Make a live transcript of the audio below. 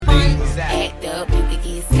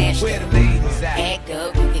snatched Where up. the ladies at? Act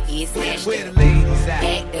up, you could get snatched Where the up. ladies at?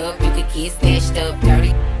 Act up, you could get snatched up.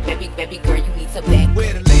 Dirty, baby girl, you need to back.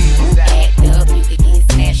 Where the ladies at? Act up, you could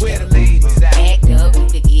get snatched Where the up. ladies at? Act up, you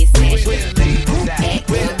could get snatched Where the up. ladies at? Act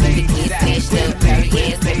Where up, the you could ladies get at? snatched up. Dirty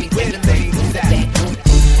ass, baby, Where the back ladies at? up.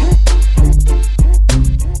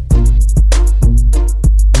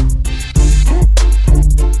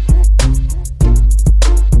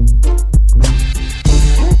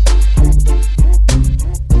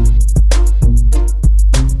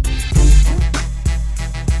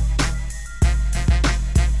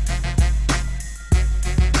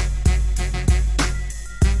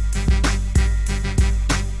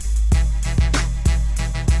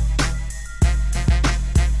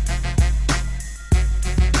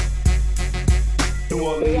 New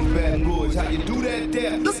Orleans, Baton Rouge, how you do that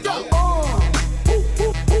there? Let's go.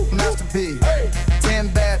 Master P.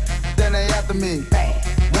 10 bad, then they after me.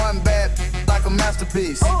 One bad, like a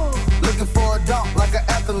masterpiece. Looking for a dunk, like an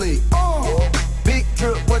athlete. Big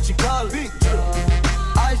drip, what you call it? Big drip.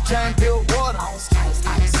 Ice chain, pure water.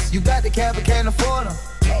 Ice. You got the cab, but can't afford them.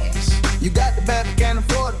 You got the bad, but can't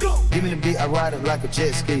afford them. Give me the beat, I ride it like a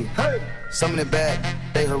jet ski. Some of the bad,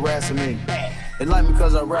 they harassing me. They like me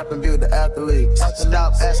cause I rap and build the athletes.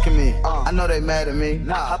 Stop asking me, I know they mad at me.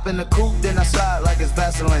 Hop in the coupe, then I slide like it's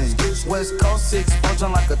Vaseline. West Coast 6,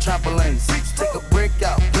 function like a trampoline. Take a brick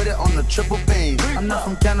out, put it on the triple beam. I'm not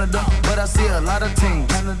from Canada, but I see a lot of teams.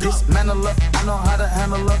 Dismantle up, I know how to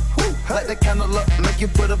handle up. Light the candle up, make you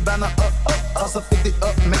put a banner up. Toss a 50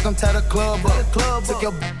 up, make them tie the club up. Took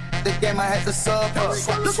your the game, I had to sub up.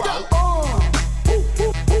 Let's go.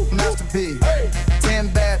 Master P. 10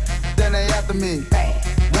 bad, then they after me.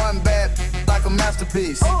 One bad, like a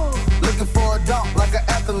masterpiece. Looking for a dunk, like an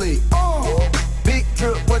athlete. Big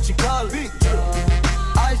drip, what you call it? Big drip.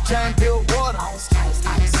 Ice chain, pure water.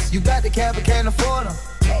 Ice. You got the cab, but can't afford them.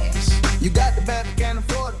 You got the bad, but can't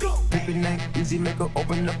afford them. Baby name, easy, make her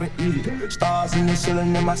open up and eat it. Stars in the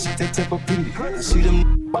ceiling in my seat, they Tempur-Pedic. I see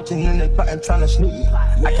them watching and they plotting, trying to sneak me.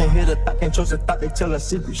 I can't hear the thought, can't trust the thought, they tellin'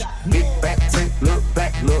 secrets. Big back, take, look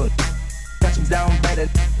back, look. Catch him down bad and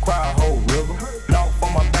cry a whole river. Now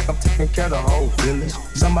on my back, I'm taking care of the whole village.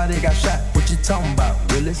 Somebody got shot, what you talking about,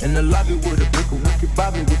 Willis? In the lobby with a brick of wicked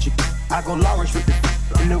Bobby with you. I go Lawrence with the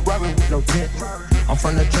in the robbery with no tent. I'm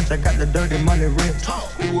from the trench, I got the dirty money rent.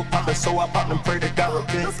 We were poppin', so I popped and prayed to God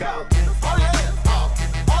repent. Oh yeah,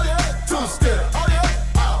 oh yeah, two-step. Oh yeah,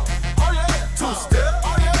 oh yeah, two-step.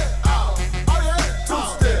 Oh yeah, oh yeah,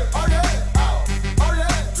 two-step. Oh yeah, oh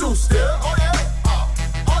yeah, two-step. Oh yeah,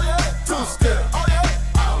 oh yeah, two-step. Oh yeah,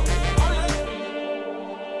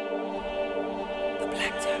 The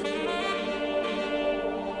Black Top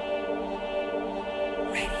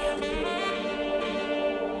Radio.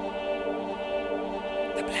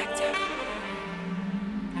 The Black Top Radio.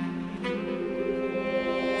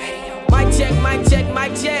 Mic check,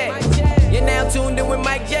 mic check. You're now tuned in with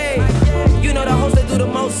Mike J. You know the host that do the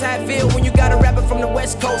most. How I feel when you got a rapper from the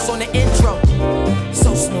West Coast on the intro.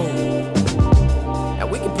 So smooth. Now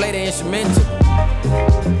we can play the instrumental.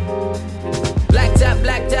 Black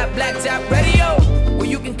top radio. Where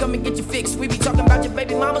you can come and get your fix. We be talking about your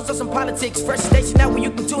baby mamas or some politics. Fresh station out where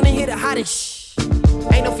you can tune and hear the hottest.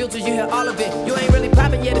 Ain't no filters, you hear all of it. You ain't really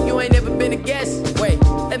poppin' yet if you ain't never been a guest. Wait,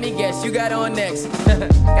 let me guess, you got on next.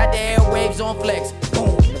 Got the airwaves on flex.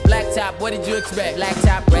 Boom. Black top, what did you expect? Black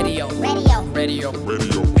top radio. Radio.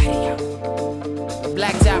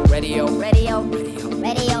 Black top radio. Black top.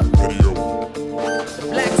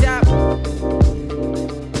 Black top.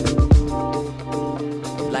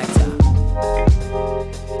 Black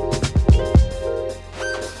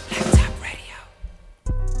top radio.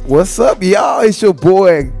 What's up, y'all? It's your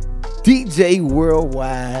boy, DJ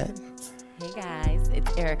Worldwide. Hey guys,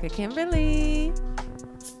 it's Erica Kimberly.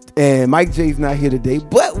 And Mike J's not here today,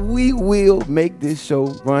 but we will make this show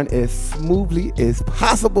run as smoothly as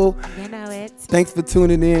possible. You know it. Thanks for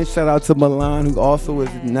tuning in. Shout out to Milan, who also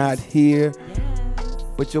is not here. Yes.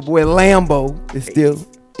 But your boy Lambo is still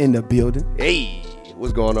in the building. Hey,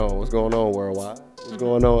 what's going on? What's going on, Worldwide? What's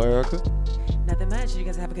going on, Erica? Nothing much. You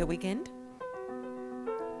guys have a good weekend?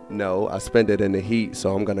 No, I spent it in the heat,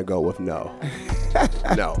 so I'm going to go with no.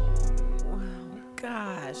 No. Wow,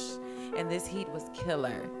 gosh. And this heat was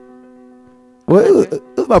killer. Well, it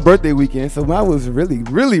was my birthday weekend, so mine was really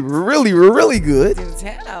good. Do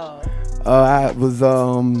tell. I was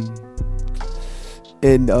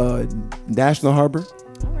in National Harbor.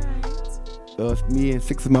 All right. Me and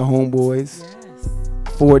 6 of my homeboys. Yes.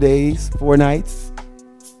 4 days, 4 nights.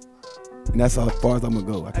 And that's as far as I'm going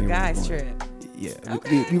to go. I A can't guy's really trip. Yeah.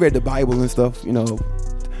 Okay. We read the Bible and stuff, 2 of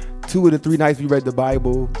the 3 nights we read the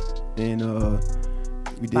Bible. And,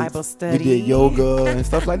 We did Bible study. We did yoga and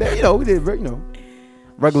stuff like that. We did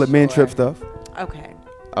regular men trip stuff. Okay.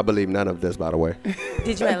 I believe none of this, by the way.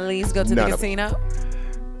 Did you at least go to the None of it. casino?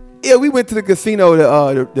 Yeah, we went to the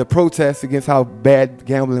casino to protest against how bad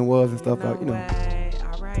gambling was and stuff. No way.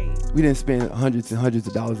 All right. We didn't spend hundreds and hundreds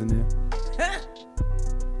of dollars in there.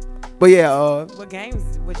 But yeah, What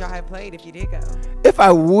games would y'all have played if you did go? if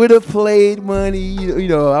I would have played money,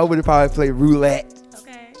 I would have probably played roulette.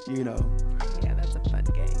 Okay. Yeah, that's a fun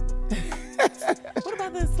game. What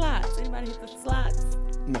about the slots? Anybody hit the slots?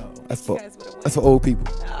 No, that's You for guys would've that's for old people.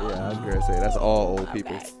 Oh, Yeah, I was going to say, that's all old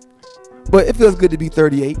people. okay. But it feels good to be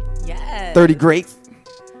 38, Yes. 30 great.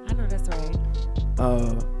 I know that's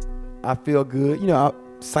right. I feel good.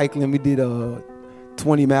 Cycling. We did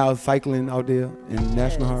 20 miles cycling out there in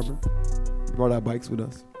National Harbor. We brought our bikes with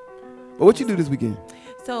us. But what you do this weekend?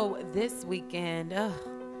 So this weekend,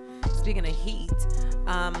 speaking of heat,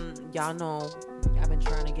 y'all know I've been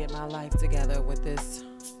trying to get my life together with this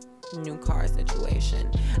new car situation.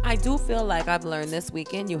 I do feel like I've learned this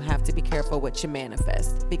weekend you have to be careful what you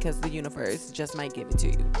manifest because the universe just might give it to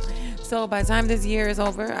you. So by the time this year is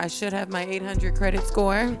over, I should have my 800 credit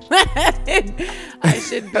score. I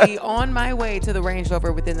should be on my way to the Range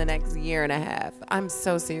Rover within the next year and a half. I'm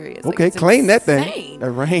so serious. Okay, it's claim that insane. thing.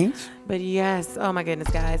 The range. But yes, oh my goodness,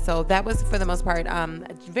 guys. So that was for the most part a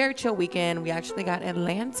very chill weekend. We actually got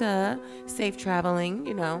Atlanta, safe traveling,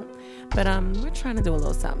 But we're trying to do a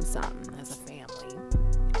little something as a family.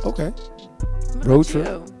 Okay. What Road about trip.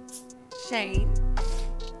 you, Shane?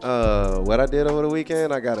 What I did over the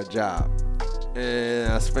weekend, I got a job.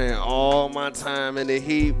 And I spent all my time in the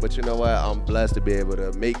heat. But you know what? I'm blessed to be able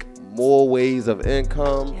to make more ways of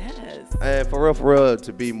income. Yes. And for real,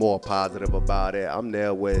 to be more positive about it, I'm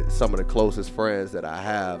there with some of the closest friends that I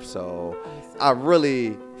have. So I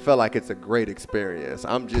really feel like it's a great experience.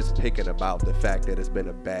 I'm just picking about the fact that it's been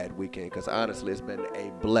a bad weekend because honestly, it's been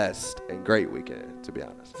a blessed and great weekend, to be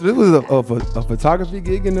honest. So this was a photography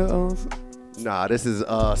gig in the. Nah, this is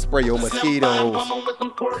spray your mosquitoes,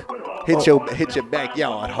 hit your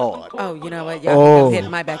backyard hard. Oh, you know what? Y'all hit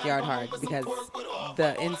my backyard hard because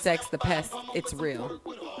the insects, the pests, it's real.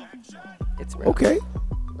 It's real. Okay.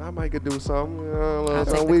 I might could do something. I'll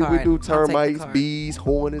take the We card. do I'll take the termites, card. bees,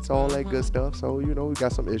 hornets, all that good stuff. So, we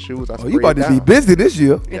got some issues. I You about spray it to be down. busy this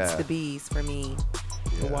year. It's Yeah. the bees for me.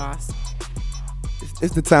 The wasp.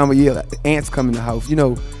 It's the time of year like, the ants come in the house.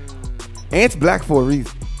 Ants black for a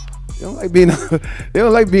reason. They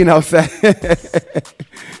don't like being outside.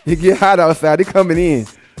 It get hot outside. They coming in.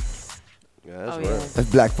 Yeah, that's Oh, right. yeah. That's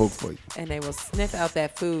black folks for you. And they will sniff out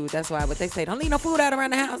that food. That's why what they say, don't leave no food out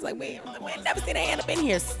around the house. Like, we never seen an ant up in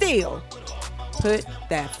here. Still, put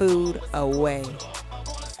that food away.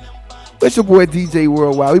 It's your boy DJ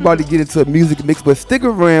Worldwide. We about to get into a music mix, but stick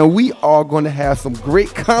around. We are going to have some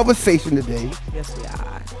great conversation today. Yes, we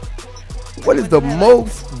are. What is the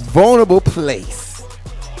most vulnerable place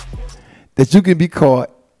that you can be caught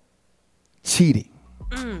cheating?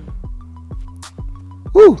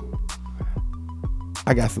 Woo!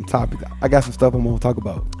 I got some topics. I got some stuff I'm going to talk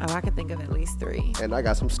about. Oh, I can think of at least 3. And I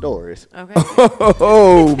got some stories. Okay.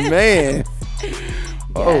 Oh, man.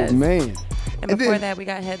 Oh, Yes. man. And And before then- that, we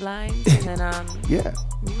got headlines and then Yeah.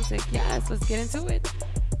 music. Yes, let's get into it.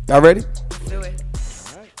 Y'all ready? Let's do it.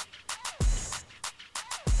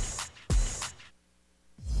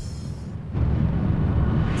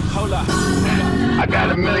 Hold up. I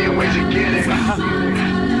got a million ways to get it.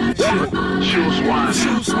 Choose one.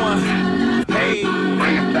 Choose one. Hey,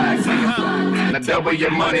 bring it back. Now double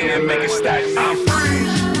your money and make it stack. I'm free.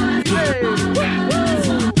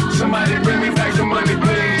 Somebody bring me back the money,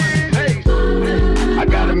 please. Hey, I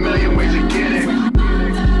got a million ways to get it.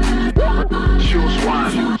 Choose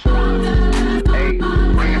one. Hey,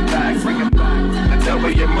 bring it back. Now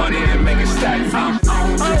double your money and make it stack. I'm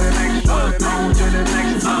on to the next one. On to the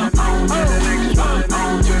next one. On to the next one.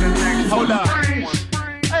 On to the next one. Hold up.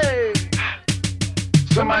 Hey,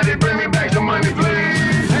 somebody bring me back the money,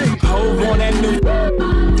 please. Hove on that new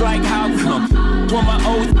like how come? Doing my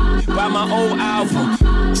old by my old album.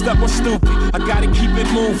 Stuck on stupid, I gotta keep it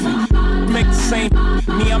moving. Make the same,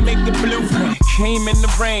 me I make the blueprint. Came in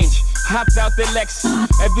the range, hopped out the Lexus.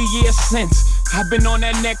 Every year since, I've been on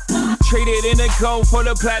that neck. Traded in a gold for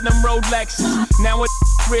the platinum Rolex. Now it's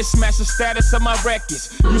wrist match the status of my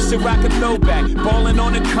records. Used to rock a throwback, ballin'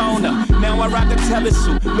 on the corner. Now I rock a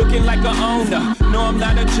telesuit, looking like a owner. No, I'm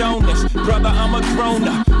not a Jonas, brother, I'm a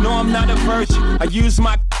grown-up. No, I'm not a virgin, I use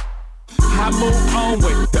my I move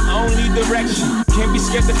onward, the only direction. Can't be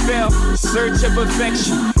scared to fail, search of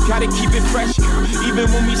perfection. Gotta keep it fresh, girl, even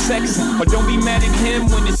when we sexin'. Or don't be mad at him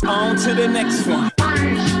when it's on to the next one.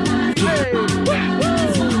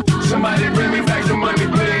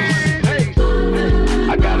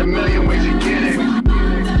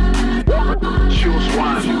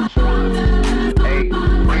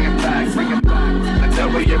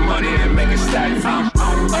 money and make it stack. On to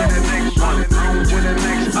the next one, on to the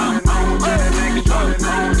next, on to the next one, on to the next,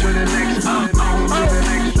 on to the next one, on to the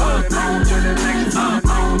next, on to the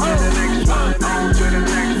next one, on to the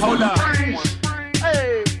next. Hold up.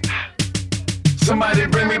 Hey, somebody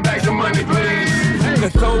bring me back some money, please. The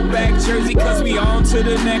throwback jersey, cause we on to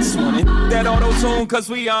the next one. And that auto-tune, cause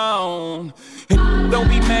we on. And don't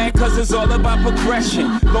be mad, cause it's all about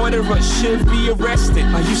progression. Loiterers should be arrested.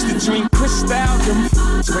 I used to drink Cristal, them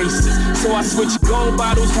racist. So I switched gold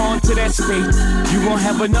bottles on to that spade. You gon'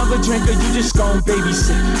 have another drink or you just gon'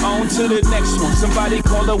 babysit. On to the next one, somebody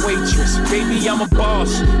call a waitress. Baby, I'm a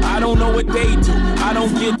boss, I don't know what they do. I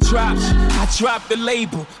don't get drops, I drop the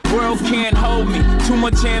label. World can't hold me, too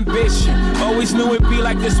much ambition. Always knew it'd be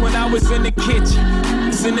like this when I was in the kitchen.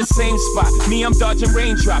 It's in the same spot, me I'm dodging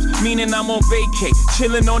raindrops. Meaning I'm on vacay,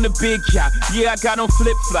 chilling on the big yacht. Yeah, I got on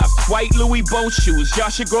flip-flops, white Louis boat shoes. Y'all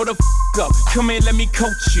should grow the f*** up, come in, let me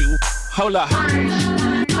coach you. Hold up. Hey,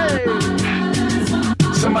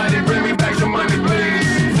 somebody bring me back some money,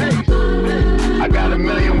 please. I got a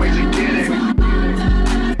million ways to get it.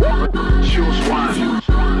 Choose one.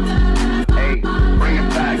 Hey, bring it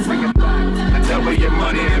back, bring it back. And double your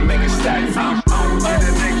money and make it stack. On to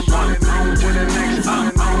the next one, on to the next,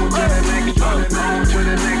 on to the next one, on to the next, on to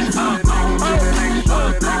the next one,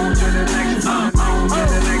 on to the next, on to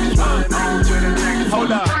the next one, on to the next.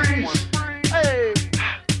 Hold up. Hey,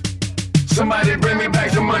 somebody bring me back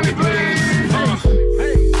some money, please.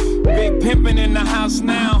 Big pimpin' in the house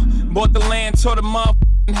now. Bought the land, tore the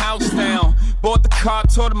motherfucking house down. Bought the car,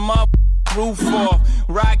 tore the motherfucking roof off.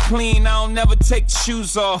 Ride clean, I don't never take the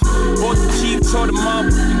shoes off. Bought the Jeep, tore the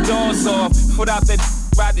motherfucking doors off. Put out that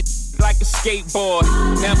ride the like a skateboard.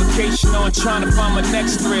 Navigation on, trying to find my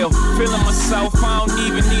next thrill. Feeling myself, I don't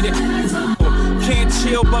even need it. Can't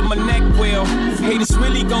chill, but my neck will. Haters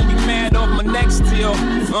really gon' be mad off my next deal.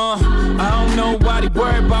 I don't know why they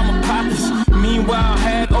worry about my pockets. Meanwhile,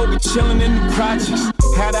 had over chillin' in the projects.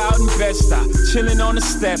 Had out in Bed-Stuy, chillin' on the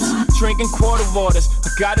steps, drinking quarter waters. I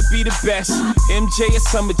gotta be the best. MJ at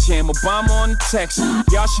Summer Jam, Obama on the text.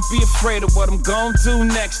 Y'all should be afraid of what I'm gon' do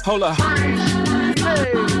next. Hold up. Hey,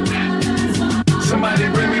 somebody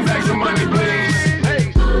bring me back some money, please.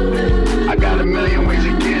 Hey, I got a million ways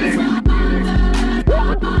to get it.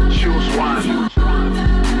 Choose one.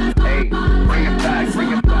 Hey, bring it back,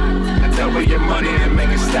 bring it back. And double your money and make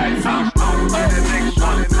it stack. On to the next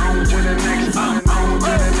one, on to the next, on to the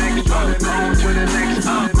next one, on to the next,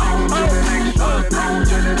 on to the next one, on to the next, on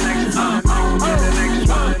to the next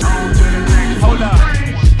one, on to the next. Hold up.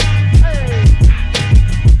 Hey,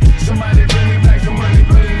 somebody bring me back some money,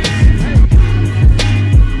 please.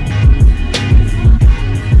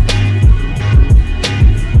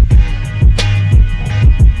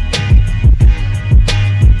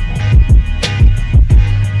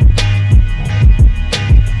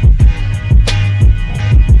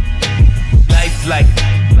 Like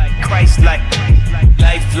Christ-like,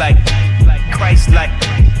 life like Christ-like,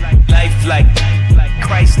 life like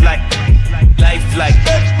Christ-like, life like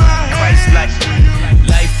Christ-like,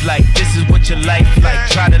 life like. This is what your life like.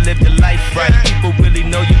 Try to live your life right. People really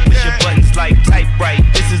know you push your buttons like type right.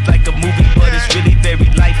 This is like a movie, but it's really very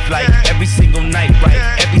lifelike. Every single night, right?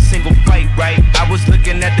 Every single fight, right? I was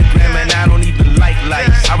looking at the gram and I don't even like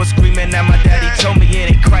lights. I was screaming at my daddy, told me it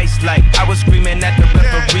ain't Christ-like. I was screaming at the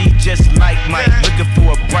referee, just like Mike. Looking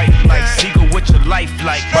for a bright light. Seagull, what your life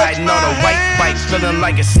like? Riding on a white bike, feeling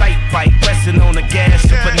like a sight bike. Pressing on the gas,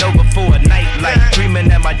 supernova for a night light.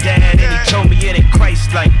 Dreaming at my dad and he told me it ain't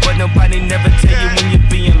Christ-like. But nobody never tell you when you're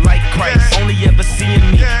being like Christ. Only ever seeing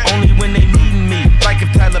me, only when they needin' me. Like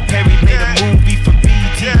if Tyler Perry made a movie for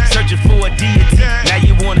BET, searching for a deity. Now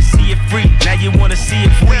you wanna see it free, now you wanna see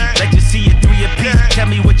it free. Let you see it 3 apiece. Tell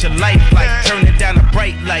me what your life like, turning down a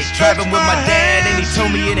bright light. Driving with my dad and he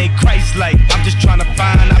told me it ain't Christ-like. I'm just trying to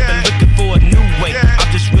find, I've been looking for a new way.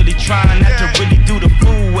 I'm just really trying not to really do the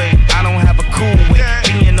fool way. I don't have a cool way,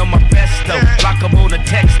 being on my best though. Lock up on the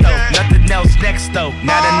text though, nothing else next though.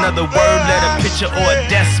 Not another word, let a picture or a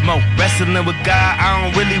decimal. Wrestling with God, I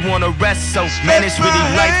don't really wanna rest so. Man, it's really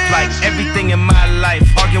lifelike, everything in my life.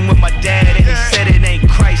 Arguing with my dad and he said it ain't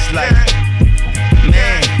Christ-like.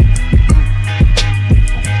 Man.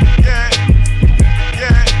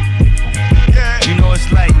 You know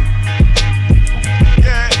it's like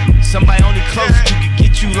somebody only close to could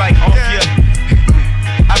get you like off your.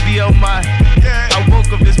 I be on my. I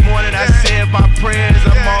woke up this morning, I said my prayers,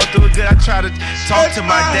 I'm all doing good. I try to talk to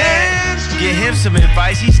my dad, give him some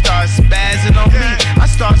advice. He starts spazzing on me. I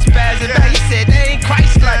start spazzing back. He said they ain't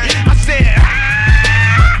Christ-like. I said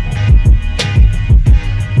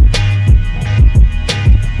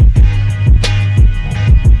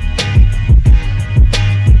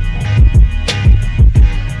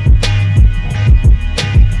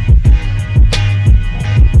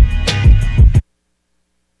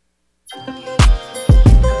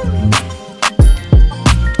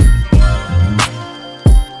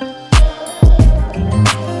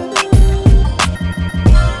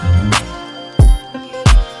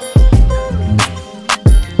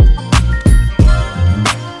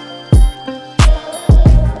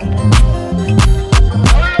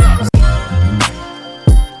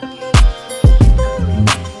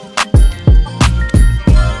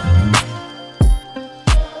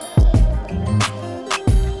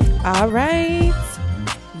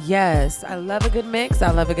Yes, I love a good mix.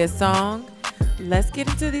 I love a good song. Let's get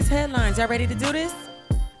into these headlines. Y'all ready to do this?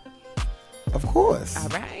 Of course. All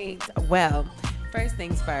right. Well, first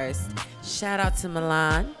things first. Shout out to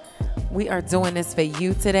Milan. We are doing this for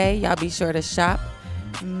you today. Y'all be sure to shop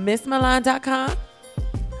MissMilan.com.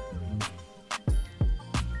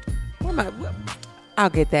 I'll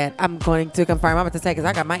get that. I'm going to confirm. I'm about to say because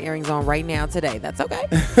I got my earrings on right now today. That's okay.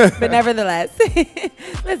 But nevertheless,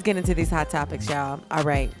 let's get into these hot topics, y'all. All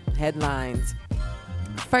right. Headlines.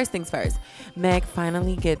 First things first. Meg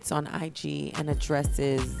finally gets on IG and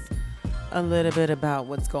addresses a little bit about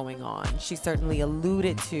what's going on. She certainly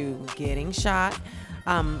alluded to getting shot.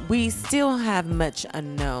 We still have much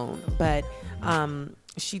unknown, but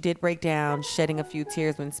she did break down, shedding a few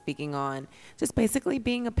tears when speaking on just basically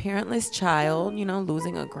being a parentless child, you know,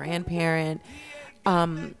 losing a grandparent,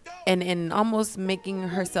 and almost making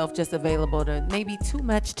herself just available to maybe too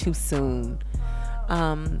much too soon.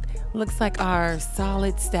 Looks like our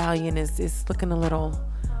solid stallion is looking a little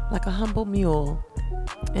like a humble mule,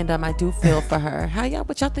 and I do feel for her.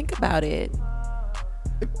 What y'all think about it?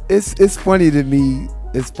 It's funny to me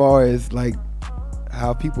as far as like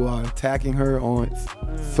how people are attacking her on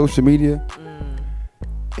social media.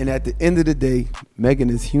 And at the end of the day, Megan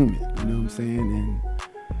is human, you know what I'm saying? And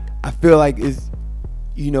I feel like it's,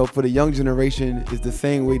 you know, for the young generation, it's the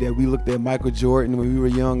same way that we looked at Michael Jordan when we were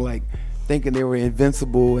young, like thinking they were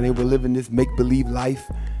invincible and they were living this make-believe life.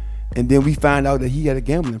 And then we found out that he had a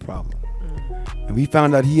gambling problem. And we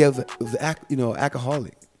found out he was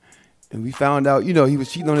alcoholic. And we found out, you know, he was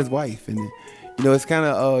cheating on his wife. And, you know, it's kind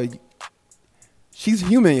of, she's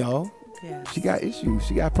human, y'all. Yeah. She got issues.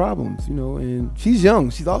 She got problems, you know, and she's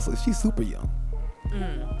young. She's super young.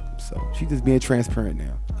 So she's just being transparent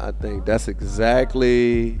now. I think that's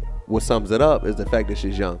exactly what sums it up, is the fact that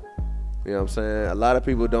she's young. You know what I'm saying? A lot of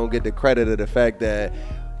people don't get the credit of the fact that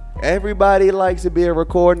everybody likes to be a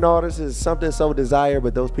recording artist. Is something so desired,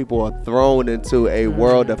 but those people are thrown into a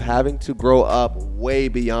world of having to grow up way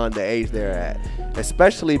beyond the age they're at,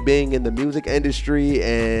 especially being in the music industry,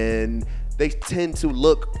 and they tend to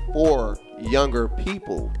look for younger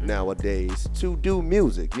people nowadays to do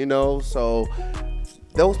music, you know? So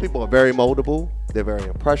those people are very moldable. They're very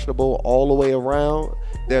impressionable all the way around.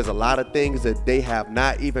 There's a lot of things that they have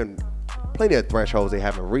not even, plenty of thresholds they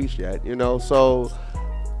haven't reached yet, you know? So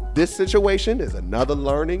this situation is another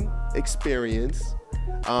learning experience.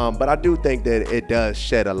 But I do think that it does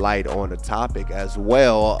shed a light on the topic as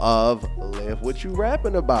well of live what you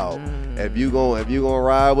rapping about. If you gonna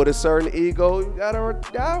ride with a certain ego, you gotta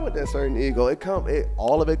die with that certain ego.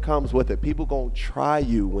 All of it comes with it. People gonna try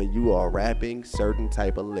you when you are rapping certain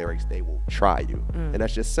type of lyrics. They will try you, and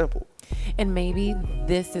that's just simple. And maybe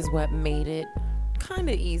this is what made it kind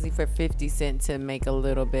of easy for 50 Cent to make a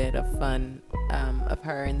little bit of fun of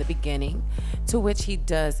her in the beginning, to which he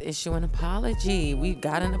does issue an apology. We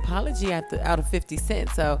got an apology out of 50 Cent,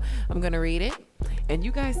 so I'm going to read it. And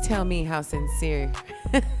you guys tell me how sincere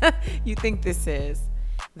you think this is.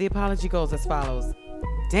 The apology goes as follows.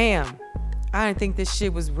 Damn, I didn't think this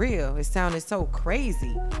shit was real. It sounded so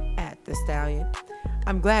crazy at the Stallion.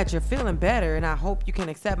 I'm glad you're feeling better, and I hope you can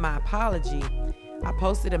accept my apology. I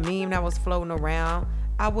posted a meme that was floating around.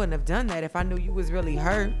 I wouldn't have done that if I knew you was really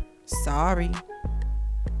hurt. Sorry.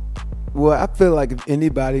 Well, I feel like if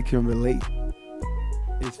anybody can relate,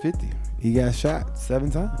 it's 50. He got shot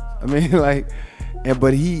 7 times. I mean, like,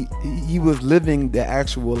 but he was living the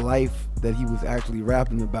actual life that he was actually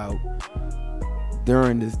rapping about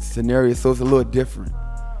during this scenario, so it's a little different.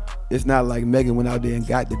 It's not like Megan went out there and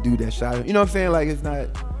got the dude that shot him. You know what I'm saying? Like, it's not.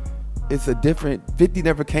 It's a different. 50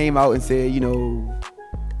 never came out and said, you know,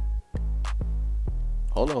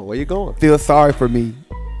 hold on, where you going? Feel sorry for me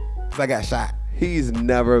because I got shot. He's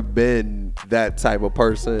never been that type of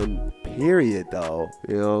person, period, though.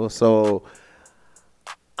 You know, so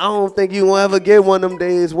I don't think you will ever get one of them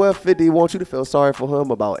days where 50 wants you to feel sorry for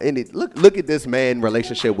him about any. Look at this man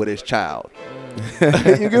relationship with his child.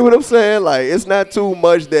 You get what I'm saying? Like, it's not too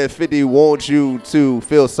much that 50 wants you to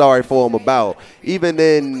feel sorry for him about. Even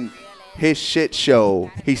in his shit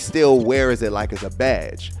show, he still wears it like it's a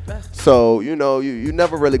badge. So, you know, you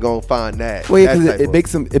never really gonna find that. Well, yeah,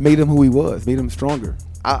 because it made him who he was, made him stronger.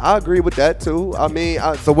 I agree with that too. I mean,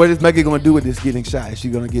 so what is Megan gonna do with this getting shot? Is she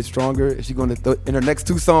gonna get stronger? Is she gonna in her next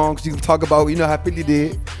 2 songs she can talk about, you know, how 50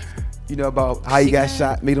 did, you know, about how he got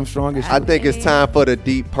shot, made him stronger? I think it's time for the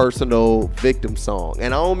deep personal victim song,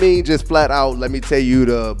 and I don't mean just flat out, let me tell you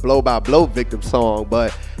the blow by blow victim song,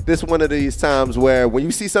 but this one of these times where when you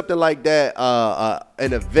see something like that,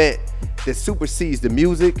 an event that supersedes the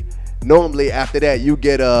music, normally after that you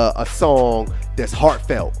get a song that's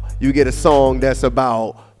heartfelt. You get a song that's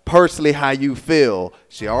about personally how you feel.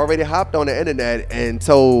 She already hopped on the internet and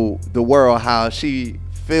told the world how she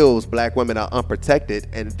feels black women are unprotected,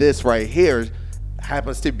 and this right here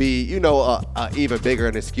happens to be, you know, a even bigger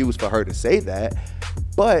an excuse for her to say that.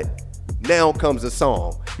 But now comes a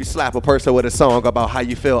song. You slap a person with a song about how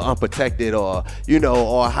you feel unprotected, or you know,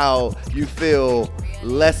 or how you feel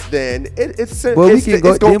less than. It's going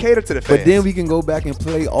to cater to the fans. But then we can go back and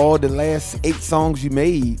play all the last 8 songs you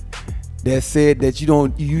made that said that you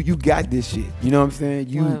got this shit. You know what I'm saying?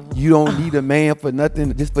 You don't need a man for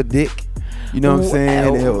nothing, just for dick. You know what I'm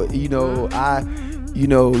saying? You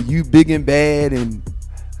know, you big and bad and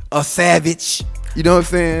a savage. You know what I'm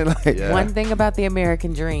saying? Like, One thing about the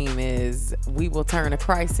American dream is we will turn a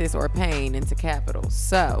crisis or pain into capital.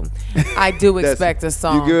 So I do expect a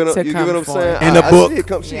song to come. You get what I'm saying? In the book.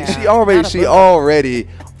 She already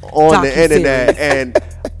on the internet, and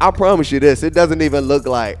I promise you this, it doesn't even look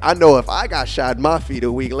like, I know if I got shot in my feet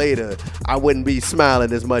a week later, I wouldn't be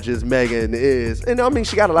smiling as much as Megan is. And I mean,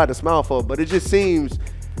 she got a lot to smile for, but it just seems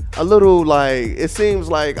a little like, it seems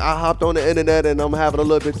like I hopped on the internet and I'm having a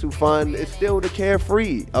little bit too fun. It's still the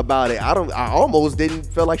carefree about it. I almost didn't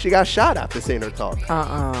feel like she got shot after seeing her talk.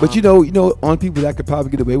 But you know, only people that could probably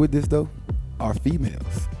get away with this though are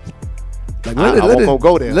females. Like, I won't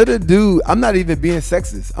go there. Let a dude, I'm not even being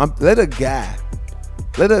sexist. Let a guy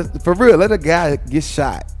get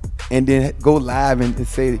shot and then go live and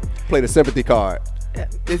say, play the sympathy card.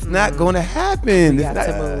 It's not going to happen.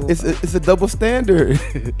 It's a double standard.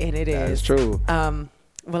 And it is. That's true.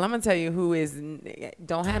 Well, I'm going to tell you who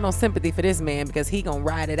don't have no sympathy for this man, because he going to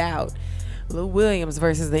ride it out. Lou Williams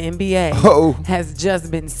versus the NBA has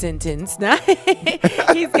just been sentenced.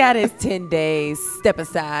 He's got his 10 days step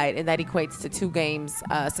aside, and that equates to 2 games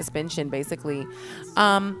suspension, basically.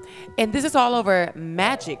 And this is all over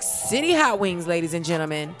Magic City Hot Wings, ladies and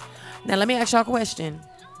gentlemen. Now, let me ask y'all a question.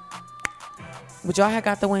 Would y'all have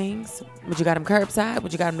got the wings? Would you got them curbside?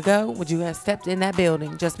 Would you got them to go? Would you have stepped in that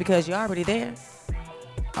building just because you're already there?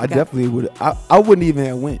 I definitely would. I wouldn't even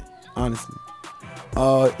have went, honestly.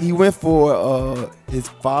 He went for his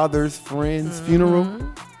father's friend's funeral,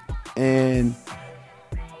 and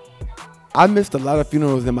I missed a lot of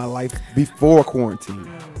funerals in my life before quarantine.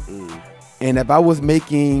 And if I was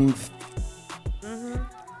making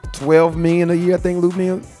 $12 million a year, I think Lou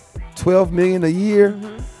made $12 million a year,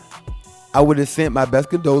 I would have sent my best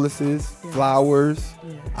condolences, flowers.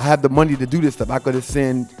 I have the money to do this stuff. I could have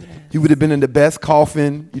sent. He would have been in the best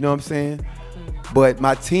coffin. You know what I'm saying? But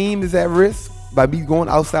my team is at risk. By me going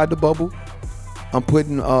outside the bubble, I'm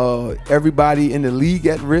putting everybody in the league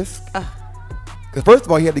at risk. Because first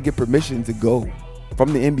of all, he had to get permission to go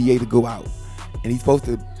from the NBA to go out. And he's supposed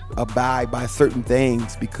to abide by certain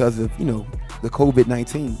things because of, you know, the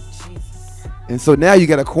COVID-19. And so now you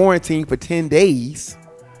got a quarantine for 10 days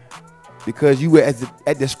because you were at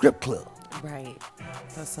the strip club. Right.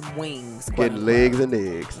 For some wings. Getting legs and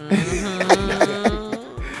eggs.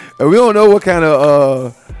 And we don't know what kind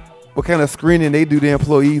of screening they do to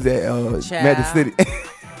employees at Magic City.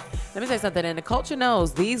 Let me say something. And the culture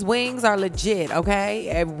knows these wings are legit, okay?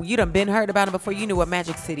 And you done been heard about them before you knew what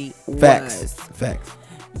Magic City was. Facts.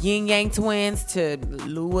 Yin Yang Twins to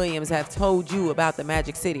Lou Williams have told you about the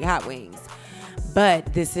Magic City Hot Wings.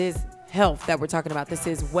 But this is health that we're talking about. This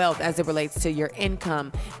is wealth as it relates to your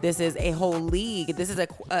income. This is a whole league. This is a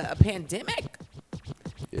pandemic.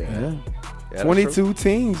 Yeah 22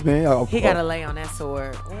 teams, man. He got to lay on that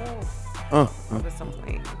sword. With some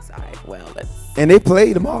wings. All right, well, and they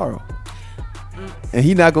play tomorrow. And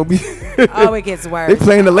he not going to be. It gets worse. They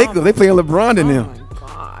playing the Lakers. They playing LeBron and them. Oh,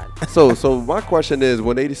 my God. So my question is,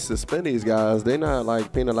 when they suspend these guys, they not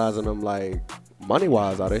like penalizing them like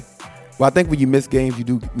money-wise, are they? Well, I think when you miss games, you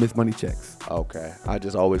do miss money checks. Okay. I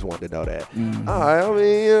just always wanted to know that. All right. I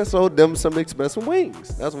mean, so them some expensive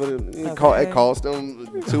wings. That's what it cost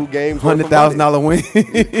them 2 games.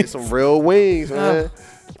 $100,000 wing. Some real wings, man.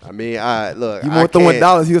 I mean, look. You want throwing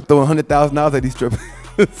dollars, you throw $100,000 at these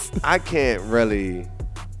strippers. I can't really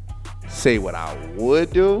say what I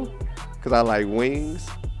would do because I like wings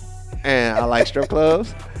and I like strip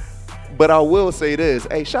clubs. But I will say this.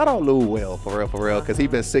 Hey, shout out Lou Will, for real, because he's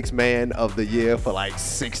been 6th man of the year for like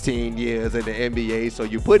 16 years in the NBA. So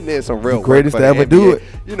you're putting in some real work. Greatest to ever do it.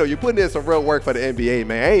 You know, you're putting in some real work for the NBA,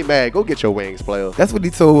 man. Hey, man, go get your wings, player. That's what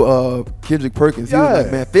he told Kendrick Perkins. He was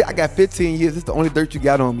like, man, I got 15 years. This is the only dirt you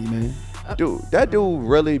got on me, man. Dude, that dude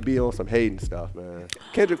really be on some hating stuff, man.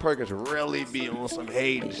 Kendrick Perkins really be on some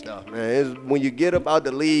hating stuff, man. It's when you get up out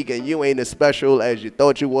the league and you ain't as special as you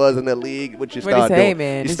thought you was in the league, what you start doing?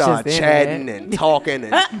 Man, you start chatting and talking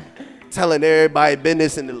and telling everybody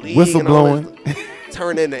business in the league. Whistle blowing.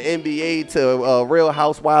 turn into NBA to Real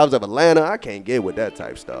Housewives of Atlanta. I can't get with that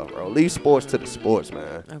type stuff, bro. Leave sports to the sports,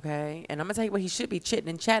 man. Okay, and I'm gonna tell you what he should be chitting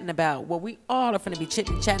and chatting about. What we all are gonna be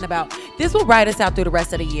chitting and chatting about. This will ride us out through the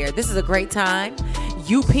rest of the year. This is a great time.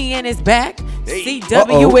 UPN is back. Hey.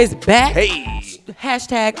 CW is back. Hey.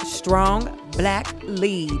 Hashtag strong black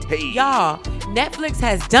lead. Hey. Y'all, Netflix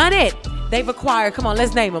has done it. They've acquired, come on,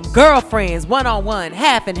 let's name them. Girlfriends, One-on-One,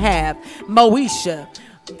 Half and Half, Moesha.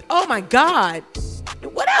 Oh my God.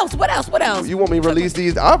 What else? You want me to release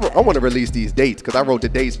these? I want to release these dates because I wrote the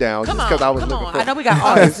dates down just because I was looking for. I know we got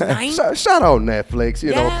August 9th. Shout out Netflix,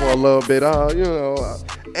 you know, for a little bit.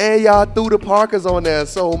 And y'all threw the Parkers on there.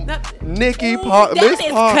 So Miss Parker.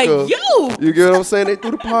 You get what I'm saying? They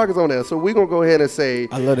threw the Parkers on there. So we're going to go ahead and say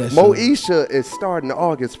I love that show. Moesha is starting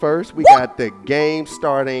August 1st. We got The Game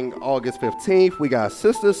starting August 15th. We got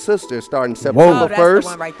Sister starting September 1st. That's the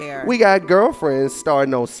one right there. We got Girlfriends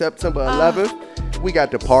starting on September 11th. We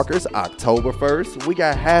got the Parkers October 1st. We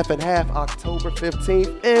got Half and Half October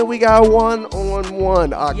 15th. And we got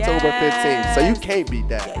One-on-One October 15th. So you can't beat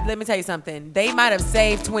that. Let me tell you something. They might have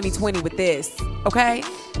saved 2020 with this. Okay?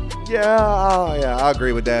 Yeah, I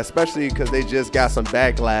agree with that, especially because they just got some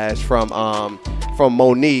backlash from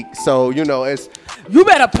Monique. So you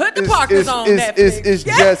better put the Parkers on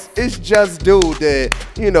Netflix. It's just due that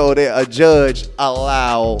that a judge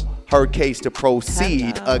allow her case to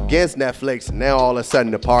proceed against Netflix. Now all of a sudden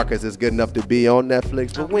the Parkers is good enough to be on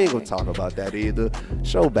Netflix, but we ain't gonna talk about that either.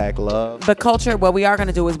 Show back love. But culture, what we are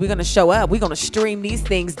gonna do is we're gonna show up. We're gonna stream these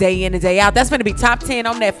things day in and day out. That's gonna be top 10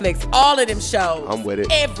 on Netflix. All of them shows. I'm with it.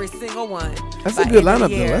 Every single one. That's a good lineup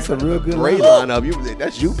though. That's a real good great lineup.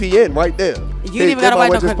 That's UPN right there. You ain't even gotta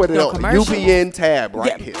watch no commercial. UPN tab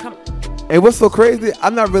right here. And what's so crazy,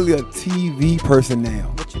 I'm not really a TV person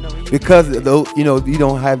now. Because you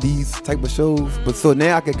don't have these type of shows, but so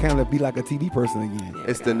now I can kind of be like a TV person again.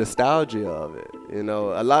 It's the nostalgia of it,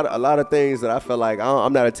 A lot of things that I feel like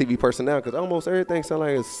I'm not a TV person now because almost everything sounds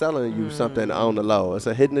like it's selling you something on the low. It's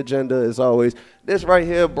a hidden agenda. It's always this right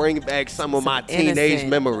here. Bring back some of my teenage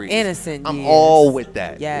memories. Innocent. I'm all with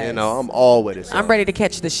that. Yes. I'm all with it. So. I'm ready to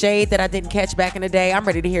catch the shade that I didn't catch back in the day. I'm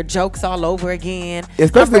ready to hear jokes all over again.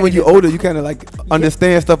 Especially when you're older, you kind of like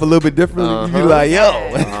understand stuff a little bit differently. You're like,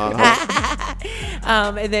 yo.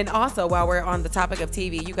 And then also, while we're on the topic of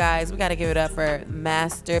TV, you guys, we got to give it up for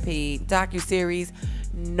Master P docuseries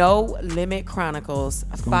No Limit Chronicles,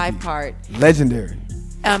 a 5-part. Legendary.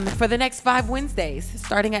 For the next 5 Wednesdays,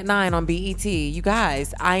 starting at 9 on BET. You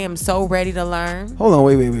guys, I am so ready to learn. Hold on,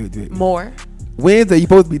 wait. More. Wednesday, you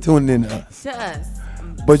supposed to be tuning in to us. To us.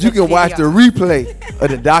 But you can watch the replay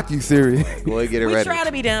of the docuseries. Go ahead, get it ready. We try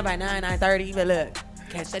to be done by 9:30, but look,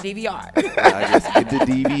 catch the DVR. I just get the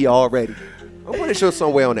DVR ready. I'm pretty sure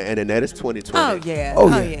somewhere on the internet. It's 2020. Oh, yeah. Oh,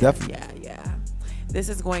 yeah, definitely. Yeah. This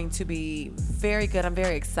is going to be very good. I'm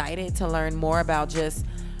very excited to learn more about just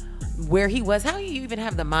where he was. How you even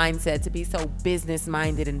have the mindset to be so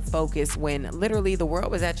business-minded and focused when literally the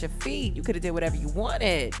world was at your feet. You could have did whatever you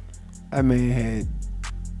wanted. I mean, had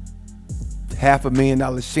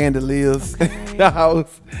 $500,000 chandeliers. Okay.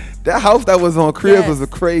 That house that was on Cribs was a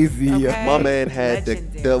crazy. Okay. My man had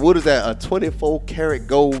the what is that? A 24 karat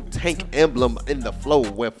gold tank emblem in the floor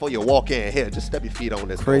where before you walk in here, just step your feet on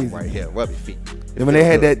this crazy right here, rub your feet. And when they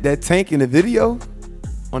had that tank in the video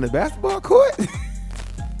on the basketball court,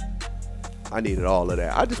 I needed all of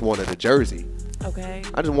that. I just wanted a jersey. Okay.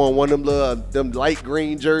 I just want one of them light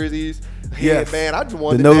green jerseys. Yeah, man. I just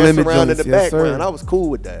wanted to No dance Limit around in the joints, background. I was cool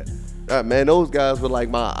with that. Man, those guys were like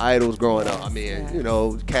my idols growing up. I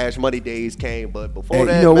mean, Cash Money days came, but before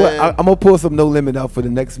that, you know man, what? I'm gonna pull some No Limit out for the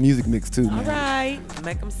next music mix too, man. All right.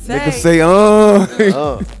 Make them say. Make them say,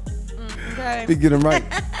 Okay. We get them right.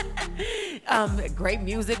 Great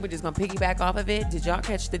music. We're just gonna piggyback off of it. Did y'all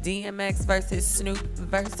catch the DMX versus Snoop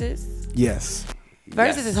versus? Yes.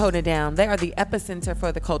 Versus is holding it down. They are the epicenter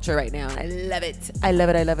for the culture right now. I love it. I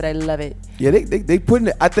love it. Yeah, they putting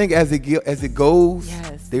it. I think as it goes,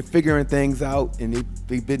 yes, they're figuring things out and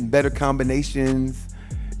they've been better combinations.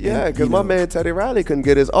 Yeah, because my man Teddy Riley couldn't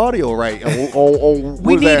get his audio right.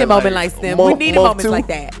 We need a moment like them. We need a moment like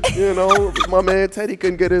that. My man Teddy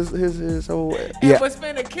couldn't get his whole. Yeah. It was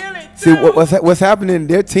finna kill it. See what's happening?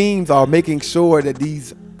 Their teams are making sure that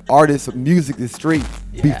these artists' music is straight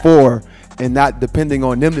before. And not depending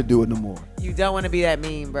on them to do it no more. You don't want to be that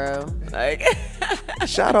mean, bro. Like,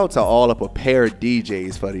 shout out to all the prepared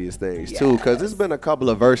DJs for these things too, because there's been a couple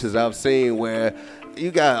of verses I've seen where you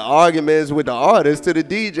got arguments with the artist to the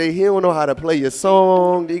DJ. He don't know how to play your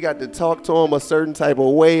song. You got to talk to him a certain type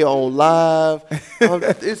of way on live.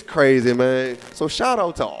 It's crazy, man. So shout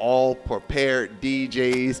out to all prepared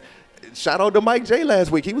DJs. shout out to Mike J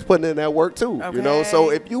last week. He was putting in that work too. You know,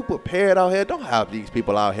 so if you prepared out here, don't have these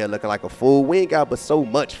people out here looking like a fool. We ain't got but so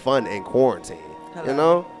much fun in quarantine. Hello. You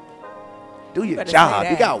know, do your job.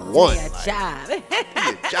 You got one. Do your job. Do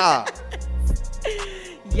your job.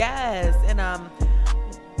 Yes, and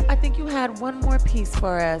I think you had one more piece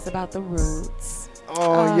for us about the Roots.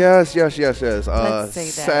 Oh, yes. Let's say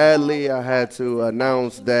that. Sadly, I had to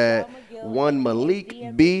announce that one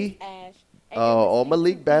Malik B. Or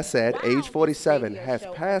Malik Bassett, age 47, has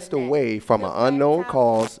passed away from an unknown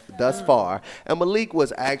cause thus far. And Malik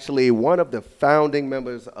was actually one of the founding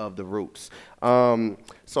members of the Roots. So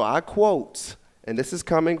I quote, and this is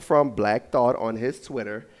coming from Black Thought on his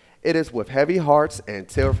Twitter, "It is with heavy hearts and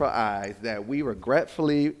tearful eyes that we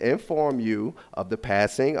regretfully inform you of the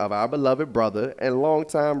passing of our beloved brother and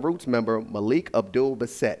longtime Roots member Malik Abdul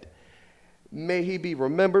Bassett. May he be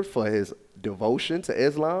remembered for his devotion to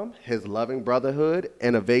Islam, his loving brotherhood,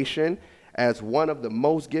 innovation, as one of the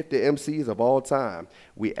most gifted MCs of all time.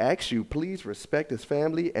 We ask you please respect his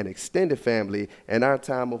family and extended family in our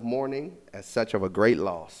time of mourning as such of a great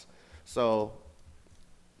loss." So,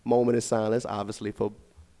 moment of silence, obviously, for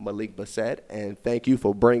Malik Bassett, and thank you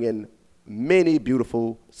for bringing many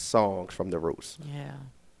beautiful songs from the Roots.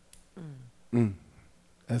 Yeah.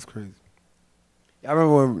 That's crazy. I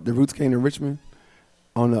remember when the Roots came to Richmond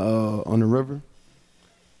on the river.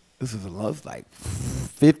 This was like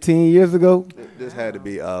 15 years ago. This had to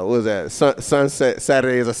be what was that? Sunset.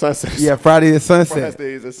 Saturday is a sunset. Yeah, Friday is sunset.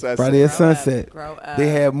 Friday is a sunset. Friday is sunset. Grow up. They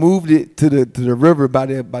had moved it to the river by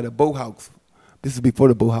the boathouse. This is before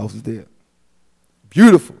the boathouse was there.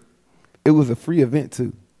 Beautiful. It was a free event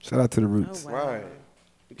too. Shout out to the Roots. Oh, wow. Right.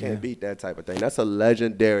 You can't beat that type of thing. That's a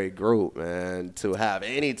legendary group, man. To have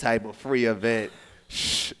any type of free event.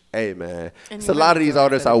 Hey, man. It's a lot of these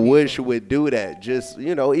artists I wish would do that. Just,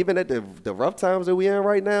 you know, even at the rough times that we in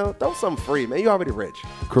right now, throw something free, man. You already rich.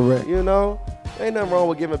 Correct. You know? Ain't nothing wrong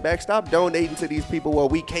with giving back. Stop donating to these people where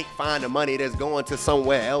we can't find the money that's going to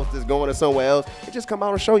somewhere else, And just come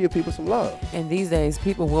out and show your people some love. And these days,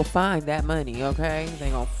 people will find that money, okay? They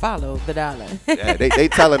gonna follow the dollar. Yeah, they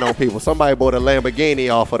telling on people. Somebody bought a Lamborghini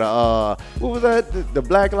off of the, what was that? The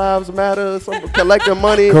Black Lives Matter, some collecting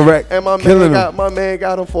money. Correct. And my man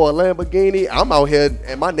got him for a Lamborghini. I'm out here,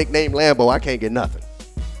 and my nickname Lambo, I can't get nothing.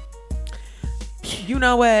 You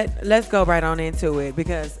know what? Let's go right on into it,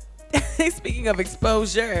 because speaking of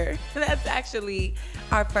exposure, that's actually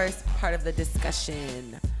our first part of the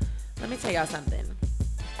discussion. Let me tell y'all something.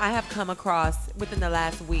 I have come across within the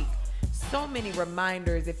last week so many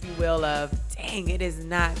reminders, if you will, of dang, it is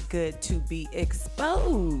not good to be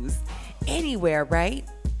exposed anywhere, right?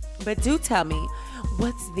 But do tell me,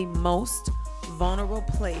 what's the most vulnerable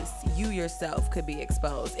place you yourself could be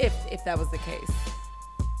exposed, if that was the case?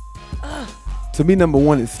 To me, number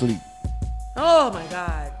one is sleep. Oh my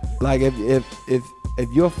God. Like if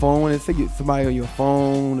your phone, and say somebody on your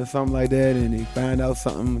phone or something like that, and they find out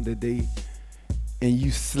something and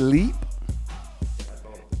you sleep,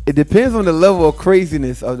 it depends on the level of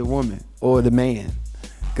craziness of the woman or the man.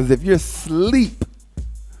 Because if you're asleep,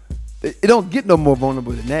 it don't get no more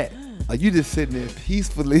vulnerable than that. Like you just sitting there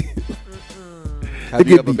peacefully. Have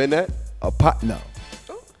you ever been that? No.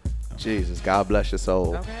 Jesus, God bless your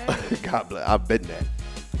soul. Okay. God bless. I've been that.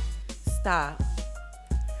 Stop.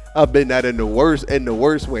 I've been that in the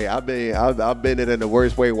worst way. I've been it in the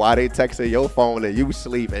worst way. While they texting your phone and you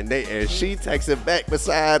sleep, and she texting back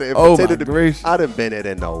beside and my gracious. I done been it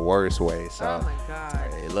in the worst way. So, Oh my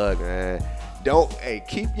God. hey, look, man.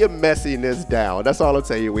 Keep your messiness down. That's all I'll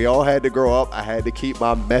tell you. We all had to grow up. I had to keep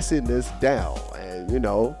my messiness down, and you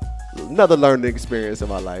know, another learning experience in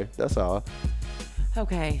my life. That's all.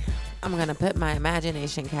 Okay, I'm gonna put my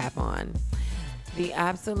imagination cap on. The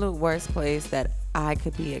absolute worst place that I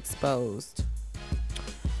could be exposed.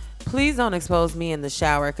 Please don't expose me in the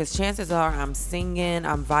shower, because chances are I'm singing,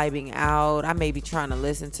 I'm vibing out. I may be trying to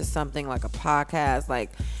listen to something like a podcast,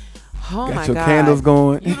 like, oh Got my your God. candles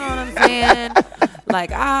going. You know what I'm saying?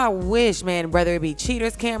 Like, I wish, man, whether it be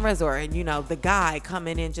cheaters cameras or, you know, the guy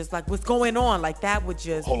coming in just like, what's going on? Like, that would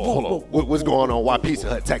just... Hold on. What's going on? Why Pizza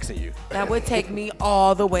Hut texting you? That would take me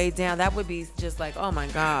all the way down. That would be just like, oh my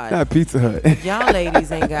God. Not Pizza Hut. Y'all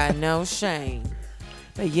ladies ain't got no shame.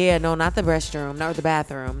 But yeah, no, not the restroom, not the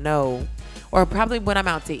bathroom, no. Or probably when I'm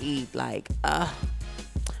out to eat, like,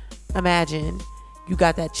 imagine you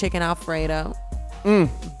got that chicken Alfredo.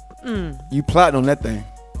 You plotting on that thing.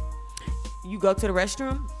 You go to the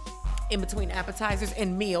restroom in between appetizers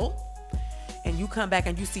and meal, and you come back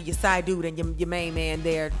and you see your side dude and your main man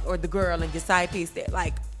there, or the girl and your side piece there.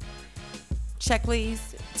 Like, check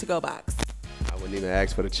please, to go box. wouldn't even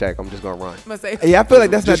ask for the check. I'm just gonna run. I'm gonna say, Yeah, I feel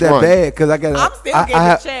like that's not Just that run. bad because I got. I'm still getting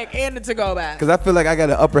the check and the to-go bag. Because I feel like I got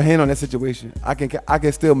an upper hand on that situation. I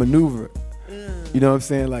can still maneuver. You know what I'm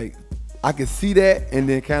saying? Like I can see that and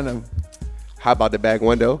then kind of. How about the back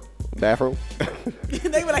window, bathroom?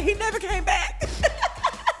 They were like, he never came back.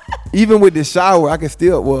 Even with the shower, I can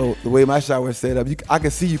still. Well, the way my shower is set up, I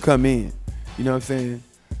can see you come in. You know what I'm saying?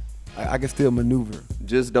 I can still maneuver.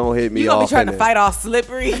 Just don't hit me You gonna off. be trying to in it. fight all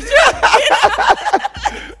slippery.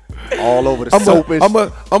 all over the soap and I'm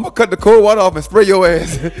gonna cut the cold water off and spray your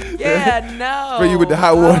ass. Yeah, no. Spray you with the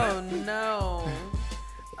hot water. Oh no.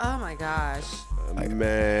 Oh my gosh.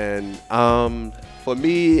 Man, for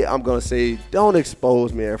me, I'm gonna say don't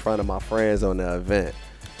expose me in front of my friends on the event.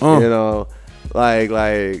 You know, like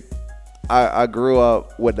I grew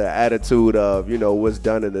up with the attitude of, you know, what's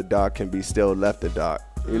done in the dark can be still left in the dark.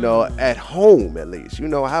 You know, at home at least. You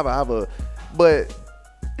know, have a, but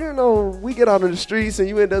you know, we get out on the streets and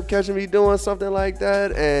you end up catching me doing something like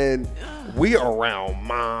that, and we around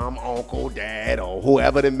mom, uncle, dad, or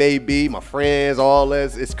whoever it may be, my friends, all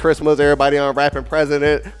this. It's Christmas, everybody unwrapping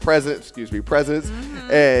presents,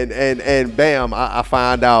 and bam, I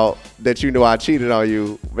find out that you know I cheated on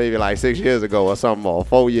you maybe like 6 years ago or something, or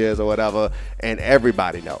 4 years or whatever, and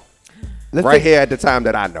everybody know. Here at the time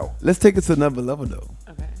that I know. Let's take it to another level though.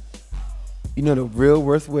 Okay. You know the real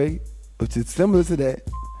worst way, which is similar to that.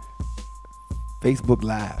 Facebook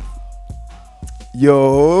Live.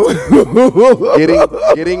 Yo.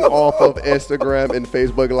 getting off of Instagram and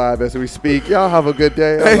Facebook Live as we speak. Y'all have a good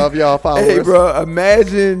day. I love y'all followers. Hey, bro,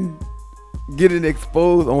 imagine getting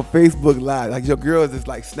exposed on Facebook Live. Like your girl is just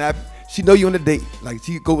like snapping. She know you on a date. Like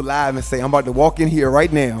she go live and say, I'm about to walk in here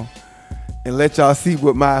right now and let y'all see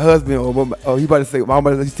what my husband or he about to say, I'm about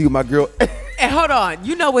to let you see what my girl. And hold on,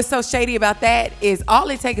 you know what's so shady about that is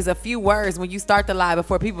all it takes is a few words when you start the live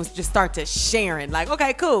before people just start to sharing. Like,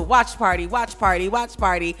 okay, cool, watch party.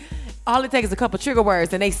 All it takes is a couple trigger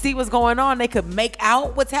words and they see what's going on. They could make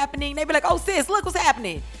out what's happening. They be like, oh sis, look what's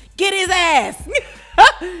happening. Get his ass.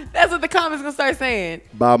 That's what the comments gonna start saying.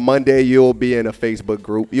 By Monday, you'll be in a Facebook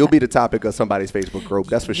group. You'll be the topic of somebody's Facebook group.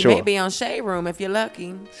 That's for sure. You may be on Shade Room if you're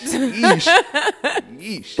lucky. Yeesh.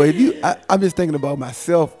 But I'm just thinking about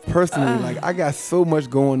myself personally. Like I got so much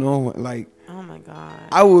going on. Like, oh my God,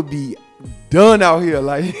 I would be done out here.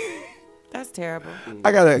 Like, that's terrible.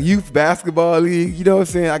 I got a youth basketball league. You know what I'm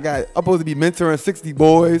saying? I'm supposed to be mentoring 60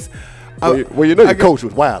 boys. Well, you know your coach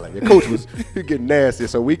was wilding. Your coach was getting nasty,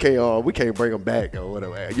 so we can't bring him back or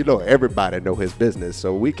whatever. You know, everybody know his business,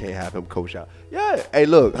 so we can't have him coach out. Yeah. Hey,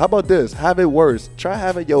 look, how about this? Have it worse. Try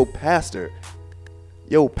having your pastor.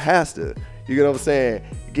 You know what I'm saying?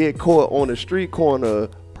 Get caught on the street corner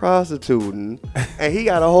prostituting, and he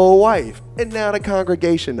got a whole wife, and now the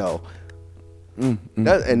congregation know.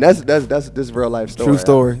 That's this real life story. True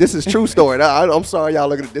story. This is true story. I'm sorry, y'all.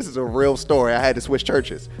 Look at it. This is a real story. I had to switch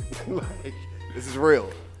churches. Like, this is real.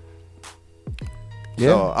 Yeah,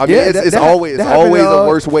 so, I mean, it's always a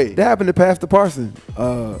worse way. That happened to Pastor Parson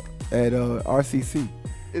at RCC.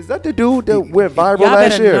 Is that the dude that went viral Y'all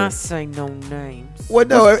last better year? not say no names. Well,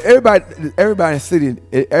 no, everybody in the city,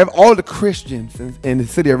 all the Christians in the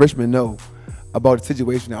city of Richmond know about the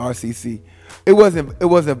situation at RCC. It wasn't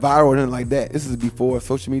viral or anything like that. This is before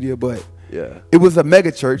social media, but yeah, it was a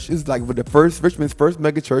mega church. It's like Richmond's first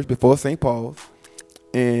mega church before St. Paul's,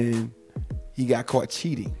 and he got caught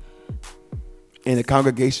cheating, and the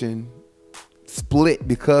congregation split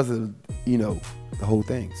because of the whole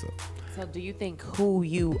thing. So do you think who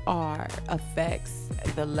you are affects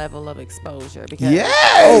the level of exposure? Because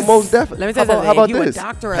yes! Oh, most definitely. Let me tell you something. How about you this? A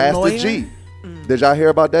doctor, a Pastor lawyer? G. Did y'all hear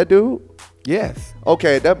about that dude? Yes.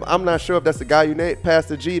 Okay, I'm not sure if that's the guy you named,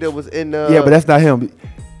 Pastor G, that was in. Yeah, but that's not him.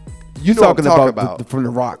 You know what I'm talking talking about from The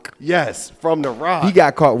Rock? Yes, from The Rock. He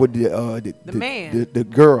got caught with the man, the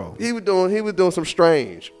girl. He was doing some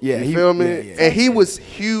strange. Yeah, you feel me? Yeah. And he was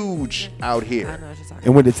huge out here. I know what you're talking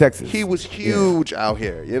And went to Texas. He was huge out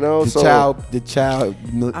here. You know, the child.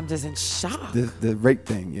 I'm just in shock. The rape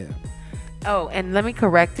thing. Yeah. Oh, and let me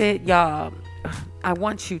correct it, y'all. I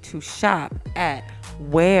want you to shop at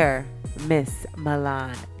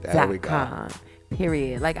wearmissmilan.com.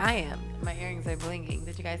 Period. Like I am. My earrings are blinking.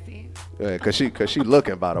 Did you guys see? Yeah, cause she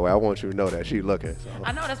looking. By the way, I want you to know that she looking. So.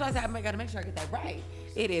 I know. That's why I said I got to make sure I get that right.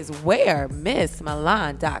 It is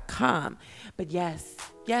wearmissmilan.com. But yes,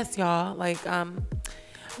 y'all. Like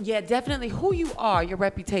yeah, definitely who you are, your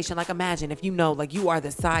reputation. Like imagine if like you are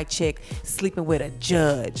the side chick sleeping with a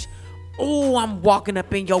judge. Oh, I'm walking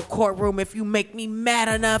up in your courtroom if you make me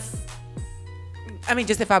mad enough. I mean,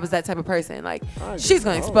 just if I was that type of person, like she's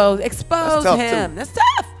gonna expose That's him. too. That's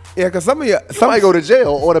tough. Yeah, because some of y'all, Somebody go to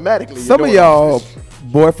jail automatically. some of y'all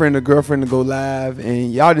boyfriend or girlfriend to go live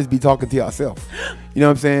and y'all just be talking to yourself. You know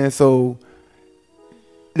what I'm saying? So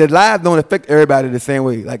the live don't affect everybody the same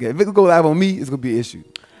way. Like if it go live on me, it's gonna be an issue.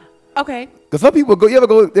 Okay. Cause some people go, you ever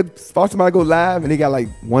go, they watch somebody go live and they got like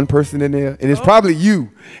one person in there and it's probably you.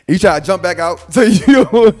 And you try to jump back out so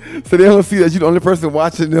so they don't see that you're the only person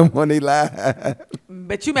watching them when they live.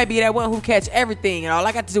 But you may be that one who catch everything and all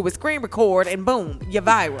I got to do is screen record and boom, you're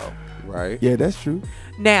viral. Right. Yeah, that's true.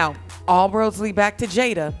 Now, all roads lead back to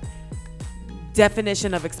Jada.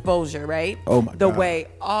 Definition of exposure, right? Oh my The God. way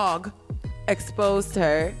Og exposed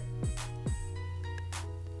her.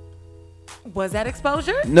 Was that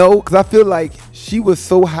exposure? No, because I feel like she was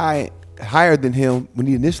so higher than him when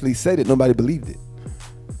he initially said it, nobody believed it.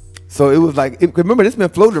 So it was like, remember, this been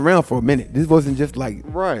floating around for a minute. This wasn't just like.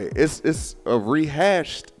 Right. It's a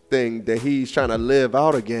rehashed thing that he's trying to live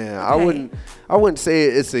out again. Okay. I wouldn't say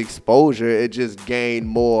it's exposure. It just gained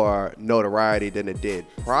more notoriety than it did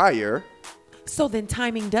prior. So then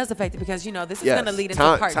timing does affect it because, you know, this is Yes. going to lead into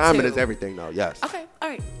part 2. Timing is everything, though. Yes. Okay, all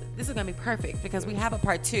right. This is going to be perfect because we have a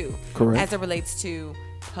part 2. Correct. As it relates to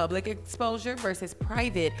public exposure versus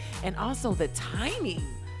private and also the timing.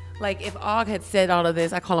 Like if Og had said all of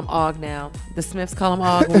this, I call him Og now. The Smiths call him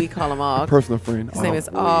Og, we call him Og. Personal friend. His name is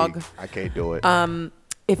Og. I can't do it.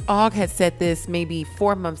 If Og had said this maybe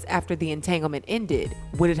 4 months after the entanglement ended,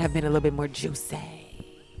 would it have been a little bit more juicy?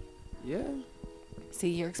 Yeah. See,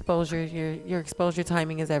 your exposure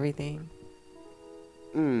timing is everything.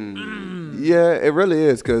 Yeah, it really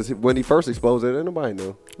is, because when he first exposed it, nobody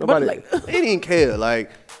knew. Nobody, they didn't care.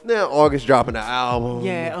 Like, now August dropping the album.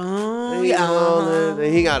 Yeah.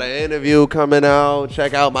 And he got an interview coming out.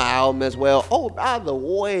 Check out my album as well. Oh, by the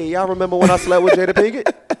way, y'all remember when I slept with Jada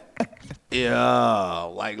Pinkett? Yeah,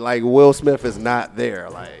 like Will Smith is not there.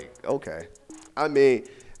 Like, okay. I mean,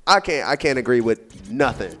 I can't agree with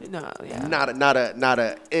nothing. No, yeah. Not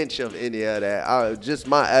a inch of any of that. Just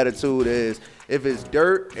my attitude is, if it's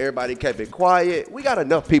dirt, everybody kept it quiet. We got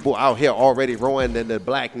enough people out here already ruining the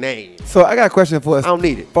black name. So I got a question for us. I don't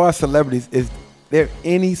need it. For our celebrities, is there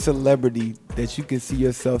any celebrity that you can see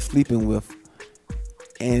yourself sleeping with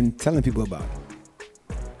and telling people about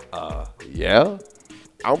it? Yeah.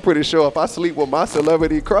 I'm pretty sure if I sleep with my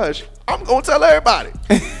celebrity crush, I'm gonna tell everybody.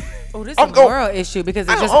 Oh, this is a moral issue because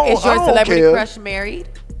is your celebrity crush married?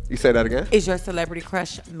 You say that again? Is your celebrity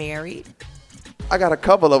crush married? I got a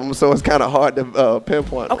couple of them, so it's kind of hard to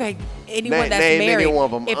pinpoint. Okay, anyone that's name married. any one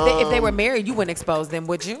of them. If they were married, you wouldn't expose them,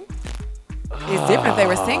 would you? It's different if they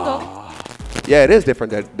were single. Yeah, it is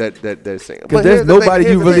different that they're single. Because there's nobody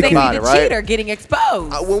you really They can. be the cheater getting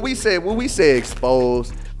exposed. When we say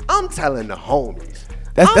exposed, I'm telling the homies.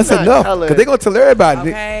 That's enough. Because they're going to tell everybody.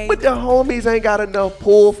 Okay. But the homies ain't got enough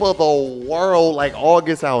pull for the world like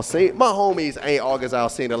August Alsina. My homies ain't August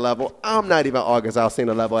Alsina level. I'm not even August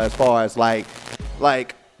Alsina level as far as like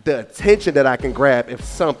the attention that I can grab if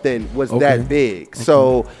something was that big. Okay.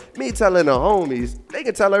 So me telling the homies, they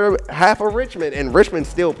can tell her half of Richmond, and Richmond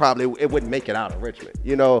still probably it wouldn't make it out of Richmond,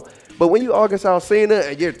 you know. But when you August Alsina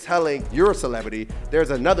and you're telling your celebrity, there's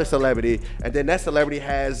another celebrity, and then that celebrity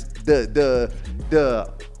has the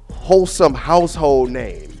wholesome household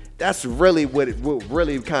name. That's really what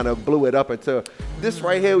really kind of blew it up into this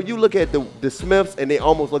right here. You look at the Smiths, and they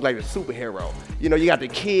almost look like a superhero. You know, you got the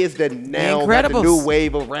kids that now got the new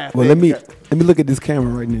wave of rap. Well, let me look at this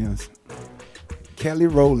camera right now. Kelly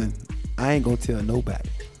Rowland, I ain't gonna tell nobody.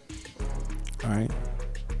 All right,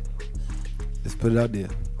 let's put it out there.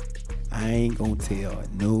 I ain't gonna tell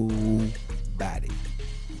nobody.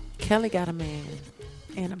 Kelly got a man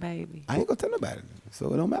and a baby. I ain't gonna tell nobody,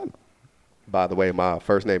 so it don't matter. By the way, my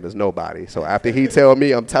first name is Nobody. So after he tell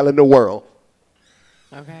me, I'm telling the world.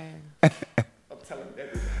 Okay. I'm telling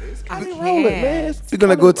everybody. I can't. Rolling, man. We're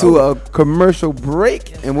gonna go to a commercial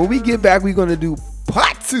break, and when we get back, we're gonna do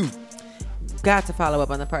part 2. Got to follow up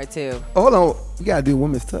on the part 2. Oh, hold on, we gotta do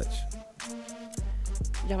women's touch.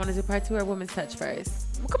 Y'all want to do part 2 or women's touch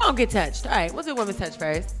first? Well, come on, get touched. All right, we'll do women's touch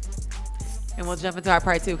first, and we'll jump into our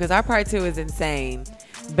part 2 because our part 2 is insane,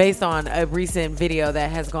 based on a recent video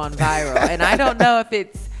that has gone viral, and I don't know if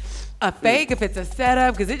it's a fake, if it's a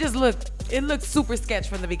setup, because it looked super sketch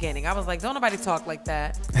from the beginning. I was like, don't nobody talk like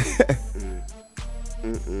that.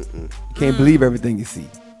 Can't believe everything you see.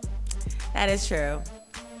 That is true.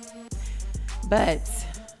 But,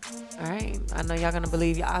 all right, I know y'all going to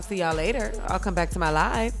believe. I'll see y'all later. I'll come back to my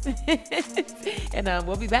live. And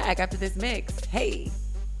we'll be back after this mix. Hey.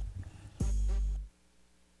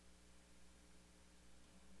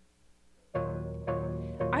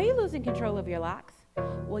 Are you losing control of your locks?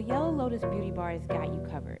 Well, Yellow Lotus Beauty Bar has got you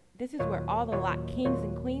covered. This is where all the lock kings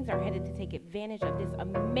and queens are headed to take advantage of this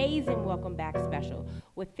amazing welcome back special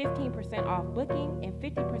with 15% off booking and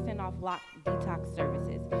 50% off lock detox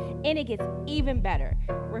services. And it gets even better.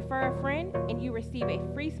 Refer a friend and you receive a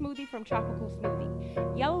free smoothie from Tropical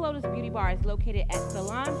Smoothie. Yellow Lotus Beauty Bar is located at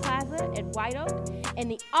Salon Plaza at White Oak.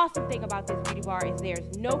 And the awesome thing about this beauty bar is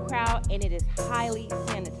there's no crowd and it is highly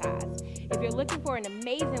sanitized. If you're looking for an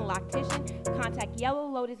amazing loctician, contact Yellow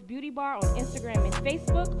Lotus Beauty Bar on Instagram and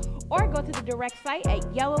Facebook, or go to the direct site at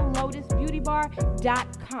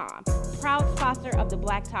yellowlotusbeautybar.com. Proud sponsor of the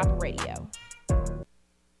Blacktop Radio.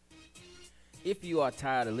 If you are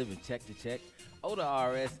tired of living check to check, owe the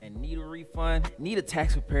IRS and need a refund, need a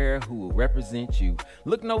tax preparer who will represent you,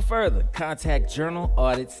 look no further. Contact Journal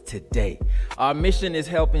Audits today. Our mission is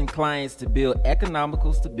helping clients to build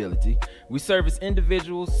economical stability. We service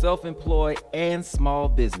individuals, self-employed, and small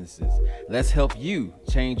businesses. Let's help you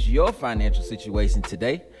change your financial situation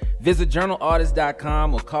today. Visit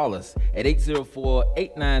journalaudits.com or call us at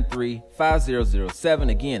 804-893-5007.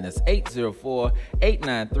 Again, that's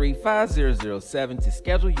 804-893-5007 to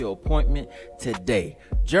schedule your appointment today.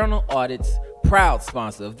 Journal Audits, proud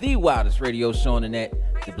sponsor of the wildest radio show on the net,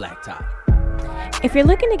 The Blacktop. If you're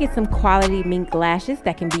looking to get some quality mink lashes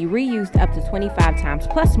that can be reused up to 25 times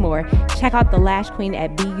plus more, check out the Lash Queen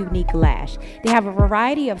at Be Unique Lash. They have a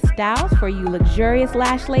variety of styles for you luxurious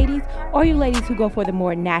lash ladies or you ladies who go for the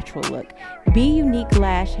more natural look. Be Unique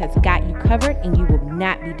Lash has got you covered and you will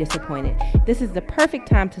not be disappointed. This is the perfect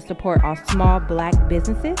time to support our small black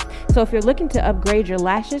businesses. So if you're looking to upgrade your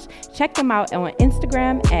lashes, check them out on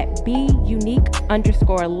Instagram at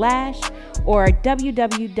beunique_lash or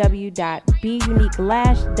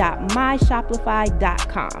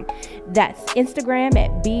www.beuniquelash.myshopify.com. That's Instagram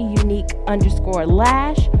at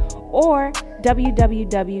beunique_lash or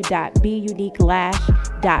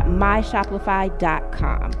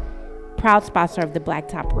www.beuniquelash.myshopify.com. Proud sponsor of the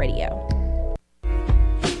Blacktop Radio.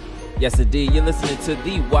 Yes, indeed. You're listening to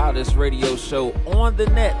the wildest radio show on the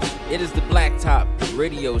net. It is the Blacktop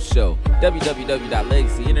Radio Show.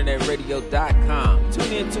 www.legacyinternetradio.com.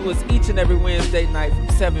 Tune in to us each and every Wednesday night from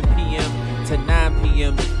 7 p.m. to 9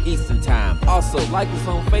 p.m. Eastern Time. Also, like us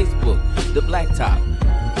on Facebook, The Blacktop.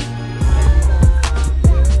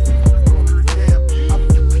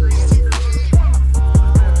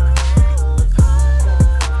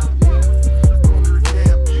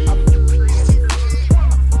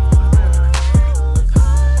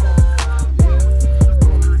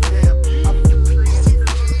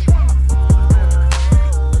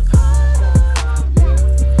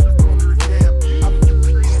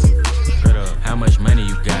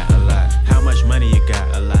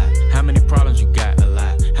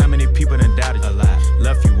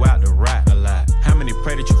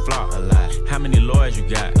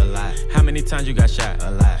 times you got shot?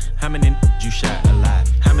 A lot. How many you shot? A lot.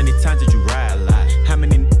 How many times did you ride? A lot. How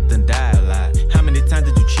many done died? A lot. How many times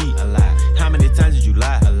did you cheat? A lot. How many times did you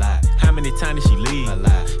lie? A lot. How many times did she leave? A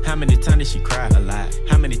lot. How many times did she cry? A lot.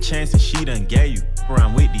 How many chances she done gave you?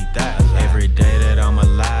 Around with these thoughts. Every day that I'm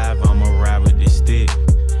alive, I'ma ride with this stick.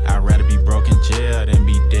 I'd rather be broke in jail than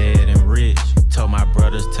be dead and rich. Told my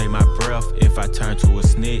brothers take my breath if I turn to a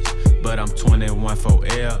snitch. But I'm 21 for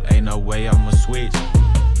L, ain't no way I'ma switch.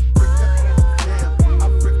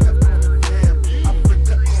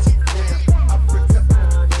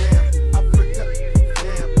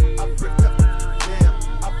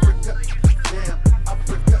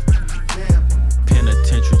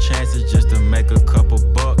 Penitentiary chances just to make a couple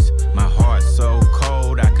bucks. My heart so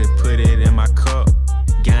cold I could put it in my cup.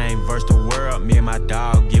 Game versus the world, me and my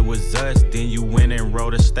dog, it was us. Then you went and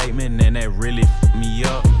wrote a statement and that really f***ed me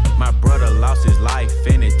up. My brother lost his life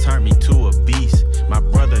and it turned me to a beast. My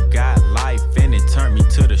brother got life and it turned me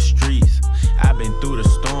to the streets. I've been through the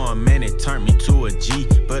storm and it turned me to a G.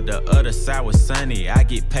 But the other side was sunny, I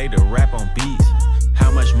get paid to rap on beats.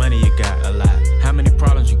 How much money you got? A lot. How many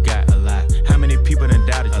problems you got? A lot. How many people done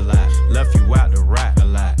doubted? A lot. Left you out to rot? A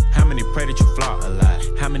lot. How many pray that you flop? A lot.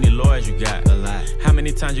 How many lawyers you got? A lot. How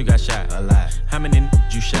many times you got shot? A lot. How many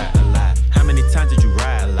you shot? A lot. How many times did you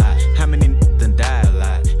ride? A lot. How many done died? A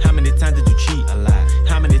lot. How many times did you cheat? A lot.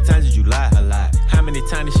 How many times did you lie? A lot. How many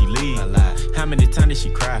times did she leave? A lot. How many times did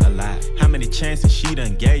she cry? A lot. How many chances she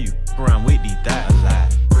done gave you? Around with these thoughts? A lot.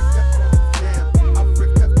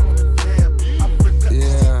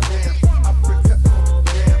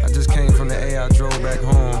 I drove back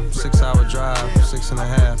home, 6-hour drive,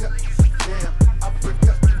 6.5.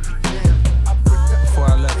 Before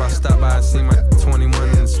I left, I stopped by and see my 21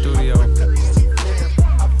 in the studio.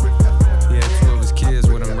 He had 2 of his kids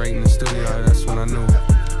with him right in the studio. That's when I knew.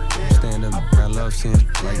 Stand up, I love seeing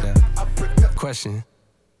like that. Question,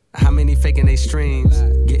 faking they streams,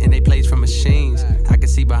 getting they plays from machines. I can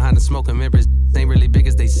see behind the smoke and mirrors, ain't really big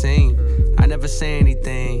as they seem. I never say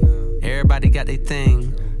anything, everybody got their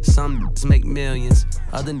thing. Some niggas make millions,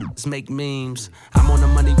 other niggas make memes. I'm on a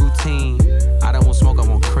money routine, I don't want smoke, I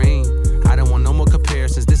want cream. I don't want no more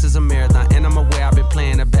comparisons, this is a marathon. And I'm aware I've been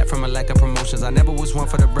playing a bet from a lack of promotions. I never was one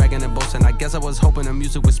for the bragging and boasting. I guess I was hoping the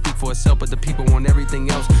music would speak for itself, but the people want everything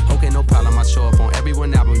else. Okay, no problem, I show up on every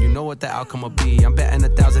one album, you know what the outcome will be. I'm betting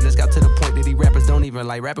 1,000, it's got to the point that these rappers don't even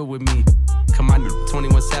like rapping with me. Come on,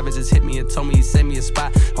 21 Savage just hit me and told me he sent me a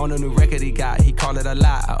spot on a new record he got. He called it a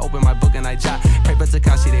lie. I opened my book and I jot. Pray for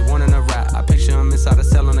Takashi, they wanting a rap. I picture him inside a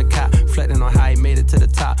cell on a cot, reflecting on how he made it to the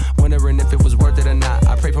top, wondering if it was worth it or not.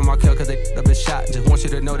 I pray for my kill cause they up his shot. Just want you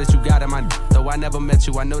to know that you got it, my though I never met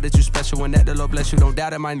you. I know that you special and that the Lord bless you. Don't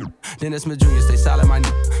doubt it, my Dennis Smith Jr. Stay solid, my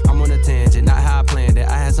I'm on a tangent, not how I planned it.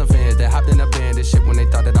 I had some fans that hopped in a band and shit when they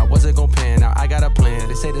thought that I wasn't gon' pan. Now I got a plan.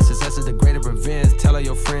 They say the success is the greater revenge. Tell all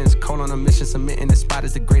your friends, call on a mission, submitting the spot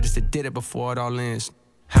is the greatest that did it before it all ends.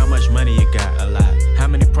 How much money you got? A lot. How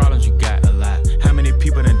many problems you got? A lot. How many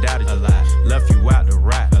people done doubted you? A lot. Left you out to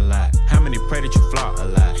rot? A lot. How many pray that you flop? A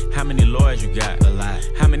lot. How many lawyers you got? A lot.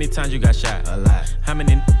 How many times you got shot? A lot. How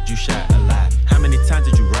many you shot? A lot. How many times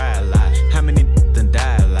did you ride? A lot. How many done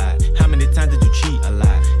died? A lot. How many times did you cheat? A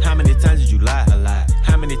lot. How many times did you lie? A lot.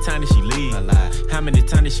 How many times did she leave? A lot. How many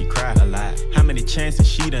times did she cry? A lot. How many chances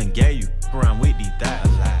she done gave you? Around with these that? A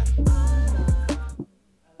lot.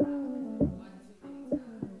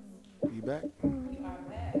 Back? We are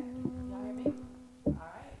back. Y'all hear me? All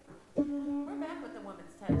right. We're back with the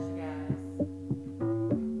woman's touch, you guys.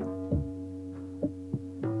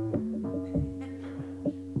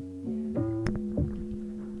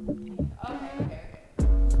 Okay. Oh, I can't hear myself.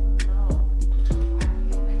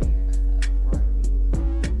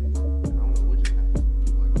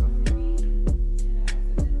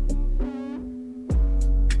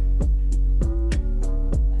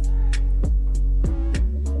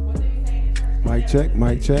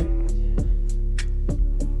 Mic check.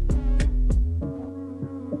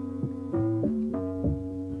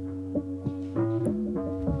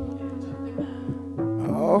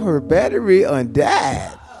 Oh, her battery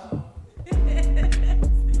undied.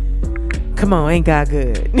 Come on, ain't God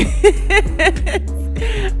good?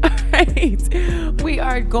 All right. We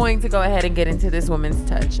are going to go ahead and get into this woman's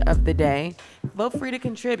touch of the day. Feel free to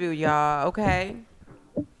contribute, y'all, okay?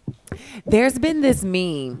 There's been this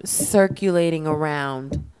meme circulating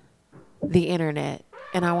around the internet,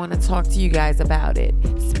 and I want to talk to you guys about it,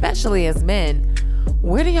 especially as men.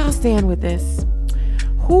 Where do y'all stand with this?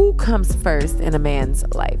 Who comes first in a man's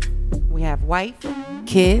life? We have wife,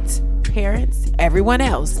 kids, parents, everyone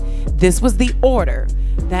else. This was the order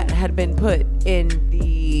that had been put in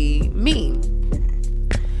the meme.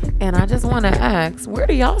 And I just want to ask, where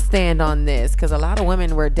do y'all stand on this? Because a lot of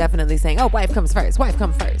women were definitely saying, oh, wife comes first.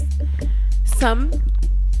 Some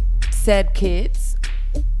said kids.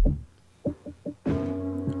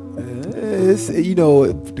 It's,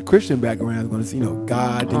 the Christian background is going to see,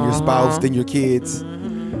 God, then your spouse, then your kids.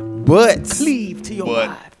 But Cleave to your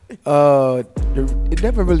wife. It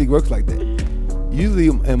never really works like that. Usually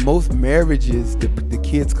in most marriages, the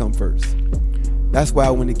kids come first. That's why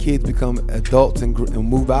when the kids become adults and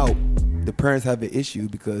move out, the parents have an issue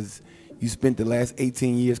because you spent the last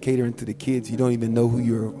 18 years catering to the kids. You don't even know who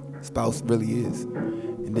your spouse really is.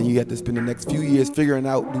 And then you have to spend the next few years figuring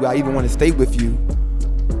out, do I even want to stay with you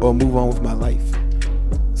or move on with my life?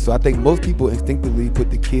 So I think most people instinctively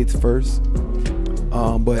put the kids first,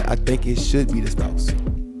 but I think it should be the spouse.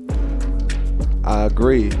 I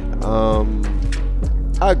agree.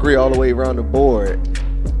 I agree all the way around the board.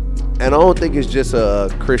 And I don't think it's just a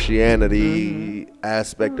Christianity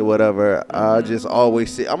aspect or whatever. I just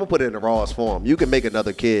always see, I'm going to put it in the rawest form. You can make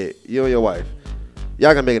another kid, you and your wife.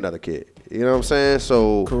 Y'all can make another kid. You know what I'm saying?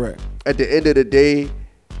 So correct. At the end of the day,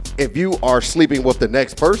 if you are sleeping with the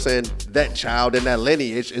next person, that child in that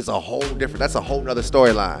lineage is a whole different, that's a whole nother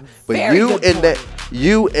storyline. But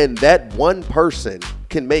you and that one person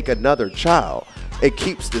can make another child. It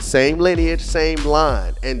keeps the same lineage, same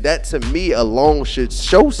line. And that to me alone should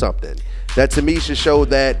show something. That to me should show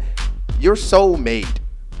that your soulmate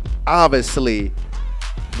obviously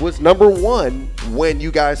was number one when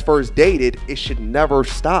you guys first dated. It should never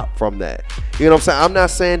stop from that. You know what I'm saying? I'm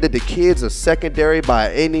not saying that the kids are secondary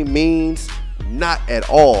by any means, not at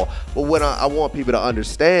all. But what I want people to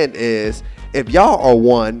understand is if y'all are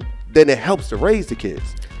one, then it helps to raise the kids.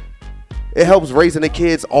 It helps raising the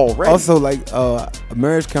kids already. Also, like a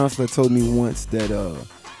marriage counselor told me once that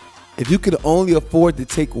if you could only afford to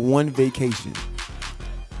take one vacation,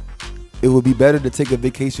 it would be better to take a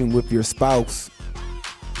vacation with your spouse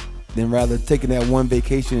than rather taking that one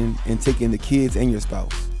vacation and taking the kids and your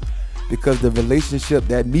spouse. Because the relationship,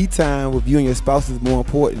 that me time with you and your spouse is more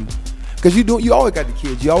important. Because you always got the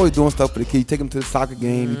kids. You always doing stuff for the kids. You take them to the soccer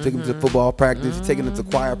game. You take them to football practice. You taking them to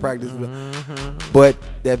choir practice. But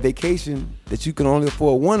that vacation that you can only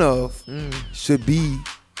afford one of should be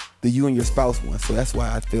the you and your spouse one. So that's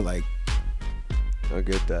why I feel like. I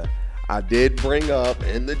get that. I did bring up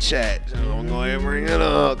in the chat. So I'm going to bring it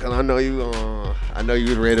up because I know you. I know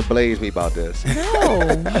you ready to blaze me about this. No,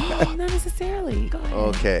 not necessarily. Go ahead.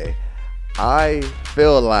 Okay, I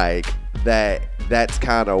feel like that's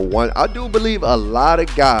kind of one. I do believe a lot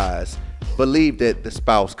of guys believe that the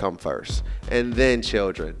spouse come first, and then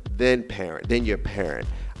children, then parent, then your parent.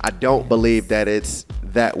 I don't believe that it's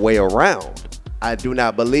that way around. I do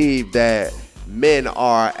not believe that men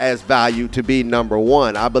are as valued to be number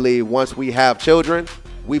one. I believe once we have children,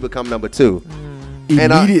 we become number two.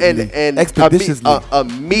 Immediately, and expeditiously.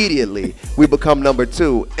 Immediately, we become number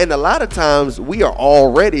two. And a lot of times, we are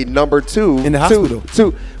already number two. In the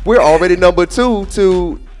hospital. We're already number two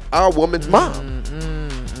to our woman's mom.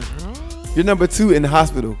 You're number two in the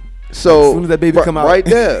hospital. So as soon as that baby come out. Right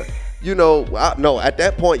there. You know, no, at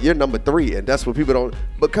that point, you're number three. And that's what people don't.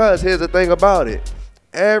 Because here's the thing about it.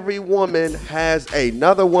 Every woman has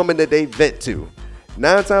another woman that they vent to.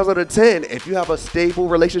 9 times out of 10, if you have a stable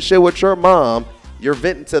relationship with your mom, you're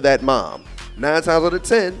venting to that mom. 9 times out of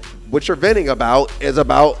 10, what you're venting about is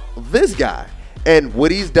about this guy and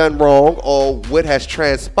what he's done wrong or what has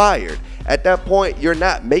transpired. At that point, you're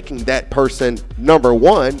not making that person number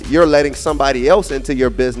one. You're letting somebody else into your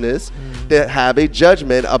business that have a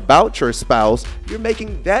judgment about your spouse. You're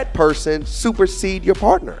making that person supersede your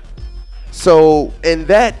partner. So, and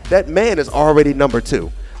that man is already number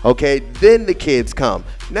two. Okay, then the kids come.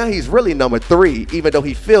 Now he's really number three, even though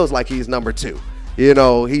he feels like he's number two. You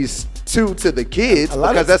know, he's two to the kids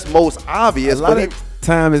because that's most obvious. A lot of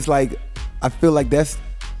time it's like, I feel like that's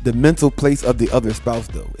the mental place of the other spouse,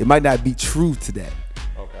 though. It might not be true to that.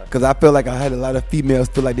 Okay. Because I feel like I had a lot of females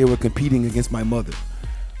feel like they were competing against my mother.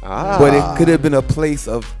 But it could have been a place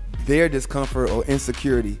of their discomfort or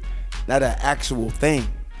insecurity, not an actual thing.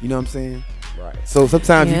 You know what I'm saying? Right. So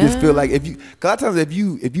sometimes you just feel like cause a lot of times if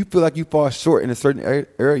you feel like you fall short in a certain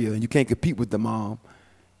area and you can't compete with the mom,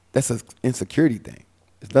 that's an insecurity thing.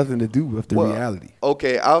 It's nothing to do with the reality.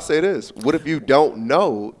 Okay, I'll say this. What if you don't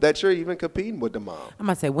know that you're even competing with the mom? I'm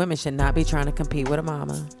going to say women should not be trying to compete with a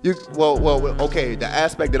mama. Okay, the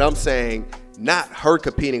aspect that I'm saying, not her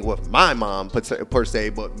competing with my mom per se,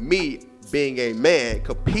 but me being a man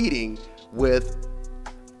competing with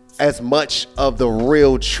as much of the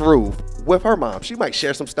real truth with her mom. She might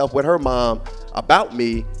share some stuff with her mom about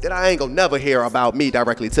me that I ain't gonna never hear about me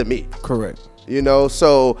directly to me. Correct. You know,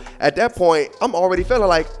 so at that point, I'm already feeling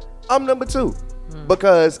like I'm number two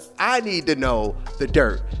because I need to know the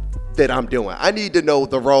dirt that I'm doing. I need to know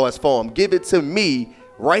the rawest form. Give it to me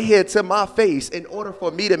right here to my face in order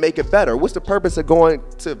for me to make it better. What's the purpose of going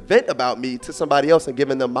to vent about me to somebody else and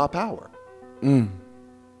giving them my power?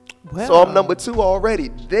 Well. So I'm number two already.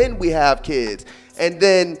 Then we have kids. And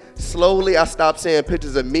then slowly I stopped seeing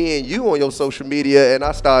pictures of me and you on your social media and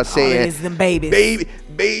I started saying them babies. Baby.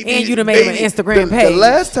 And you done made an Instagram page. The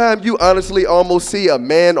last time you honestly almost see a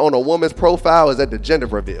man on a woman's profile is at the gender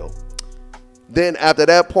reveal. Then after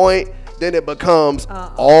that point, then it becomes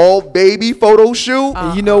all baby photo shoot.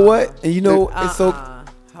 And you know what? And you know, it's so.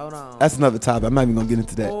 Hold on. That's another topic. I'm not even gonna get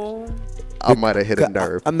into that. I might have hit a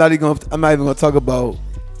nerve. I'm not even gonna talk about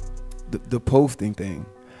the posting thing.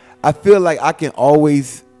 I feel like I can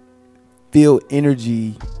always feel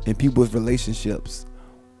energy in people's relationships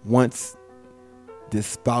once the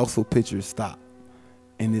spousal pictures stop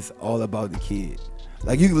and it's all about the kid.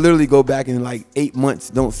 Like you can literally go back and like 8 months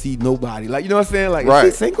don't see nobody. Like, you know what I'm saying? Like, right.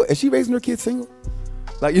 Is she single? Is she raising her kids single?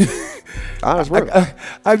 Like, honest work.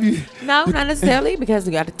 No, not necessarily, because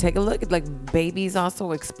we got to take a look at, like, babies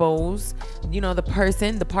also expose, you know, the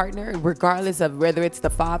person, the partner, regardless of whether it's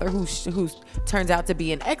the father who turns out to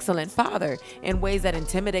be an excellent father in ways that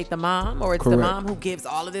intimidate the mom, or it's the mom who gives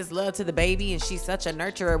all of this love to the baby and she's such a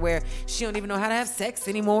nurturer where she don't even know how to have sex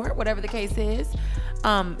anymore, whatever the case is.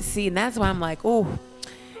 See, and that's why I'm like, oh,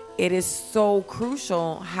 it is so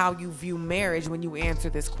crucial how you view marriage when you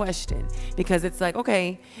answer this question, because it's like,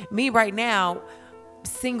 okay, me right now,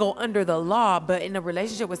 single under the law, but in a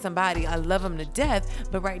relationship with somebody, I love them to death.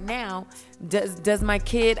 But right now, does my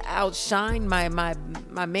kid outshine my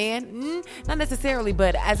man? Not necessarily,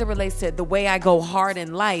 but as it relates to the way I go hard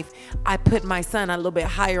in life, I put my son a little bit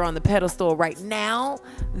higher on the pedestal right now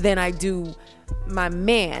than I do my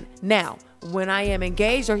man. Now, when I am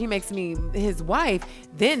engaged or he makes me his wife,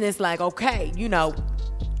 then it's like, okay, you know,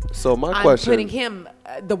 So my I'm question, putting him,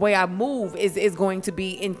 the way I move is going to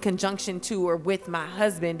be in conjunction to or with my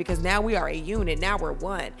husband, because now we are a unit. Now we're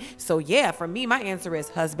one. So yeah, for me, my answer is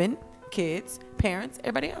husband, kids, parents,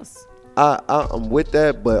 everybody else. I'm with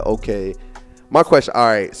that, but okay. My question, all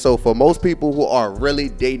right, so for most people who are really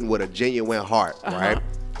dating with a genuine heart, right?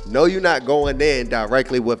 No, you're not going in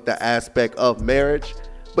directly with the aspect of marriage,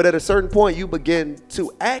 but at a certain point, you begin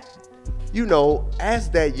to act, as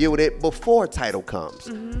that unit before title comes.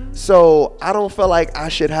 So I don't feel like I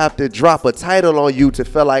should have to drop a title on you to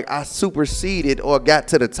feel like I superseded or got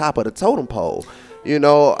to the top of the totem pole.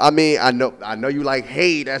 I mean, I know you like,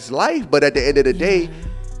 hey, that's life, but at the end of the day,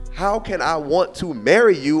 how can I want to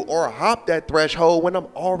marry you or hop that threshold when I'm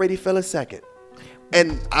already feeling second?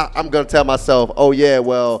 And I'm going to tell myself, oh, yeah,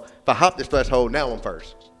 well, if I hop this threshold, now I'm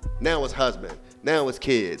first. Now it's husband. Now it's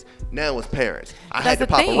kids. Now it's parents. I had to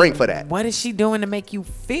pop a ring for that. What is she doing to make you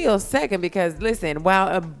feel second? Because, listen,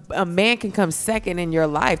 while a man can come second in your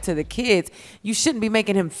life to the kids, you shouldn't be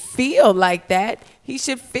making him feel like that. He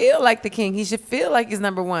should feel like the king. He should feel like he's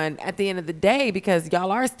number one at the end of the day, because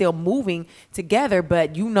y'all are still moving together.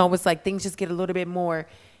 But it's like things just get a little bit more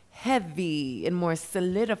heavy and more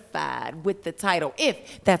solidified with the title,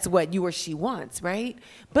 if that's what you or she wants, right?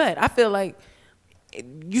 But I feel like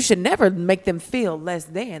you should never make them feel less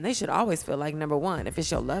than. They should always feel like number one if it's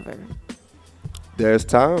your lover. There's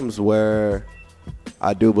times where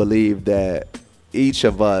I do believe that each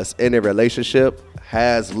of us in a relationship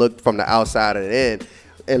has looked from the outside and in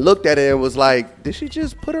and looked at it and was like, did she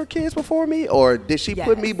just put her kids before me, or did she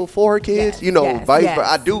put me before her kids? Vice versa.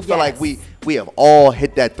 I do feel like we have all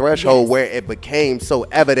hit that threshold where it became so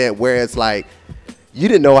evident, where it's like you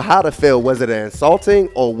didn't know how to feel. Was it insulting,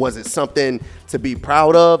 or was it something to be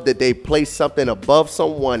proud of, that they placed something above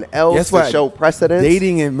someone else to show precedence?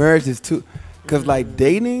 Dating and marriage is too, because like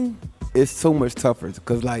dating is so much tougher,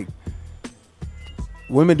 because like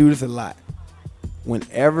women do this a lot.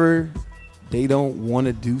 Whenever they don't want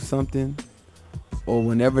to do something, or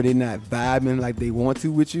whenever they're not vibing like they want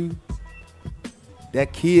to with you,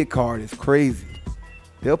 that kid card is crazy.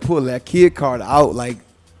 They'll pull that kid card out, like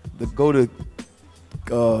the go to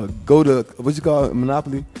what you call it,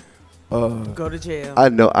 Monopoly. Go to jail. I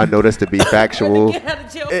know this to be factual. Get out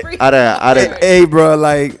of jail free. Hey, bro,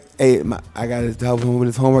 like, I got to help him with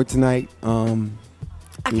his homework tonight. I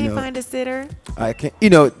can't find a sitter. I can't.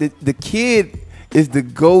 The kid is the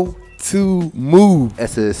go-to move.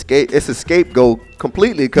 It's a scapegoat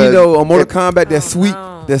completely. Cause on Mortal Kombat,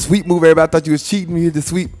 that sweep move. Everybody thought you was cheating. You just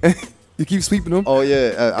sweep. You keep sweeping them. Oh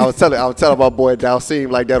yeah, I was telling my boy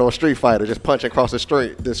Dalsim like that on Street Fighter, just punching across the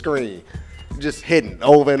screen, just hitting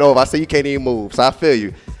over and over. I say you can't even move, so I feel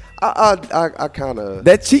you. I kind of,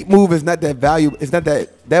 that cheat move is not that valuable. It's not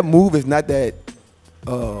that move is not that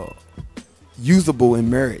usable in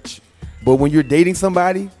marriage. But when you're dating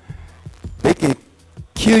somebody, they can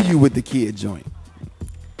kill you with the kid joint.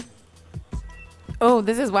 Oh,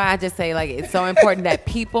 this is why I just say, like, it's so important that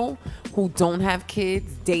people who don't have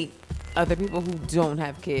kids date other people who don't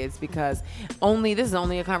have kids, because this is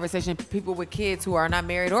only a conversation people with kids who are not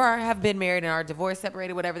married or have been married and are divorced,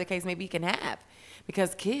 separated, whatever the case may be, can have.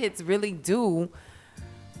 Because kids really do,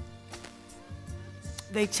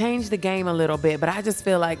 they change the game a little bit. But I just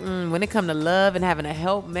feel like when it comes to love and having a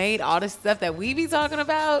helpmate, all this stuff that we be talking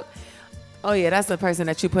about, oh yeah, that's the person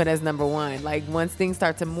that you put as number one. Like, once things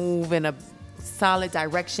start to move in a solid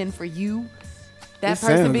direction for you, that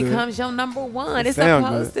person becomes your number one. It's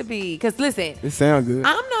supposed to be. Because listen, it sounds good.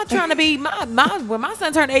 I'm not trying to be when my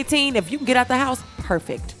son turned 18, if you can get out the house,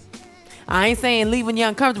 perfect. I ain't saying leave when you're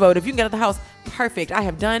uncomfortable, but if you can get out the house, perfect. I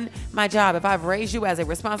have done my job. If I've raised you as a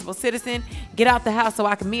responsible citizen, get out the house so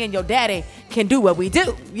me and your daddy can do what we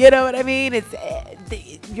do. You know what I mean?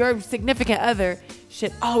 It's your significant other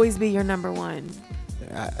should always be your number one.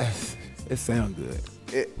 It sounds good.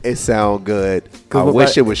 It sound good. I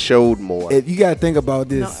wish it was showed more. You got to think about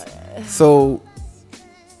this. So,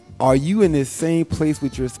 are you in the same place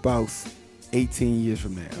with your spouse 18 years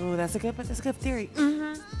from now? Oh, that's a good theory.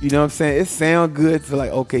 Mm-hmm. You know what I'm saying? It sound good to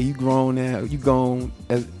like, okay, you grown now. You gone.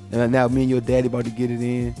 Now me and your daddy about to get it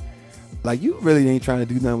in. Like, you really ain't trying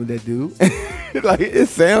to do nothing with that dude. Like, it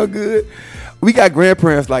sound good. We got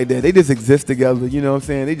grandparents like that. They just exist together. You know what I'm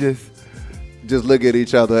saying? They just look at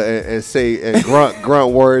each other and say and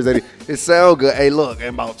grunt words. And it sound good. Hey, look, in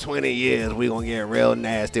about 20 years, we gonna get real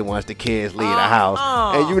nasty once the kids leave the house.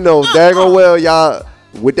 And you know daggone well, y'all,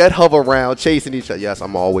 with that hover around, chasing each other. Yes,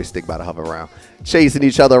 I'm always stick by the hover around. Chasing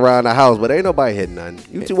each other around the house, but ain't nobody hitting nothing.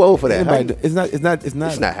 You too old for that.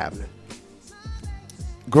 It's not happening.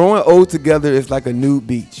 Growing old together is like a nude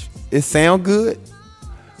beach. It sound good,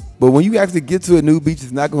 But when you actually get to a new beach,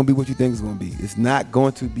 it's not going to be what you think it's going to be. It's not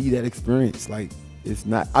going to be that experience. Like, it's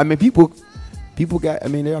not. I mean, people got. I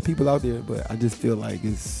mean, there are people out there, but I just feel like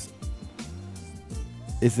it's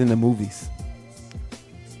in the movies.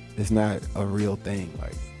 It's not a real thing.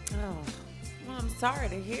 Like, oh, well, I'm sorry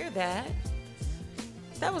to hear that.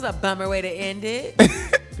 That was a bummer way to end it.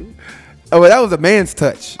 Oh, well, that was a man's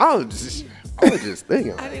touch. I was just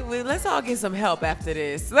thinking. I mean, well, let's all get some help after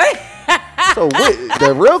this. So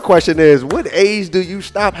the real question is, what age do you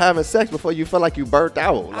stop having sex before you feel like you burnt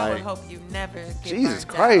out? Like, I would hope you never get Jesus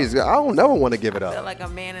burnt Christ, out. I don't never want to give it I feel up. like a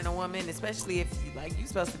man and a woman, especially if you're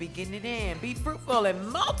supposed to be getting it in. Be fruitful and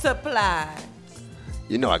multiply.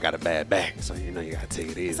 You know I got a bad back, so you know you gotta take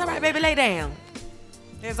it easy. It's all right, baby. Lay down.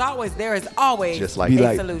 There is always just like be a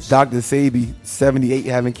like solution. Dr. Sabi, 78,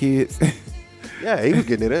 having kids. Yeah, he was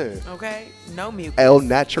getting it in. Okay, no mucus. El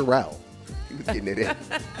Natural. He was getting it in.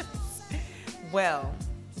 Well,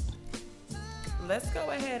 let's go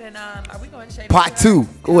ahead and are we going to change Part 2.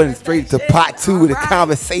 Go ahead and straight to part 2 of the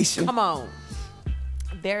conversation. Come on.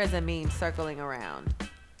 There is a meme circling around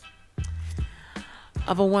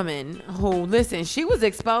of a woman who, listen, she was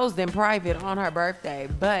exposed in private on her birthday,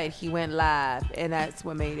 but he went live, and that's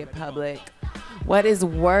what made it public. What is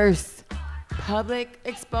worse, public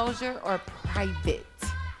exposure or private?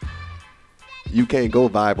 You can't go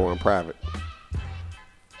viral in private.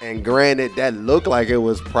 And granted, that looked like it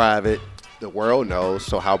was private. The world knows,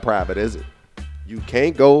 so how private is it? You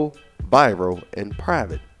can't go viral in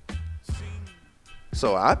private.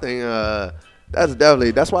 So I think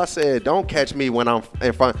that's why I said don't catch me when I'm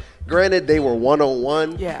in front. Granted, they were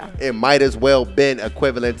one-on-one. Yeah. It might as well been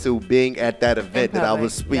equivalent to being at that event that I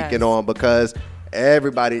was speaking on, because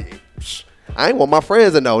everybody, I ain't want my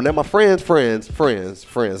friends to know. Now my friends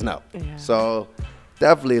know. Yeah. So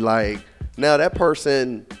definitely, like, now that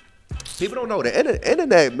person, people don't know. The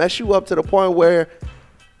internet mess you up to the point where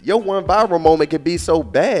your one viral moment could be so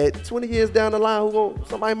bad, 20 years down the line,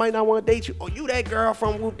 somebody might not want to date you. Oh, you that girl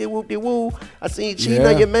from whoop-de-whoop-de-woo. I seen you cheating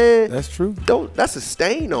on your man. That's true. That's a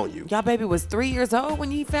stain on you. Y'all baby was 3 years old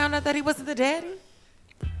when you found out that he wasn't the daddy?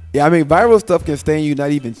 Yeah, I mean, viral stuff can stain you, not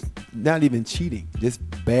even cheating. Just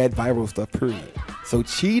bad viral stuff, period. So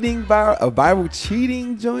cheating, a viral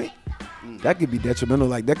cheating joint, that could be detrimental.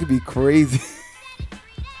 Like, that could be crazy.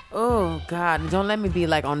 Oh, God. Don't let me be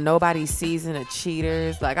like on nobody's season of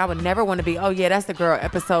cheaters. Like, I would never want to be, oh, yeah, that's the girl,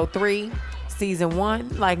 episode 3, season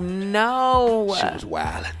 1. Like, no. She was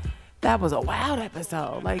wild. That was a wild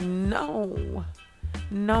episode. Like, no.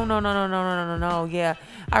 No. Yeah,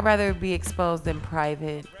 I'd rather be exposed in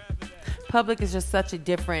private. Public is just such a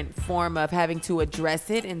different form of having to address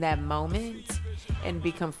it in that moment and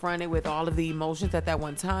be confronted with all of the emotions at that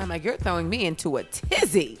one time. Like, you're throwing me into a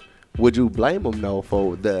tizzy. Would you blame them, though,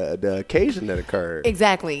 for the occasion that occurred?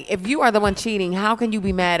 Exactly. If you are the one cheating, how can you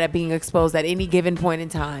be mad at being exposed at any given point in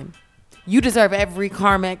time? You deserve every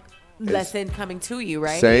karmic lesson coming to you,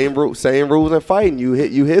 right? Same rules in fighting. You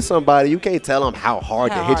hit somebody, you can't tell them how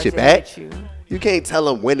hard to hit you back. You can't tell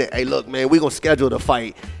them when hey, look, man, we're going to schedule the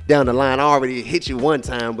fight down the line. I already hit you one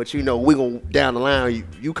time, but we're going to down the line.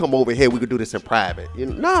 You come over here, we can do this in private.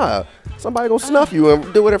 Nah, somebody going to snuff you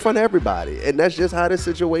and do it in front of everybody. And that's just how this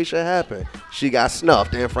situation happened. She got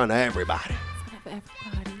snuffed in front of everybody.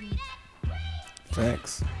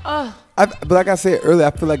 Facts. But like I said earlier,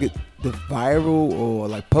 I feel like the viral or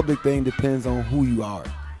like public thing depends on who you are.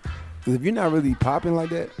 Because if you're not really popping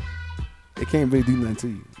like that, it can't really do nothing to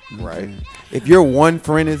you. You know right. If your one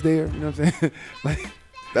friend is there, you know what I'm saying? Like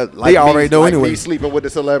they already know like anyway. Me sleeping with the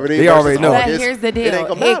celebrity. They already know. But here's the deal.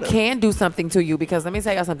 It can do something to you, because let me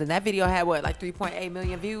tell y'all something. That video had like 3.8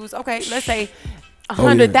 million views. Okay, let's say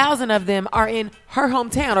 100,000 of them are in her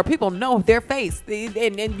hometown, or people know their face,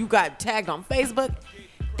 and you got tagged on Facebook.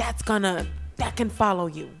 That can follow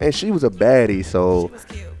you. And she was a baddie, so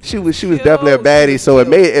she was cute. definitely a baddie. So it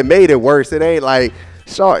made it worse. It ain't like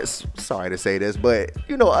sorry to say this, but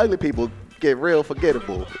ugly people get real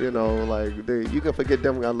forgettable. Like you can forget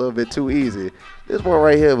them a little bit too easy. This one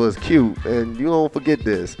right here was cute, and you don't forget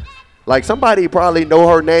this. Like somebody probably know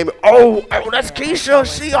her name. Oh, that's Keisha.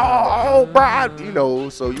 She bride.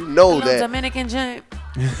 So that Dominican gent.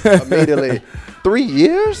 Immediately 3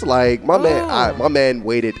 years. Like my man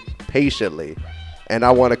waited patiently, and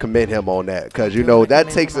I want to commend him on that, because that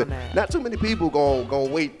takes not too many people gonna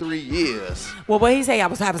wait 3 years. Well, what he say? I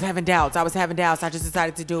was having doubts. I just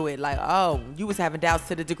decided to do it. Like, oh, you was having doubts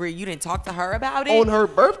to the degree you didn't talk to her about it On her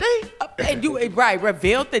birthday? And you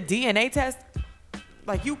revealed the DNA test.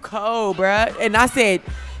 Like, you cold, bruh. And I said,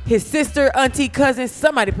 his sister, auntie, cousin,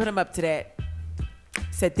 somebody put him up to that.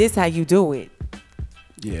 Said, this how you do it.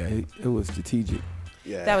 Yeah, it was strategic.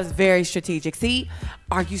 Yeah. That was very strategic. See,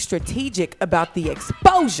 are you strategic about the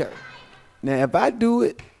exposure? Now, if I do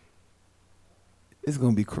it, it's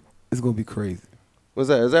gonna be crazy. Was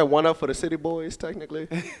that? Is that one up for the City Boys? Technically,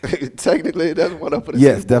 technically, that's one up for the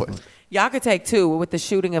Yes, City definitely. Boys. Y'all could take 2 with the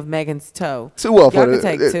shooting of Megan's toe. 2 up Y'all for could the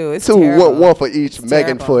take 2. It's two. terrible. One for each It's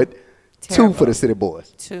Megan terrible. foot. Terrible. 2 for the City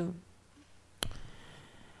Boys. 2.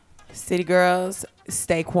 City girls,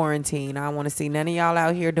 stay quarantined. I don't want to see none of y'all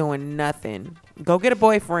out here doing nothing. Go get a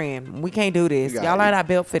boyfriend. We can't do this. Y'all are not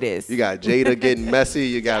built for this. You got Jada getting messy.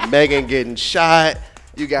 You got Megan getting shot.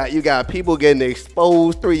 You got people getting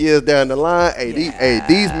exposed 3 years down the line. Hey,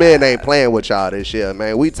 these men ain't playing with y'all this year,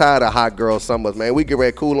 man. We tired of hot girl summers, man. We get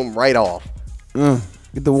ready to cool them right off.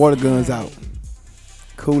 Get the water guns out.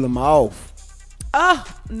 Cool them off.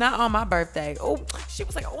 Not on my birthday. Oh, she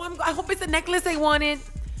was like, I hope it's a necklace they wanted.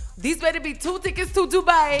 These better be 2 tickets to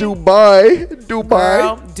Dubai. Dubai.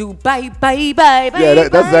 Girl, Dubai, baby, baby. Yeah,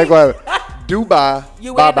 that's exactly what Dubai.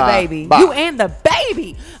 You bye, and the bye, baby. bye. You and the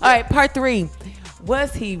baby. All right, part 3.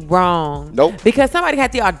 Was he wrong? Nope. Because somebody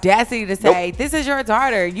had the audacity to say, Nope. this is your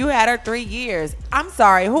daughter. You had her 3 years. I'm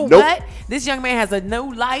sorry. Who? Nope. What? This young man has a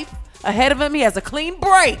new life ahead of him. He has a clean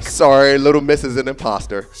break. Sorry, little miss is an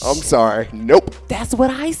imposter. I'm sorry. Nope. That's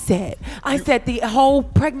what I said. I said the whole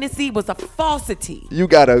pregnancy was a falsity. You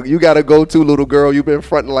gotta go to, little girl. You've been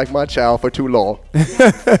fronting like my child for too long.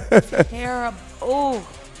 Terrible. Ooh.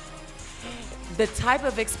 The type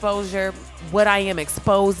of exposure, what I am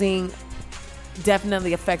exposing,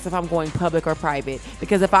 definitely affects if I'm going public or private.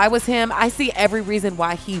 Because if I was him, I see every reason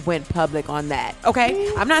why he went public on that.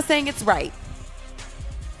 Okay? I'm not saying it's right.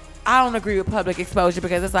 I don't agree with public exposure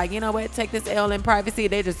because it's like, you know what? Take this L in privacy.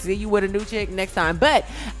 They just see you with a new chick next time. But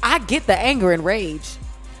I get the anger and rage.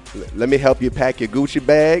 Let me help you pack your Gucci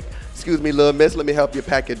bag. Excuse me, little miss. Let me help you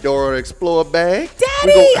pack your Dora Explorer bag.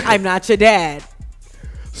 Daddy, I'm not your dad.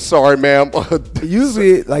 Sorry, ma'am.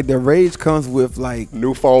 Usually, like, the rage comes with, like,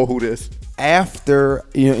 new phone. Who this? After,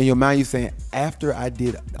 in your mind, you're saying, after I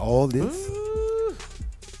did all this,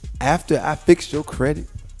 after I fixed your credit,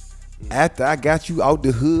 after I got you out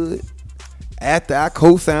the hood, after I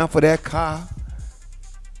co-signed for that car,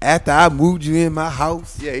 after I moved you in my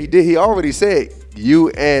house. Yeah, he did. He already said you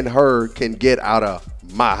and her can get out of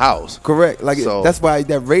my house. Correct. Like, So- that's why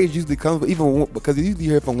that rage usually comes, even because you usually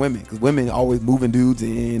hear it from women, because women always moving dudes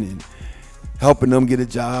in and helping them get a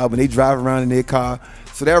job, and they drive around in their car.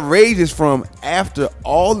 So that rage is from after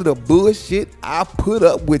all of the bullshit I put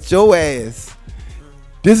up with your ass.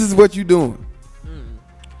 This is what you doing.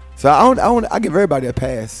 So I give everybody a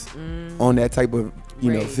pass on that type of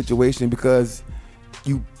Rage. situation, because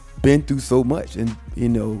you've been through so much, and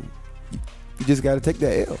you just got to take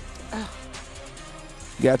that L.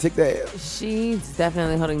 You got to take that L. She's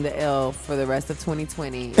definitely holding the L for the rest of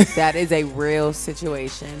 2020. That is a real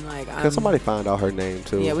situation. Like, Can somebody find out her name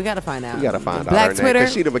too? Yeah, we gotta find out. We gotta find out Black her name, Twitter.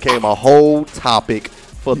 'cause she done became a whole topic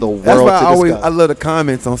for the world That's why to discuss. I love the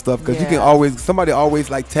comments on stuff, because you can somebody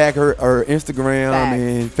always like tag her Instagram Facts.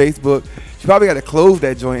 and Facebook. She probably got to close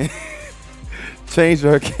that joint, change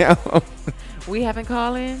her account. We having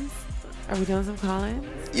call-ins? Are we doing some call-ins?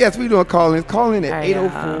 Yes, we doing call-ins. Call in at All right,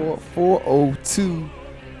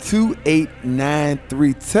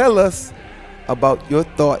 804-402-2893. Tell us about your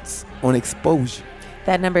thoughts on exposure.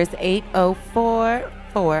 That number is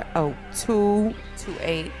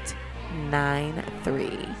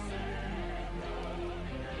 804-402-2893.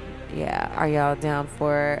 Yeah, are y'all down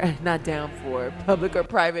for, not down for public or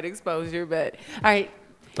private exposure, but all right.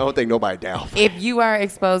 I don't think nobody down. If you are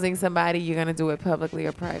exposing somebody, you're going to do it publicly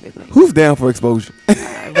or privately. Who's down for exposure?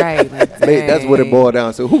 Right. Like, That's what it boiled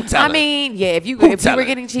down to. Who I telling? mean, yeah, if you Who were telling?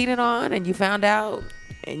 getting cheated on and you found out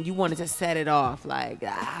and you wanted to set it off, like,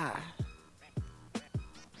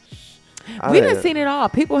 we done seen it all.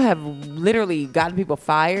 People have literally gotten people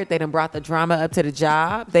fired. They done brought the drama up to the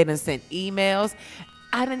job. They done sent emails.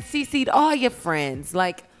 I done CC'd all your friends.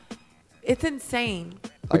 Like, it's insane.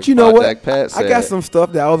 But you know what? Project Pat I got said. some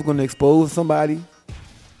stuff that I was going to expose somebody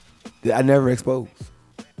that I never exposed.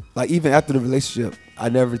 Like, even after the relationship, I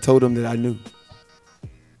never told them that I knew.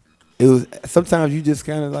 It was, sometimes you just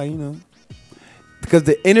kind of like, because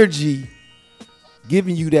the energy,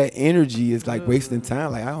 giving you that energy is like wasting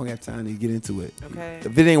time. Like, I don't have time to get into it. Okay.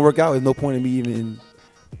 If it ain't work out, there's no point in me even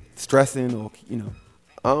stressing or,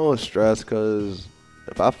 I don't stress, because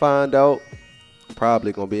if I find out, I'm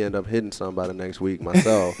probably gonna end up hitting somebody next week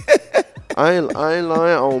myself. I ain't lying.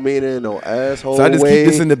 I don't mean it in no asshole So I just way.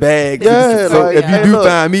 keep this in the bag. Yeah, So like, if you hey, do look,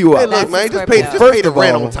 find me, well, hey, look, man, just pay First the of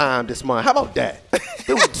rent all- on time this month. How about that?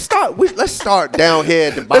 Dude, let's start down here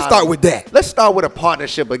at the bottom. Let's start with that. Let's start with a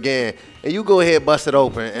partnership again. and you go ahead and bust it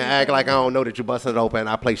open and act like I don't know that you busted it open and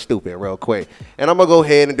I play stupid real quick. And I'm going to go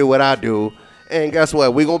ahead and do what I do. And guess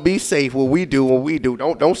what? We're going to be safe what we do.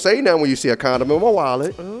 Don't say nothing when you see a condom in my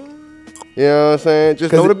wallet. You know what I'm saying?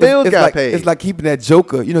 Just know the bills got paid. It's like keeping that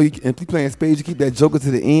joker. You know, if you playing spades, you keep that joker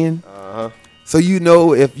to the end. So you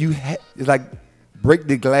know if you it's like break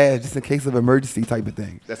the glass just in case of emergency type of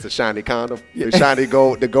thing. That's the shiny condom. The shiny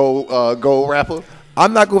gold wrapper.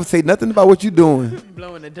 I'm not going to say nothing about what you're doing.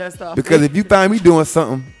 Blowing the dust off. Because if you find me doing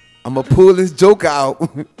something, I'm going to pull this joker out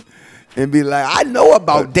and be like, I know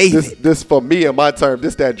about David. This for me in my term,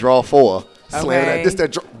 this that draw 4. Slam that. This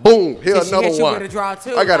that boom. Here another one. Draw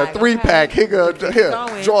 2, I got a 3-pack. Here,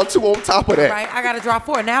 draw 2 on top of that. Right. I got to draw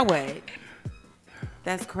 4. Now wait.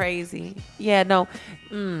 That's crazy. Yeah, no.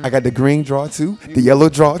 I got the green draw 2, the yellow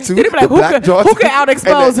draw 2, Like, the black draw 2. Who can out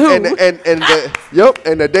expose who? And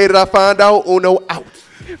the day that I find out, Uno out.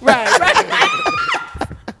 Right.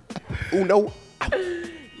 Uno out.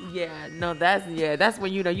 Yeah, no, that's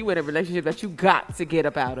when you know you in a relationship that you got to get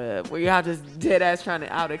up out of, where y'all just dead ass trying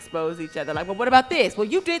to out expose each other. Like, well, what about this? Well,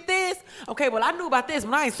 you did this. Okay, well, I knew about this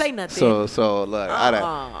when I ain't say nothing. So look, I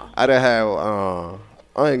done have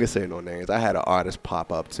I ain't gonna say no names. I had an artist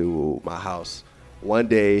pop up to my house one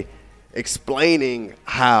day explaining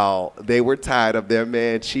how they were tired of their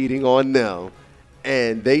man cheating on them,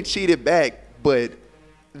 and they cheated back, but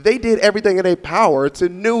they did everything in their power to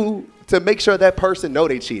make sure that person know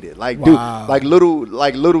they cheated. Like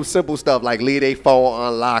little simple stuff like leave their phone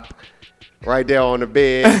unlocked right there on the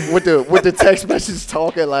bed with the text message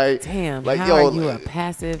talking like, damn, like, how yo, are you a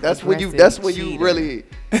passive? That's when you really.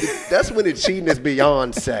 That's when the cheating is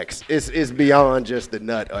beyond sex. It's beyond just the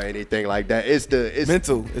nut or anything like that. It's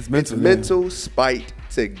mental. It's mental. It's mental spite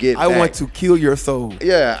to get. I want to kill your soul.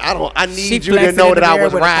 Yeah, I need you to know that I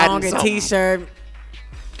was riding something. T-shirt.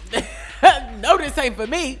 No, this ain't for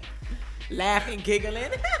me. Laughing, giggling.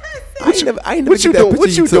 What you doing?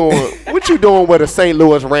 What you doing with a St.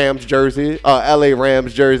 Louis Rams jersey, LA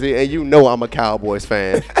Rams jersey, and you know I'm a Cowboys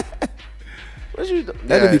fan?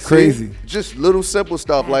 That'd be crazy. Just little simple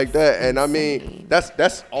stuff like that. And I mean,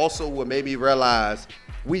 that's also what made me realize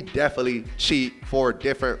we definitely cheat for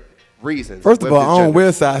different reasons. First of all, I don't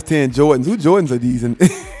wear size 10 Jordans. Who Jordans are these? I'm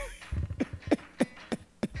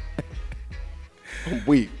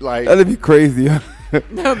weak. Like, that'd be crazy.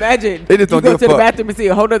 No, imagine. They just don't you go to the fuck. bathroom and see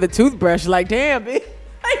a whole other toothbrush. Like, damn, bitch.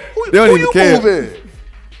 They don't even care.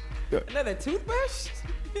 Another toothbrush?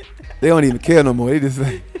 They don't even care no more. They just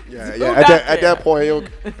like, At that point,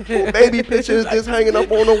 baby pictures just hanging up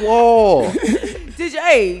on the wall.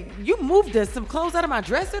 You moved some clothes out of my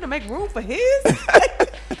dresser to make room for his?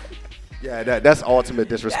 Yeah, that's ultimate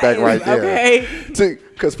disrespect right there. Okay.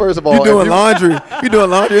 Because first of all, you doing laundry.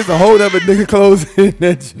 It's a whole other nigga clothes in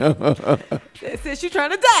that job. Since you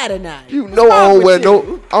trying to die tonight. You know I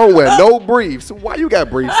don't wear no briefs. Why you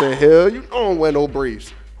got briefs in here? You don't wear no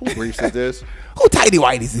briefs. Who briefs is this? Who tighty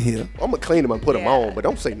whities in here? I'm gonna clean them and put them on, but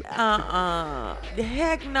don't say.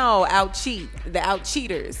 Heck no, the out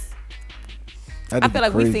cheaters. That'd I feel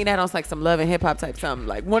like crazy. we seen that on like some Love and Hip Hop type something.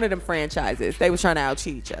 Like one of them franchises, they was trying to out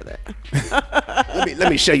cheat each other. let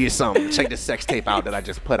me show you something. Check this sex tape out that I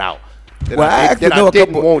just put out. I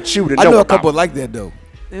didn't want you to know. I know a couple like that though.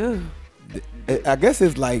 Ew. I guess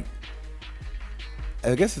it's like.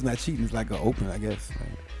 I guess it's not cheating. It's like an open. I guess.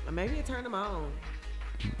 Or maybe it turned them on.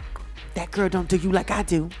 That girl don't do you like I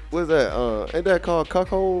do. What's that? Ain't that called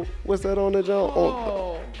cuckold? What's that on the joint?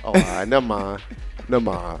 Oh, all right, never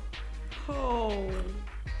mind. Oh,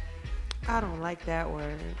 I don't like that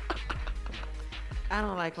word. I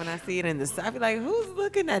don't like when I see it in the side. I feel like, who's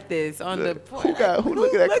looking at this on the point? Who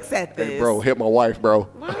looks at this? Hey, bro, hit my wife, bro.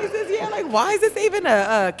 Why is this? Yeah, like why is this even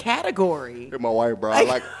a category? Hit my wife, bro.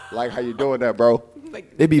 I like how you doing that, bro.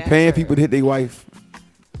 Like, They be paying people to hit their wife.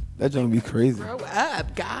 That gonna be crazy. Grow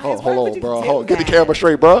up, guys. Oh, hold on, bro. Get the camera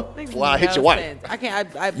straight, bro. Why hit your wife? I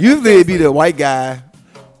can't. Usually it be the white guy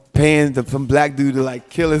paying some black dude to like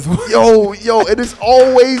kill his wife. Yo, it is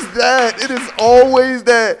always that.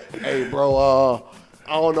 Hey, bro.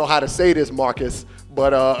 I don't know how to say this, Marcus,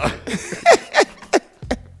 but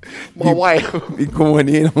my wife. Be going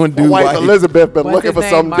in on dude. My wife Elizabeth been looking for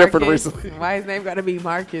something different recently. Why his name gotta be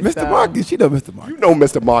Marcus? Mr. Marcus, you know Mr. Marcus. You know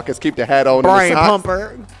Mr. Marcus. Keep the hat on. Brian in the socks.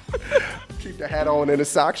 Pumper. Keep the hat on in the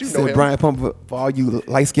socks. You know him. Brian Pumper for all you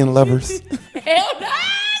light skinned lovers. Hell no!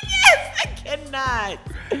 Yes, I cannot.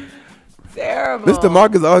 Terrible. Mr.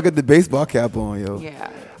 Marcus always got the baseball cap on, yo.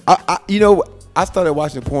 Yeah. I started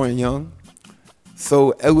watching porn young.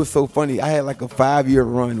 So it was so funny. I had like a 5-year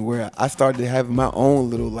run where I started having my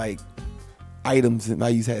own little like items and I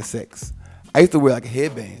used to have sex. I used to wear like a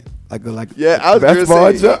headband. Yeah, I was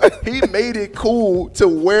basketball gonna say, jump. he made it cool to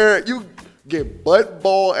where you get butt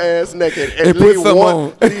ball ass naked and put leave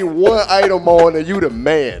something one item on and you the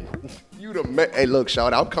man. You the man. Hey, look,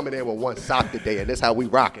 Sean, I'm coming in with one sock today, and this how we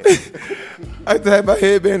rock it. I used to have my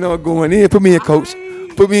headband on going in. Put me in, coach.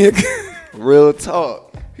 Put me in. Real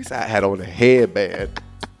talk. He said I had on a headband.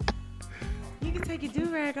 You can take your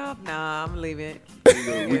do-rag off. Nah, I'm gonna leave it.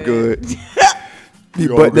 We good. Be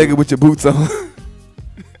butt naked with your boots on.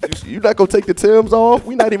 You not gonna take the Timbs off?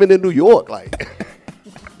 We not even in New York, like.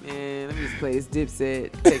 Man, let me just play this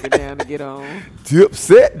Dipset. Take her down to get on.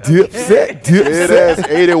 Dipset. It is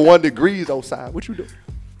 81 degrees outside. What you doing?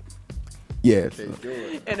 Yeah.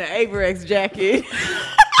 And an Averex jacket.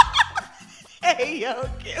 Hey, yo,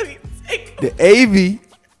 can we take The AV.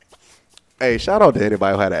 Hey, shout out to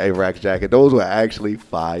anybody who had an Averex jacket. Those were actually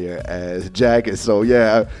fire ass jackets. So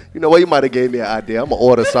yeah, you know what? You might have gave me an idea. I'm gonna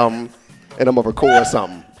order something and I'm gonna record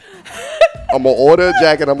something. I'm gonna order a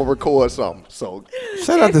jacket. I'm gonna record something. So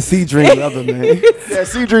shout out to Sea Dream Leather, man. Yeah,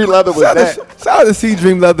 Sea Dream Leather was shout out to Sea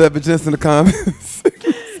Dream Leather at just in the comments.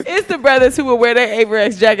 It's the brothers who will wear their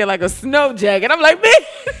Averex jacket like a snow jacket. I'm like, man.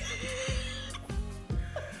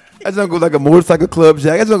 That junk goes like a motorcycle club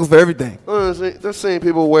jacket. That junk goes for everything. The same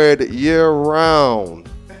people wear it year round,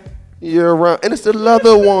 and it's the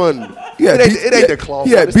leather one. Yeah, it ain't the cloth.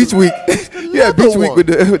 Yeah, one. Beach Week. Yeah, Beach Week with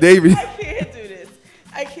the Avery. I can't do this.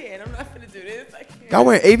 I can't. I'm not gonna do this. I can't. Y'all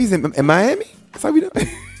wearing Avies in Miami? That's how we do.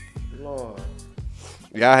 Lord.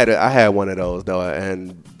 Yeah, I had one of those though,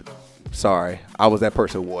 and sorry, I was that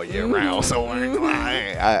person who wore year round, so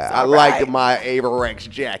I liked my Averex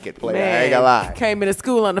jacket. Player, I ain't gonna lie. Came into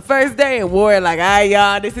school on the first day and wore it like, all right,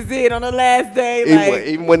 y'all, this is it on the last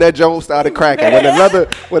day. Even when that joint started cracking,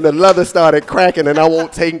 when the leather started cracking, and I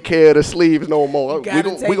won't take care of the sleeves no more.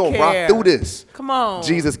 We gonna rock through this. Come on,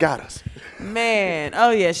 Jesus got us. Man, oh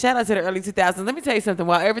yeah, shout out to the early 2000s. Let me tell you something.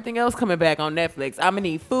 While everything else coming back on Netflix, I'm gonna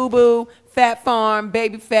need FUBU, Fat Farm,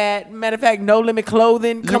 Baby Fat. Matter of fact, No Limit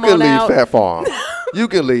Clothing. Come on out. You can leave Fat Farm. You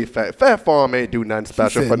can leave Fat Farm ain't do nothing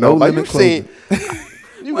special for No nobody. Limit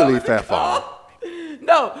You can leave Fat Farm.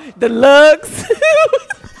 No, the lugs.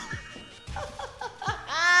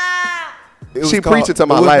 She preaching to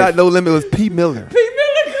my it was life. Not No Limit. It was P. Miller. P.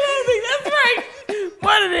 Miller Clothing. That's right.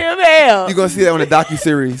 One of them hell. You're gonna see that on the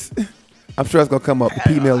docu-series. I'm sure it's gonna come up.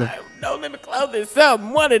 P. Miller. No Limit Clothing.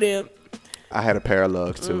 Something. One of them. I had a pair of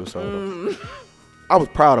lugs too, so I was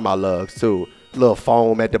proud of my lugs too. Little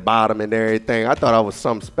foam at the bottom and everything. I thought I was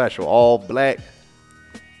something special. All black.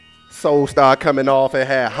 Sole started coming off. It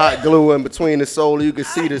had hot glue in between the sole. You could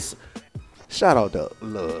see this. Shout out to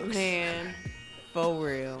lugs. Man, for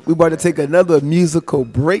real. We about to take another musical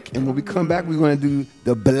break, and when we come back, we're gonna do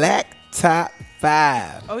the Black Top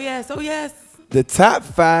 5. Oh yes. Oh yes. The top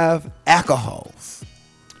 5 alcohols,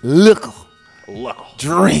 liquor,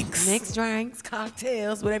 drinks. Mixed drinks,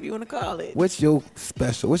 cocktails, whatever you want to call it. What's your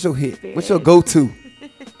special? What's your hit? What's your go-to?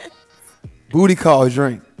 Booty call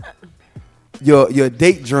drink. Your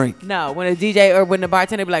date drink. No, when a DJ or when the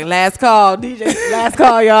bartender be like, last call, DJ, last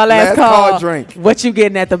call, y'all, last call drink. What you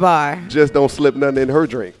getting at the bar? Just don't slip nothing in her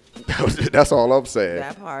drink. That's all I'm saying.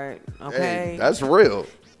 That part, okay. Hey, that's real.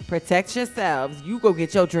 Protect yourselves. You go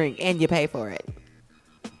get your drink and you pay for it.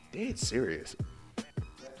 Dead serious.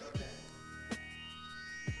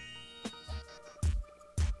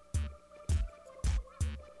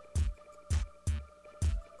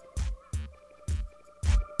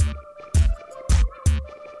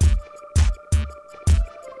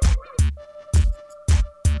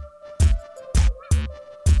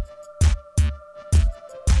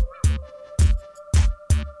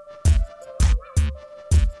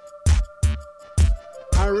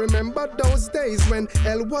 I remember those days when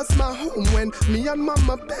hell was my home, when me and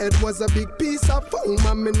mama bed was a big piece of foam,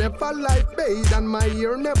 and me never like bathe and my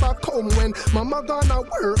ear never comb. When mama gonna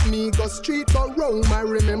work, me go street go roam. I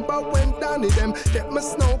remember when Danny them get my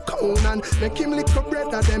snow cone and make him lick a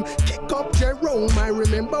bread of them kick up Jerome. I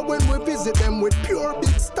remember when we visit them with pure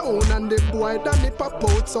big stone and the boy Danny pop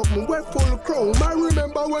out something we're full chrome. I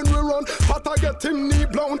remember when we run, but I get him knee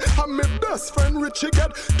blown and my best friend Richie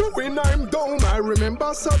get doing I'm down. I remember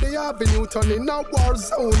so the avenue turn in a war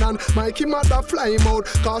zone and Mikey mother fly him out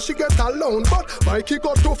cause she get alone. But Mikey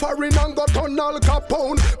got too foreign and got on Al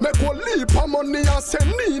Capone. Make one leap of money and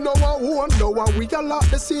send me no one. Now we a lot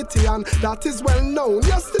the city and that is well known.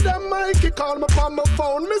 Yesterday Mikey called me on my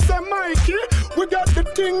phone. Me say Mikey, we got the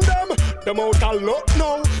thing them out a lot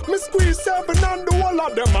now. Me squeeze 7 and the whole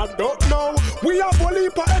of them I don't know. We have a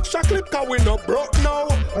leap of extra clip cause we no broke now.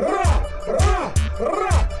 Ra, ra,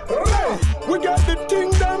 ra, ra. We got the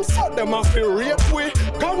thing them so them have to rate we.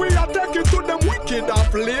 Cause we are taking to them wicked wicked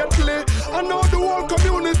up lately. I know the whole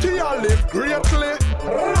community I live greatly.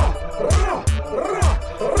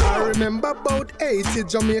 I remember about 80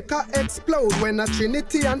 Jamaica explode when a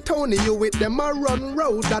Trinity and Tony you with them a run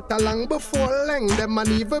road that a long before Leng them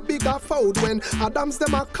an even bigger fold when Adams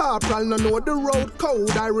them a corporal no know the road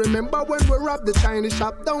code. I remember when we robbed the Chinese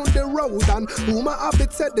shop down the road and rumor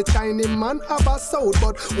habit said the Chinese man have a sold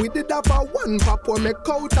but we did have a one pop when make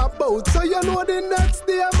out a boat. So you know the next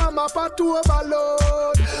day mama for to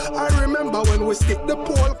overload. I remember when we stick the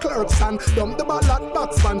poll clerks and dump the ballot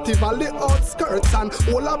box Fanti Valley outskirts and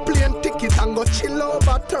all a plane ticket and go chill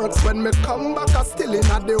over Turks. When me come back I still in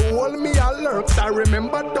at the whole me a lurks. I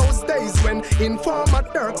remember those days when informer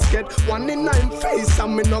Turks get 1 in 9 face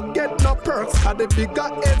and me no get no perks. Cause the bigger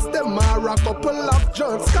heads them are a couple of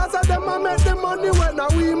jerks. Cause of them I make the money when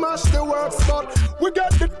we mash the works. But we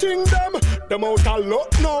get the thing them out a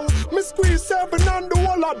lot now. Me squeeze 7 and the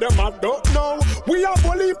whole of them I don't know. We have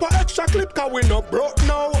a leap of extra clip cause we no broke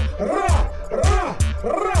now.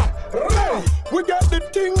 Hey, we get the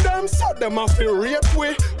thing them so them a feel rate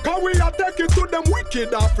we. Cause we are taking to them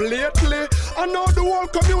wicked up lately. I know the whole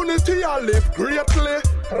community I live greatly.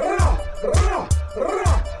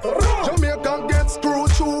 Jamaica gets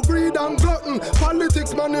screwed through greed and glutton.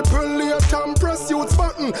 Politics manipulate and press youth's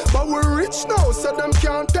button. But we rich now so them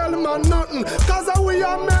can't tell man nothing. Cause we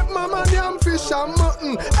are make mama yam fish and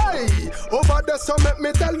mutton. Hey, over there so make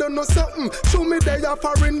me tell them no something. Show me they are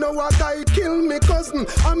foreign now a guy kill me cousin.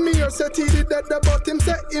 And me here said he did that but him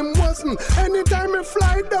say him wasn't. Anytime me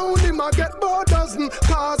fly down him I get bored dozen.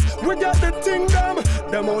 Cause we get the thing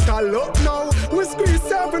them out a lot now. We squeeze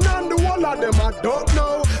 7 and the whole of them I don't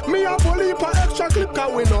know. Me a bully for extra clip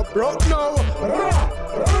cause we not broke now.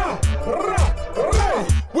 Hey,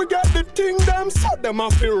 we get the thing them so them a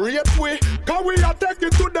feel rate we. Cause we are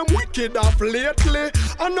taking to them wicked up lately.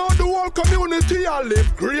 I know the whole community I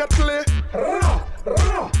live greatly.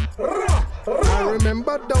 I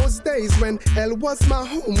remember those days when hell was my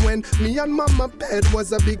home. When me and mama bed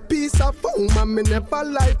was a big piece of foam. And me never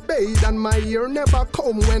like bathe and my ear never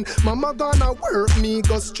comb. When mama gonna work me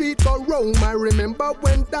go street or roam. I remember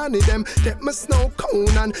when Danny them take my snow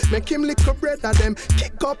cone and make him lick a bread at them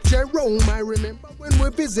kick up Jerome. I remember when we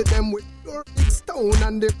visit them with your big stone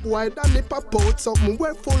and the boy Danny pop out something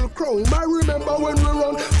we're full chrome. I remember when we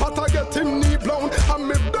run but I get him knee blown and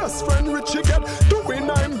my best friend Richie get doing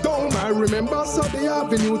I'm down. I remember Sunday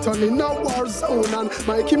Avenue turning a war zone and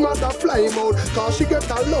Mikey mother fly out cause she get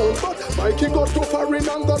alone. But Mikey got too foreign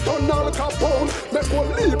and got on Al Capone. Make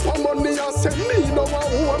one leap of money and send me no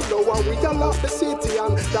one home. No one we all love the city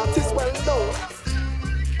and that is well known.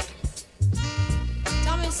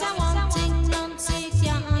 Tell me say one thing Nancy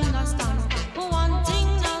can't understand. One thing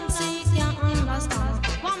Nancy can't understand.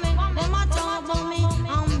 What make them a talk about me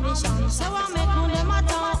ambition? So what make them a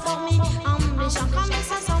talk about me ambition? Come and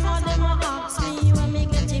say some of them a ask me where me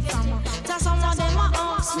get it from. So some of them a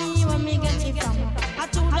ask me where me get it from. I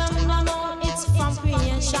told them no no it's from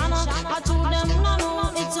creation. I told them no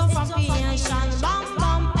no it's from creation. Bam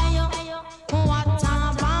bam ayo, what a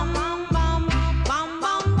bam bam bam bam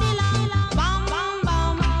bam dilla, bam bam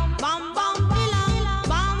bam bam bam dilla,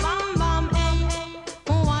 bam bam bam ayo,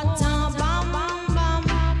 what a bam bam bam,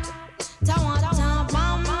 ta what a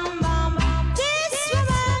bam bam bam. This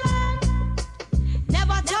woman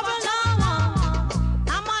never trouble no one.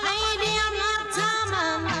 I'm a lady, I'm not a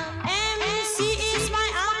man. MC is my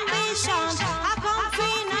ambition. I come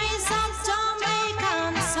free nice up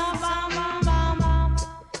Jamaican. So bam bam bam,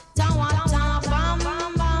 ta what a bam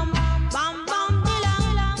bam bam, bam bam dilla,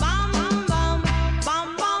 bam bam bam, bam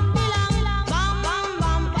bam dilla, bam bam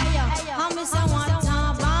bam. Ayo, I me say what a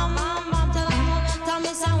bam bam bam. Tell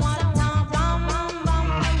me say what a bam bam bam.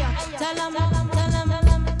 Ayo, tell 'em.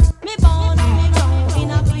 Me born and me grow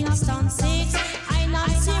in a Kingston 6. I not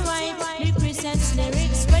see right the Christian's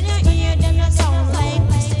lyrics. When you hear them, you sound like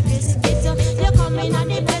Mr. Biscuit. You come in at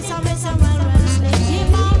the place and me say well slicky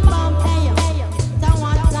bam bam. Ayo, ta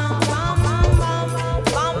what a bam bam bam,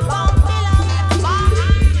 bam bam dilla, bam.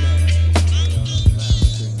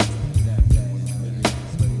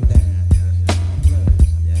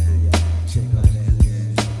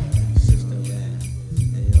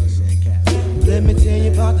 Let me tell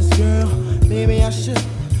you about this girl, maybe I should.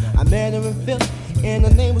 I met her in Philly, and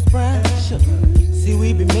her name was Brian. See,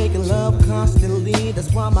 we be making love constantly.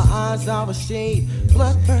 That's why my eyes are a shade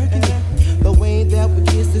blood burgundy. The way that we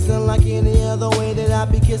kiss is unlike any other way that I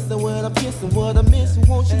be kissing. When I'm kissing, what I'm missing,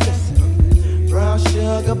 won't you listen? Brown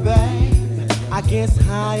sugar, babe. I guess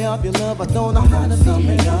high up your love, I don't know how to do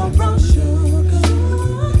it. Your brown sugar.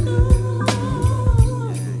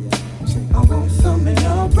 I want some of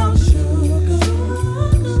your brown sugar.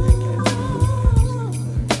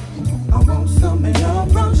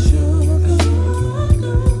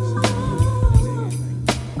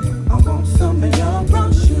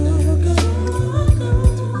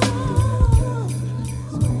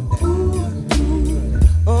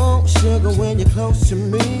 close to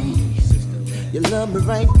me. You love me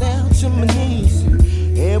right down to my knees.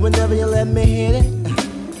 And whenever you let me hit it,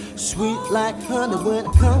 sweet like honey when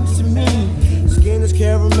it comes to me. Skin is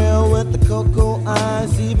caramel with the cocoa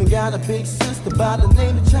eyes. Even got a big sister by the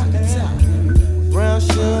name of Chocolate. Brown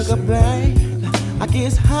sugar, babe. I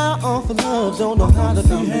guess high off of love, don't know how to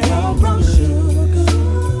behave. Brown sugar.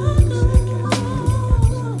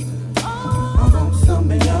 I want some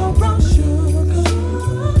of your brown sugar.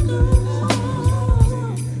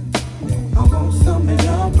 I want some of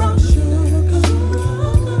your brown sugar.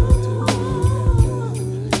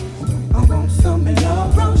 I want some of your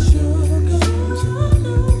brown sugar.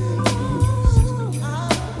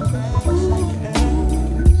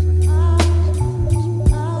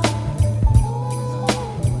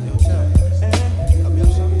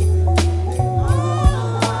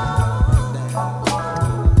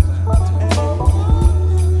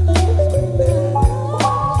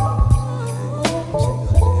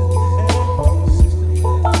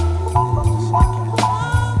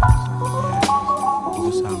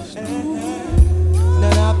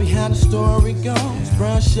 Story goes,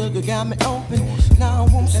 brown sugar got me open. Now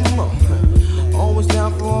I want some more. Always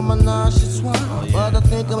down for all my nauseous wine, but I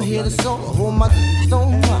think I'm here to solo. Hold my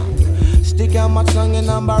don't lie. Stick out my tongue and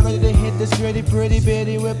I'm about ready to hit this gritty, pretty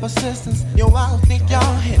bitty with persistence. Yo, I don't think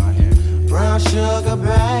y'all hit me. Brown sugar,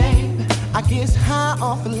 babe. I guess high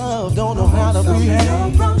off of love, don't know how to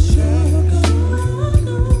behave. Brown sugar.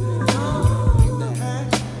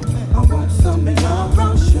 I want some of your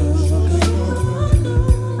brown sugar.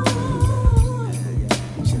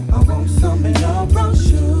 I want some of your brown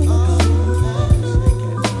sugar.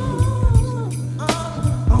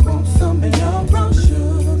 I want some of your brown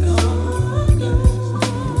sugar.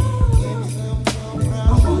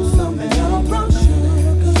 I want some of your brown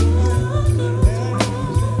sugar.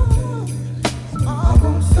 I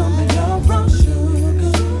want some of your brown sugar. I want some of your brown sugar.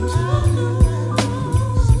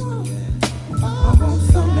 I want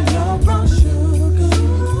some of your brown sugar.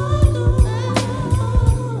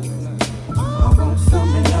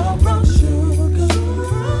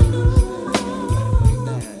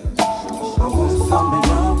 I want some of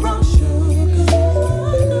your brown sugar.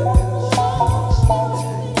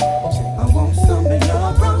 I want some of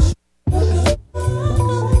your brown sugar.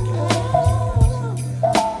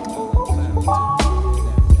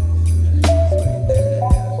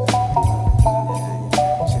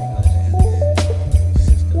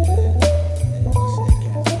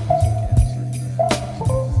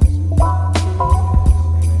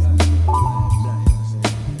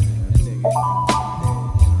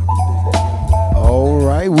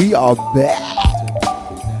 We are back.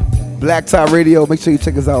 Black Top Radio. Make sure you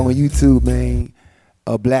check us out on YouTube, man.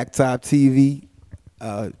 Black Top TV.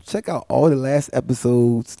 Check out all the last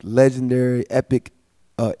episodes, legendary, epic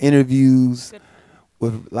interviews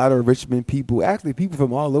with a lot of Richmond people. Actually, people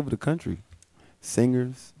from all over the country.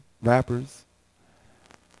 Singers, rappers,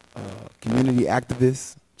 community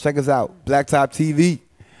activists. Check us out. Black Top TV.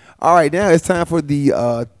 All right, now it's time for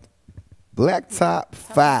the Black Top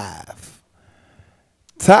 5.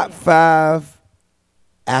 Top 5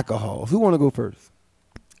 alcohols. Who want to go first?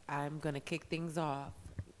 I'm going to kick things off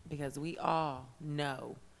because we all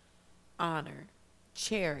know, honor,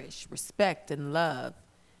 cherish, respect, and love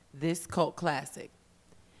this cult classic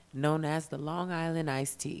known as the Long Island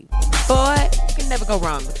Iced Tea. Boy, you can never go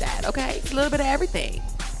wrong with that, okay? It's a little bit of everything.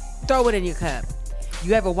 Throw it in your cup.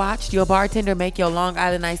 You ever watched your bartender make your Long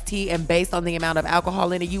Island Iced Tea and based on the amount of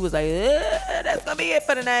alcohol in it, you was like, that's going to be it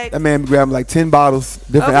for the night? That man grabbed like 10 bottles,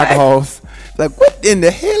 different alcohols. Like, what in the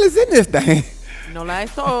hell is in this thing? No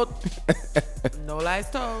lies told. No lies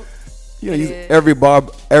told. You know, use every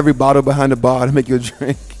bottle behind the bar to make you a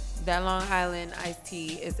drink. That Long Island Iced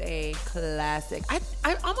Tea is a classic.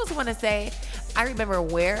 I almost want to say, I remember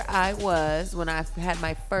where I was when I had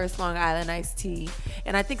my first Long Island Iced Tea.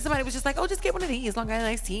 And I think somebody was just like, oh, just get one of these Long Island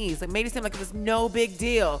Iced Teas. Like, made it seem like it was no big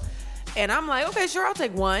deal. And I'm like, okay, sure, I'll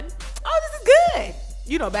take one. Oh, this is good.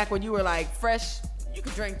 You know, back when you were like fresh, you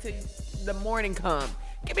could drink till the morning come.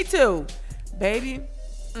 Give me 2. Baby,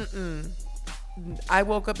 I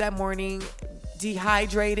woke up that morning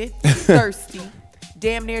dehydrated, thirsty,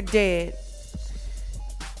 damn near dead.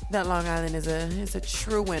 That Long Island is a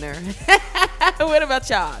true winner. What about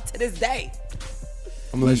y'all to this day?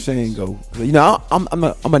 I'm gonna let Shane go. You know, I'm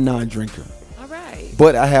a non-drinker. All right.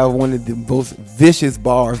 But I have one of the most vicious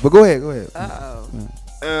bars. But go ahead. Uh-oh.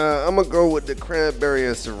 I'm gonna go with the cranberry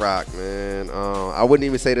and Ciroc, man. I wouldn't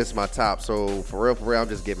even say this is my top. So for real, I'm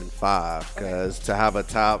just giving 5 because to have a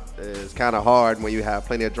top is kind of hard when you have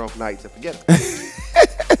plenty of drunk nights and forget it.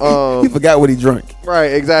 He forgot what he drank.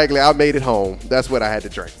 Right, exactly. I made it home. That's what I had to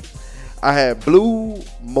drink. I had Blue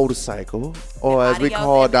Motorcycle, or as we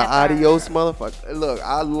call the Adios motherfucker. Look,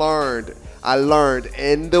 I learned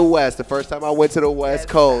in the West, the first time I went to the West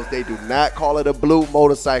Coast, they do not call it a Blue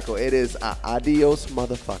Motorcycle. It is a Adios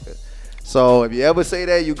motherfucker. So if you ever say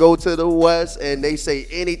that, you go to the West and they say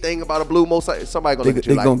anything about a Blue Motorcycle, somebody gonna look at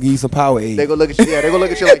you like. They gonna give you some power aid. They gonna look at you. Yeah, they gonna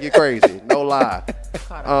look at you like you're crazy. No lie.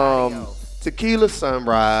 Tequila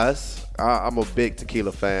Sunrise. I'm a big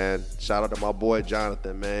tequila fan. Shout out to my boy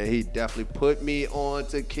Jonathan, man. He definitely put me on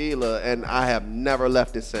tequila, and I have never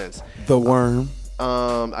left it since. The Worm.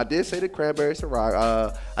 I did say the Cranberry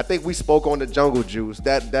Ciroc. I think we spoke on the Jungle Juice.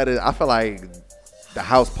 That is. I feel like the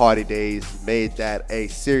house party days made that a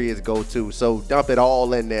serious go-to. So dump it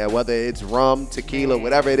all in there, whether it's rum, tequila,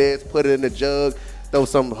 whatever it is. Put it in the jug. Throw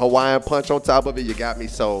some Hawaiian punch on top of it. You got me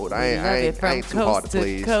sold. I ain't too hard to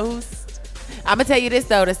please. Coast. I'm gonna tell you this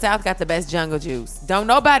though, the South got the best jungle juice. Don't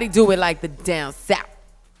nobody do it like the down South.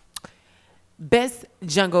 Best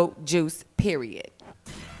jungle juice, period.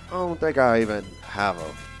 I don't think I even have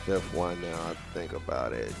a fifth one now. I think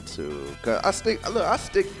about it too. Cause I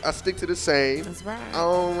stick to the same. That's right. I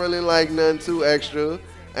don't really like nothing too extra.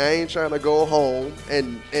 I ain't trying to go home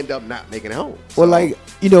and end up not making it home. Well, like,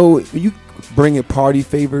 you know, when you bring in party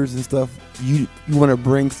favors and stuff, you want to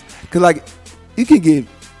bring, cause like you can get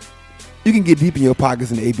deep in your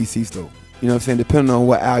pockets in the ABC store. You know what I'm saying? Depending on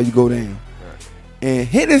what aisle you go down. Right. And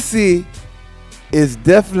Hennessy is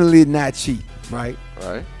definitely not cheap, right?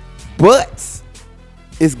 Right. But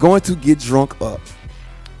it's going to get drunk up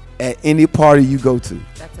at any party you go to.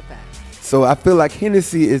 That's a fact. So I feel like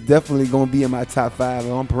Hennessy is definitely going to be in my top 5.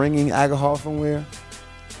 If I'm bringing alcohol somewhere,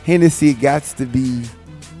 Hennessy got to be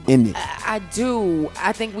in it. I do.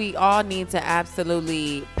 I think we all need to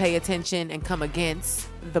absolutely pay attention and come against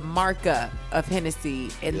the markup of Hennessy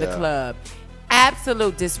in the club.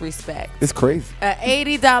 Absolute disrespect. It's crazy. An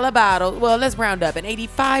 $80 bottle, well, let's round up. An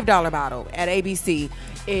 $85 bottle at ABC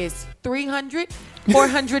is $300,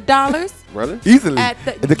 $400. Really? Easily. At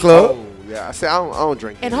the club? Oh, yeah. I say I don't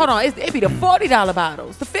drink. And hold on, it be the $40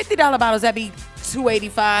 bottles. The $50 bottles, that be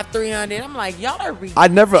 $285, $300. I'm like, y'all are ridiculous. I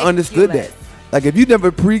never understood that. Like, if you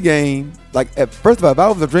never pregame, like, first of all, if I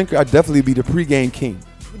was a drinker, I'd definitely be the pregame king.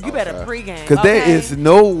 You better pregame. Because there is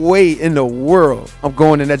no way in the world I'm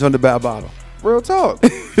going in that joint to buy a bottle. Real talk.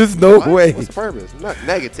 There's no way. What's the purpose? Not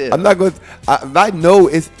negative. I'm not going to. If I know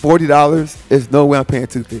it's $40, there's no way I'm paying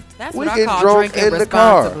 $250. That's what I call drinking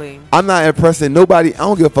responsibly. I'm not impressing nobody. I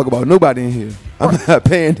don't give a fuck about nobody in here. I'm not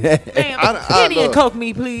paying that. Ma'am, Penny and Coke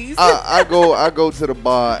me, please. I go to the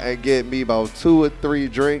bar and get me about 2 or 3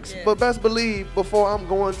 drinks. Yeah. But best believe, before I'm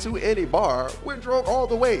going to any bar, we're drunk all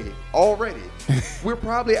the way already. We're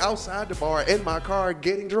probably outside the bar in my car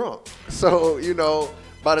getting drunk. So, you know,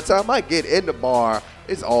 by the time I get in the bar,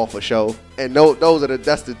 it's all for show. And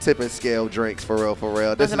that's the tipping scale drinks for real.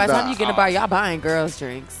 By the time you get in the bar, y'all buying girls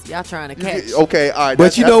drinks. Y'all trying to catch. Okay, all right.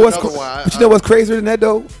 But you know what's crazier than that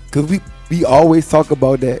though? Because we always talk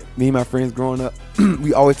about that. Me and my friends growing up,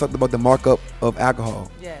 we always talked about the markup of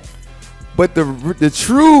alcohol. Yes. But the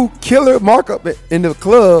true killer markup in the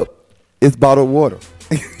club is bottled water.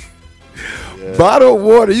 Yeah. Bottled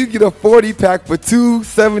water, you get a 40-pack for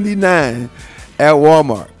 $2.79 at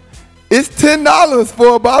Walmart. It's $10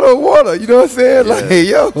 for a bottle of water. You know what I'm saying? Yeah. Like,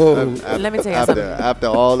 yo. Let me tell you something. After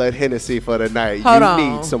all that Hennessy for the night,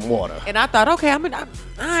 need some water. And I thought, okay, I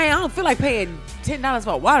don't feel like paying $10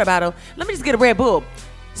 for a water bottle. Let me just get a Red Bull.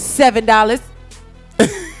 $7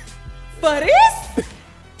 for this?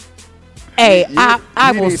 Hey,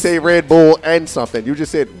 I will didn't say Red Bull and something. You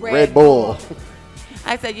just said Red Bull.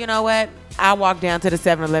 I said, you know what? I walked down to the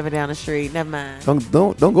 7-Eleven down the street. Never mind.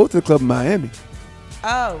 Don't go to the club in Miami.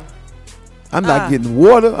 Oh. I'm not getting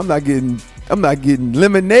water. I'm not getting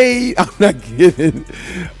lemonade. I'm not getting.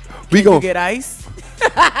 We gonna get ice.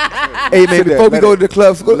 Hey man, before we go to the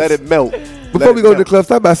club, let it melt. Before we go to the club,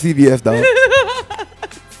 stop by CVS, dog.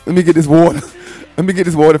 Let me get this water. Let me get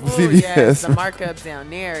this water from CVS. Yes, the markup down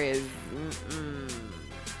there is.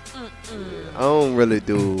 I don't really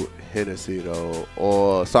do Hennessy though,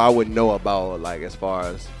 or so I wouldn't know about, like, as far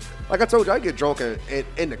as, like I told you, I get drunk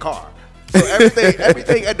in the car. So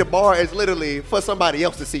everything at the bar is literally for somebody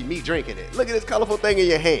else to see me drinking it. Look at this colorful thing in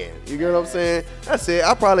your hand. You get what I'm saying? That's it.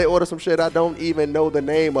 I probably order some shit I don't even know the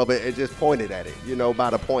name of it and just pointed at it, you know,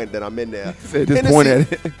 by the point that I'm in there. Point at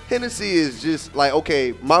it. Hennessy is just like,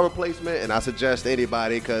 okay, my replacement, and I suggest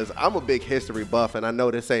anybody, because I'm a big history buff and I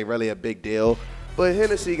know this ain't really a big deal, but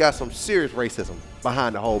Hennessy got some serious racism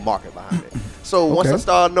behind the whole market behind it. So once I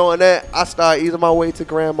start knowing that, I start easing my way to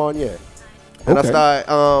Grand Marnier. And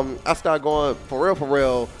I start going for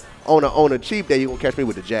real. on a cheap day, you gonna catch me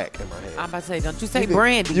with the Jack in my hand. I'm about to say, don't you say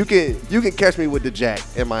brandy. You can catch me with the Jack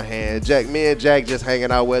in my hand. Me and Jack just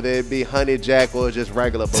hanging out, whether it be honey Jack or just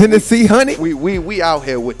regular. But Tennessee honey. We out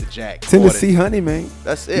here with the Jack. Tennessee honey, man.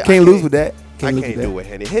 That's it. You can't lose with that. I can't do it,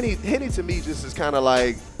 Henny. Henny to me just is kind of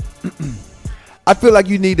like. I feel like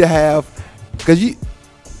you need to have, because you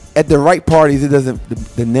at the right parties, it doesn't.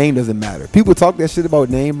 The name doesn't matter. People talk that shit about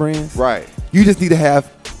name brands. Right. You just need to have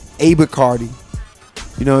a Bacardi.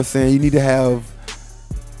 You know what I'm saying? You need to have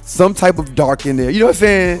some type of dark in there. You know what I'm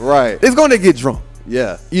saying? Right. It's gonna get drunk.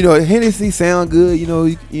 Yeah. You know, Hennessy sound good. You know,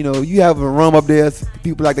 you have a rum up there.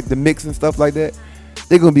 People like the mix and stuff like that.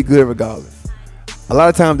 They're gonna be good regardless. A lot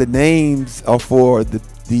of times the names are for the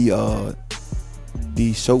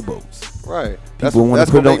showboats. Right. People want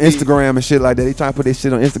to put it on Instagram and shit like that. They try to put their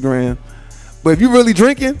shit on Instagram. But if you really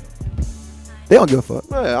drinking, they don't give a fuck.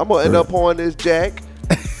 Yeah, I'm gonna end up pouring this Jack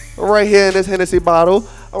right here in this Hennessy bottle.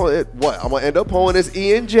 I'm gonna end up pouring this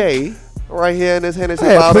E&J right here in this Hennessy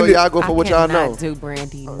bottle. Y'all go for what y'all know. I cannot do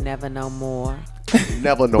brandy never no more.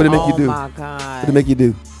 Never no more. What it make you do? Oh my God. What it make you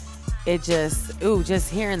do? It just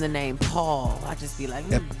hearing the name Paul, I just be like,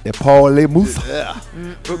 that Paul Le Mousse. Yeah.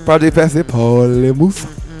 Project Pass it, Paul Le Mousse.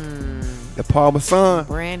 The Parmesan.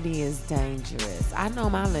 Brandy is dangerous. I know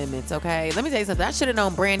my limits, okay? Let me tell you something. I should have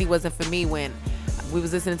known brandy wasn't for me when we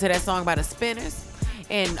was listening to that song by the Spinners.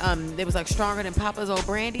 And it was like stronger than Papa's old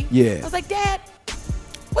brandy. Yeah. I was like, Dad,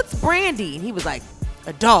 what's brandy? And he was like,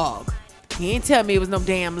 a dog. He ain't tell me it was no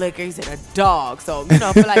damn liquor. He said a dog. So,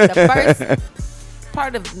 for like the first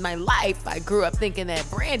part of my life, I grew up thinking that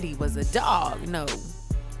brandy was a dog, an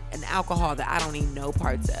alcohol that I don't even know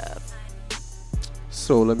parts of.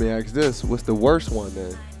 So let me ask this: what's the worst one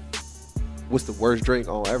then? What's the worst drink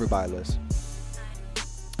on everybody's list?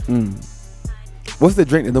 What's the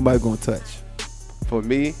drink that nobody's gonna touch? For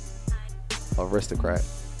me, Aristocrat.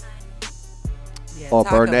 Yeah, or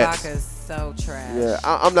Taco Burnett's. Vodka is so trash. Yeah,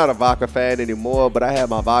 I'm not a vodka fan anymore, but I had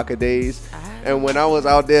my vodka days. And when I was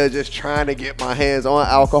out there just trying to get my hands on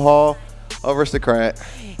alcohol, Aristocrat.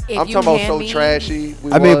 I'm talking about so trashy.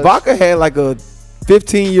 I mean, vodka had like a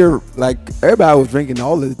 15-year, like everybody was drinking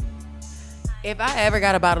all the. If I ever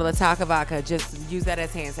got a bottle of Taco Vodka, just use that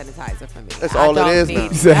as hand sanitizer for me. That's all it is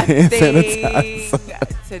now. Nothing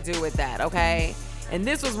to do with that, okay? And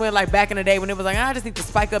this was when, like, back in the day when it was like, I just need to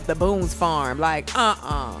spike up the Boone's Farm. Like,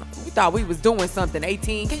 we thought we was doing something.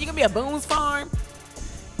 18, can you give me a Boone's Farm?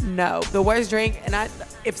 No, the worst drink. And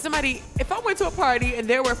if I went to a party and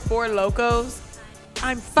there were 4 Locos,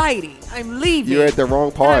 I'm fighting. I'm leaving. You're at the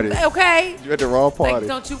wrong party. Okay. You're at the wrong party. Like,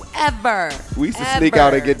 don't you ever. We used to sneak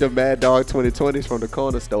out and get the Mad Dog 2020s from the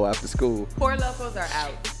corner store after school. 4 Locos are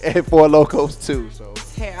out. And 4 Locos too. So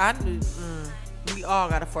we all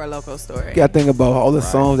got a 4 Loco story. You gotta think about all the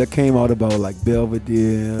songs that came out about like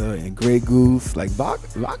Belvedere and Grey Goose. Like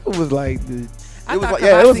vodka was like the. It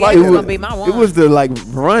was gonna be my one. It was the like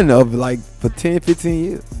run of like for 10, 15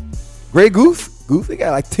 years. Grey Goose, they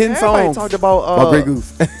got like 10 Everybody songs. talked about Grey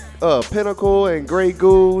Goose. Pinnacle and Grey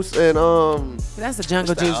Goose and That's a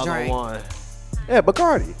Jungle Juice drink. Yeah,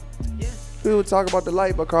 Bacardi. Yeah. People talk about the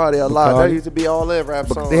light Bacardi a lot. That used to be all in rap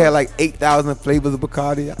songs. They had like 8,000 flavors of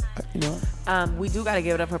Bacardi. We do gotta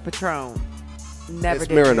give it up for Patron. Never It's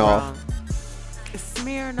did me Smirnoff. wrong.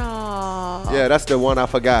 Smirnoff. Yeah, that's the one I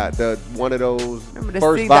forgot. One of those Remember to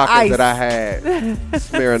first see the vodkas ice. that I had.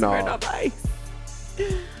 Smirnoff. Smirnoff Ice.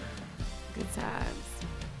 Good times.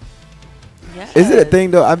 Yes. Is it a thing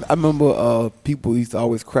though? I remember people used to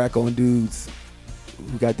always crack on dudes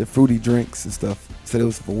who got the fruity drinks and stuff. Said it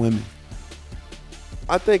was for women.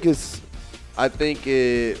 I think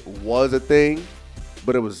it was a thing,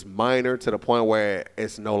 but it was minor to the point where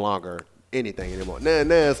it's no longer anything anymore. Now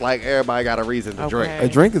it's like everybody got a reason to drink. A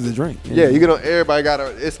drink is a drink. Yeah, everybody got a.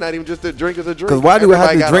 It's not even just a drink is a drink. Because why do I have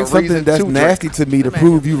Everybody to got drink a something reason that's to nasty drink. to me to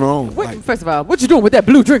prove you wrong? First of all, what you doing with that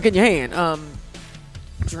blue drink in your hand?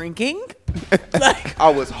 Drinking?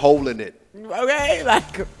 I was holding it. Okay,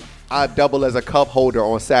 like I double as a cup holder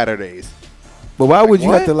on Saturdays. But why would you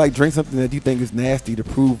what? have to like drink something that you think is nasty to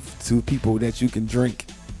prove to people that you can drink?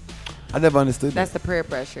 I never understood that's that. the peer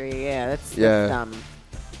pressure. Yeah, that's dumb.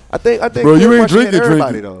 I think. Bro, you peer ain't pressure hit drinking.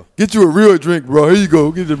 everybody Drink. though. Get you a real drink, bro. Here you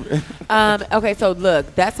go. Get the. Okay, so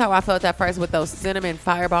look, that's how I felt at first with those cinnamon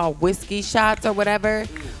Fireball whiskey shots or whatever.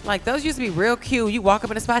 Like those used to be real cute. You walk up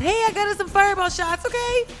in a spot, hey, I got us some Fireball shots,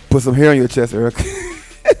 okay? Put some hair on your chest, Eric.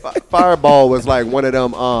 Fireball was like one of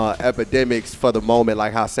them epidemics for the moment,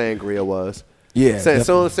 like how sangria was. Yeah. As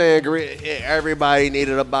soon as sangria, everybody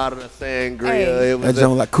needed a bottle of sangria. Hey. It was That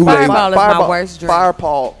joint like Kool-Aid. Fireball is my worst drink.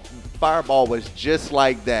 Fireball was just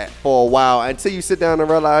like that for a while until you sit down and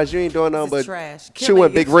realize you ain't doing nothing but trash.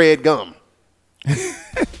 chewing big red gum.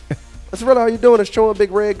 That's really all you're doing is chewing big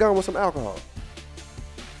red gum with some alcohol.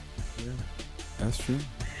 Yeah, that's true.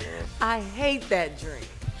 I hate that drink.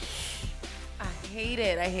 I hate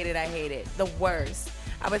it. I hate it. I hate it. The worst.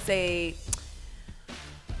 I would say,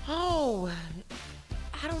 I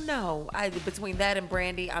don't know. Between that and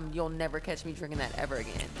brandy, you'll never catch me drinking that ever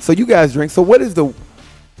again. So you guys drink. So what is the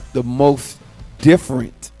most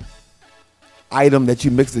different item that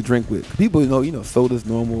you mix the drink with? People know, soda's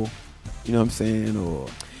normal. You know what I'm saying?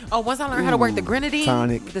 Or once I learned how to work the grenadine,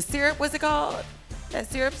 tonic. the syrup, what's it called?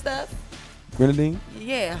 That syrup stuff? Grenadine?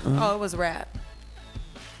 Yeah. Uh-huh. Oh, it was rap.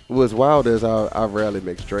 What's wild is I rarely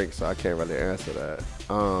mix drinks, so I can't really answer that.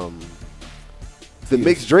 The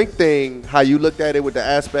mixed drink thing, how you looked at it with the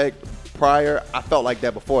aspect prior, I felt like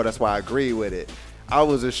that before. That's why I agree with it. I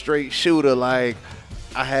was a straight shooter, like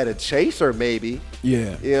I had a chaser maybe.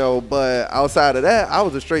 Yeah. But outside of that, I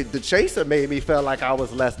was the chaser made me feel like I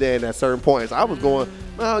was less than at certain points. I was going,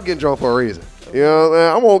 I'm getting drunk for a reason.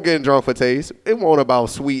 I won't get drunk for taste. It won't about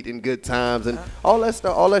sweet and good times and all that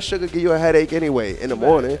stuff. All that sugar give you a headache anyway in the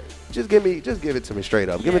morning. Just give it to me straight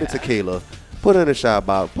up. Give me the tequila. Put it in a shot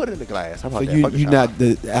bottle. Put it in the glass. How about so that? you not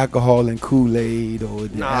the alcohol and Kool-Aid or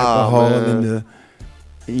the alcohol and the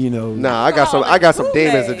Nah, I got some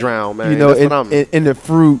demons to drown, man. That's what I'm in the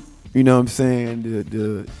fruit. You know what I'm saying?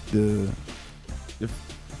 The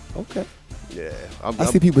okay. Yeah, I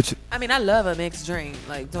see people. I love a mixed drink.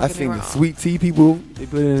 Like, don't I get me seen wrong. the sweet tea people. They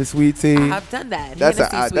put it in the sweet tea. I've done that.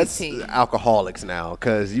 That's tea. alcoholics now,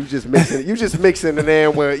 cause you just mixing it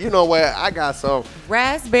in where where I got some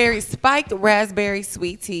spiked raspberry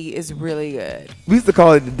sweet tea is really good. We used to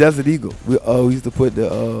call it the Desert Eagle. We used to put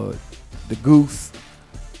the goose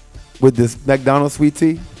with this McDonald's sweet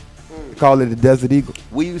tea. We call it the Desert Eagle.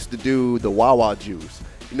 We used to do the Wawa juice.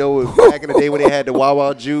 Back in the day when they had the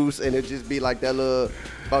Wawa juice and it just be like that little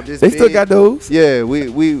about this. They big. still got those? Yeah,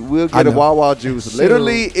 we'll get a Wawa juice.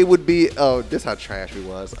 Literally, it would be this how trash we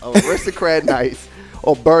was. Aristocrat nights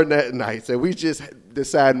or Burnett nights, and we just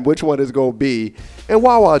deciding which one is gonna be and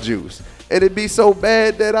Wawa juice. And it'd be so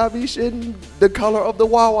bad that I'd be shitting the color of the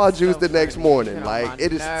Wawa juice the next morning. Like,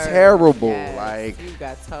 it is terrible. Yes, like, you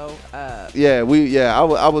got toe up. Yeah,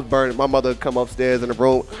 I was burning. My mother would come upstairs in the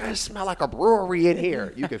room. It smell like a brewery in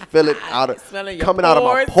here. You can feel it coming out of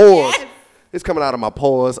my pores. Yes. It's coming out of my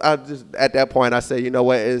pores. I just at that point I say, you know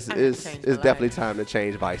what? It's definitely time to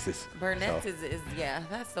change vices. Burnett's is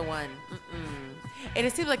that's the one. And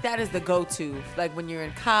it seems like that is the go-to. Like when you're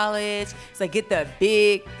in college, it's like get the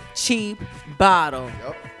big, cheap bottle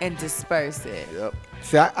and disperse it. Yep.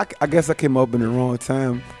 See, I guess I came up in the wrong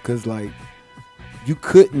time because, like, you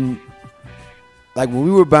couldn't, like, when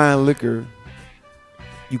we were buying liquor,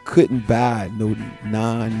 you couldn't buy no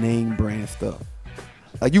non-name brand stuff.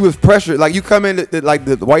 Like, you was pressured. Like, you come in, like,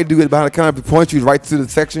 the white dude behind the counter point you right to the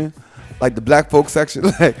section. Like the black folk section,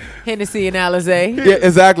 like Hennessy and Alizé. Yeah,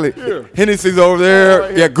 exactly. Yeah. Hennessy's over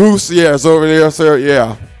there. Yeah, Goose. Yeah, it's over there, sir.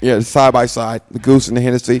 Yeah, side by side, the Goose and the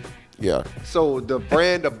Hennessy. Yeah. So the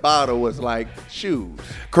brand of bottle was like shoes.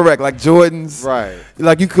 Correct, like Jordans. Right.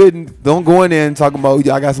 Like you don't go in there and talking about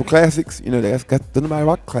I got some classics. That's got nobody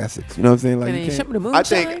rock classics. You know what I'm saying? Like I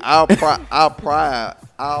think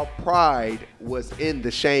our pride was in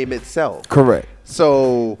the shame itself. Correct.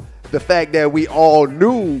 So the fact that we all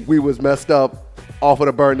knew we was messed up off of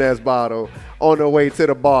the Burnett's bottle on the way to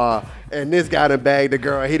the bar, and this guy done bagged the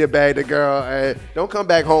girl, he done bagged the girl, and don't come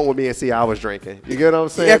back home with me and see I was drinking. You get what I'm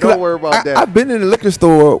saying? Yeah, don't worry about that. I've been in a liquor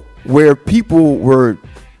store where people were,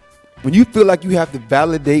 when you feel like you have to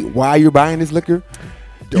validate why you're buying this liquor,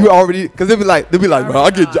 you already, because they'll be like, well,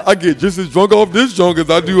 I get just as drunk off this junk as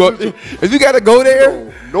I do. If you got to go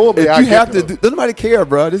there, normally you have to. Doesn't nobody care,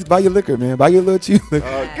 bro. Just buy your liquor, man. Buy your little cheap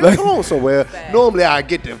liquor. Come on somewhere. Normally I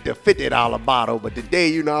get the $50 bottle, but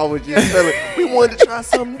today, I was just feeling we wanted to try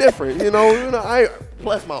something different.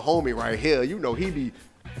 Plus my homie right here, he be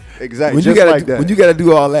exactly when just you gotta like that. When you got to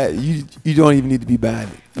do all that, you don't even need to be buying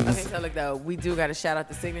it. Okay, so look though, we do got to shout out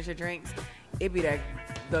the signature drinks. It be the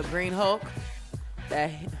Green Hulk. The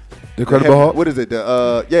Incredible Hulk? What is it?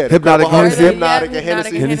 The Hypnotic Hennessy. Hypnotic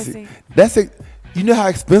and Hennessy. That's it. You know how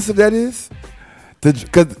expensive that is?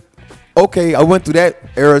 Because, okay, I went through that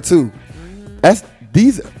era too.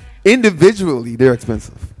 These individually, they're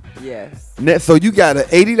expensive. Yes. So you got an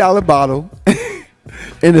 $80 bottle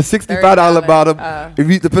and a $65 bottle,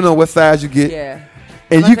 depending on what size you get. Yeah.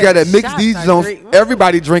 And you got to mix these joints.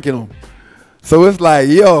 Everybody drinking them. So it's like,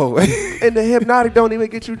 yo. And the Hypnotic don't even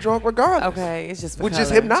get you drunk regardless. Okay, it's just for which color.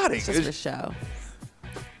 is Hypnotic. It's just for show.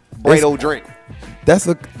 Brado drink. That's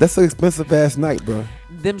an expensive ass night, bro.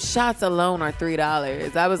 Them shots alone are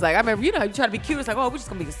 $3. I was like, I remember, you try to be cute. It's like, oh, we're just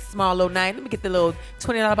gonna be a small little night. Let me get the little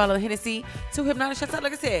 $20 bottle of Hennessy, 2 hypnotic shots.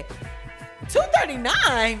 Like I said,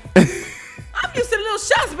 $2.39. I'm used to the little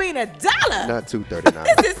shots being $1. Not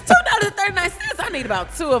 $2.39. This is $2.39. I need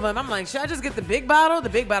about 2 of them. I'm like, should I just get the big bottle? The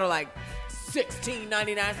big bottle like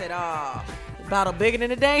 $16.99. I said, oh, the bottle bigger than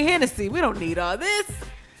the dang Hennessy. We don't need all this.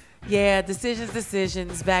 Yeah,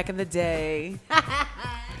 decisions back in the day.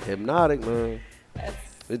 Hypnotic, man.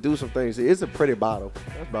 It do some things. It's a pretty bottle.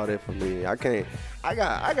 That's about it for me. I gotta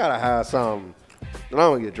have something that I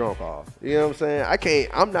don't get drunk off. You know what I'm saying?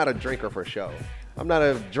 I'm not a drinker for show. I'm not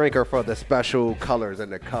a drinker for the special colors in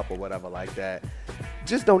the cup or whatever like that.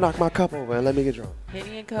 Just don't knock my cup over and let me get drunk.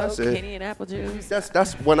 Henny and Coke, Henny and apple juice.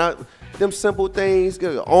 That's when them simple things.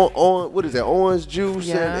 On what is it? Orange juice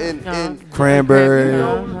and cranberry. You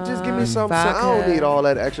know, just give me something. I don't need all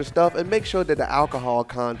that extra stuff, and make sure that the alcohol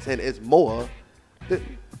content is more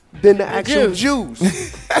than the actual juice.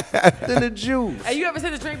 Than the juice. Hey, you ever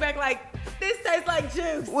seen a drink back like this tastes like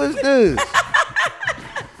juice? What's this?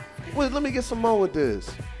 Let me get some more with this.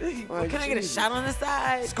 Like, can I get a shot on the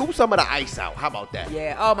side? Scoop some of the ice out. How about that?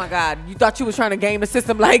 Yeah. Oh my God. You thought you was trying to game the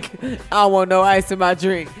system like, I don't want no ice in my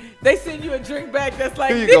drink. They send you a drink back that's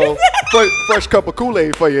like here you go. Fresh cup of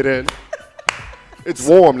Kool-Aid for you then. It's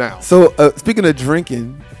warm now. So speaking of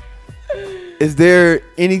drinking, is there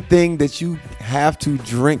anything that you have to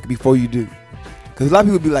drink before you do? Because a lot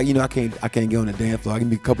of people be like, I can't get on the dance floor. I can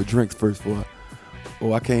need a couple drinks first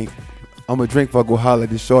or I can't. I'm gonna drink before I go holler at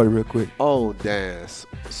this shorty real quick. Oh, dance.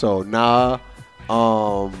 So nah.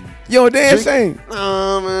 You don't dance, Shane?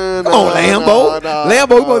 Nah, man. Come on, Lambo. Lambo,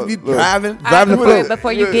 you supposed to be driving the floor.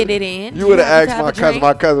 Before you get it in. You would have asked my cousin.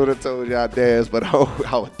 My cousin would have told you I dance, but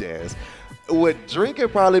I would dance. What drinking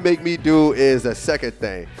probably make me do is the second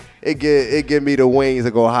thing. It give me the wings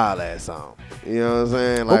to go holler at something. You know what I'm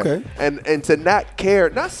saying? Like, okay. And to not care,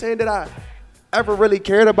 not saying that I ever really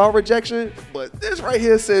cared about rejection, but this right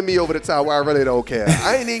here send me over the top where I really don't care.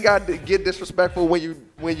 I ain't even got to get disrespectful when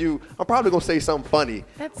you I'm probably gonna say something funny.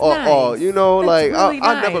 That's or nice. That's like really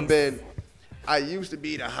I've never nice. been. I used to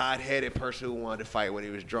be the hot-headed person who wanted to fight when he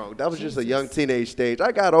was drunk. That was just a young teenage stage.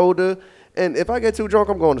 I got older, and if I get too drunk,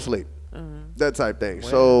 I'm going to sleep. That type thing. Wow.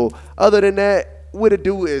 So other than that, what it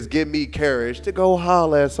do is give me courage to go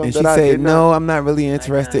holler at something. And she say, no, I'm not really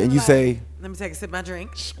interested. And you say, let me take a sip of my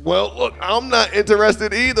drink. Well, look, I'm not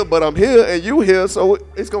interested either, but I'm here and you here, so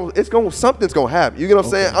something's gonna happen. You get what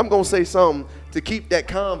I'm saying? I'm gonna say something to keep that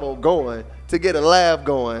convo going, to get a laugh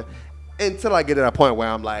going, until I get to that point where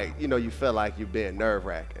I'm like, you feel like you're being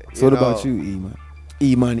nerve-wracking. So what about you,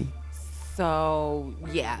 E-Money? So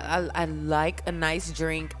yeah, I like a nice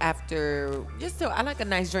drink I like a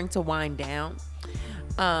nice drink to wind down.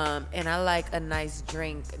 And I like a nice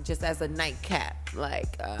drink just as a nightcap,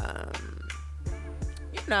 like,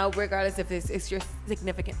 regardless if it's your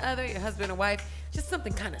significant other, your husband or wife, just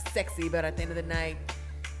something kind of sexy, but at the end of the night,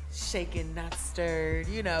 shaken, not stirred,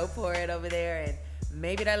 pour it over there, and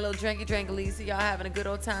maybe that little drinky so y'all having a good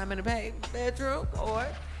old time in the bedroom, or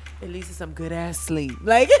at least it's some good ass sleep.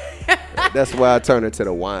 Like that's why I turn into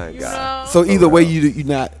the wine guy. So either way, you're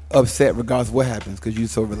not upset regardless of what happens because you're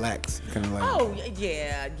so relaxed, kind of like. Oh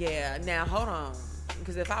yeah. Now hold on,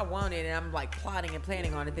 because if I want it and I'm like plotting and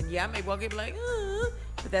planning on it, then I may well get like,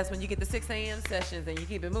 but that's when you get the 6 a.m. sessions and you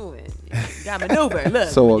keep it moving. You got maneuver. Look.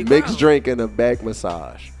 So a mixed drink and a back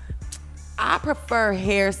massage. I prefer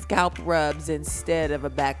hair scalp rubs instead of a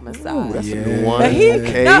back massage. Ooh, that's a new one. But he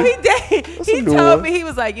did. He told me, he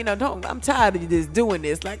was like, I'm tired of just doing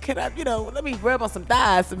this. Like, can I, let me rub on some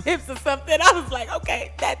thighs, some hips or something. I was like,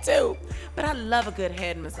 okay, that too. But I love a good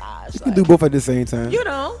head massage. You can do both at the same time.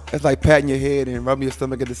 It's like patting your head and rubbing your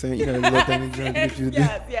stomach at the same. You got a little thing to get you to do.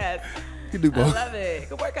 Yes. You can do both. I love it.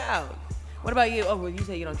 Good workout. What about you? Oh, well, you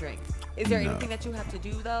say you don't drink. Is there anything that you have to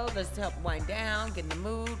do though, just to help wind down, get in the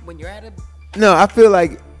mood when you're at a? No, I feel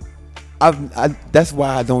like that's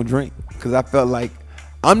why I don't drink, because I felt like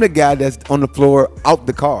I'm the guy that's on the floor out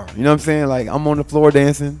the car. You know what I'm saying? Like I'm on the floor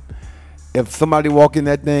dancing. If somebody walk in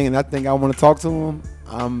that thing and I think I want to talk to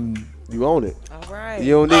them, you own it. All right.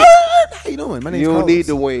 You don't need. How you doing? My name's You don't Carlos. need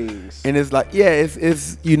the wings. And it's like,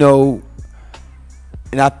 it's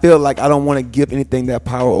and I feel like I don't want to give anything that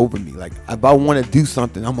power over me. Like if I want to do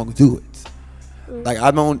something, I'm gonna do it. Like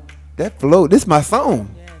I don't that flow. This is my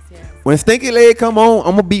song. Yes. When Stinky Leg come on,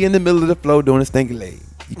 I'm gonna be in the middle of the flow doing a Stinky Leg.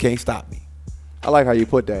 You can't stop me. I like how you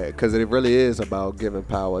put that, because it really is about giving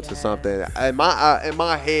power to something. In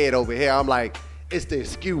my head over here, I'm like, it's the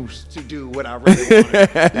excuse to do what I really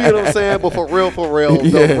want. You know what I'm saying? But for real,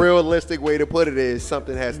 the realistic way to put it is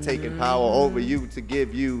something has taken power over you to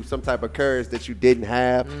give you some type of courage that you didn't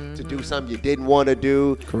have, to do something you didn't want to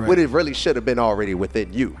do, when it really should have been already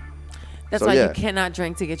within you. That's why you cannot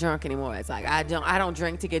drink to get drunk anymore. It's like I don't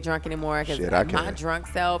drink to get drunk anymore because my drunk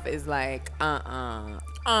self is like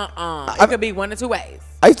It could be one or two ways.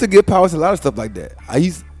 I used to get power to a lot of stuff like that.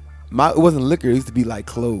 It wasn't liquor. It used to be like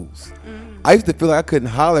clothes. I used to feel like I couldn't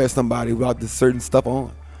holler at somebody without this certain stuff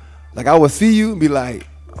on. Like I would see you and be like,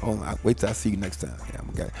 hold on, wait till I see you next time.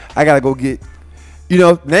 Yeah, I gotta go get.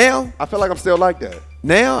 Now I feel like I'm still like that.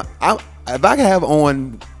 Now if I can have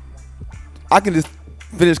on, I can just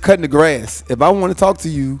finish cutting the grass. If I want to talk to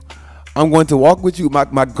you, I'm going to walk with you,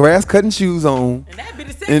 my grass cutting shoes on. And that'd be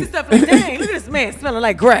the sexy stuff. Like, dang, look at this man smelling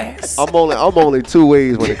like grass. I'm only two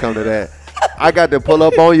ways when it comes to that. I got to pull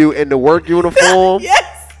up on you in the work uniform.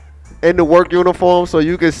 Yes. In the work uniform, so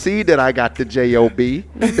you can see that I got the job.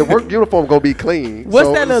 The work uniform gonna be clean. What's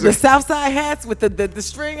that little the Southside hats with the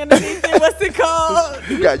string underneath it? What's it called?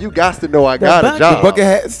 You got to know I got a job. The bucket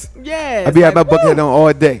hats. Yeah. I be having my bucket hat on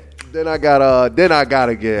all day. Then I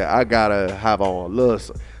gotta have on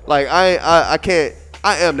little. Like I can't.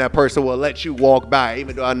 I am that person who will let you walk by,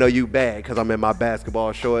 even though I know you bad, because I'm in my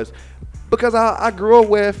basketball shorts. Because I grew up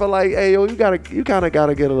where I feel like, hey, yo, you kind of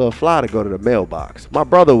gotta get a little fly to go to the mailbox. My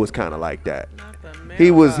brother was kind of like that.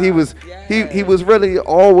 He was really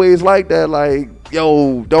always like that. Like,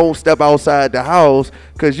 yo, don't step outside the house,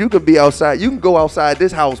 because you could be outside. You can go outside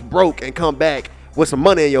this house broke and come back with some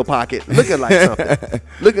money in your pocket, looking like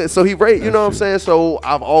something. So he right, you know what I'm saying? So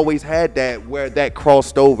I've always had that where that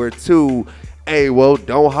crossed over to, hey, well,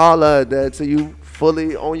 don't holler at that till you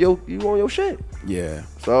fully on your shit. Yeah.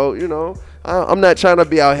 So, I'm not trying to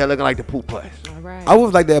be out here looking like the poop place. All right. I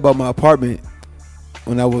was like that about my apartment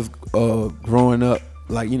when I was growing up,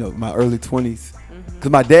 like, my early 20s.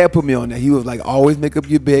 Because my dad put me on that. He was like, always make up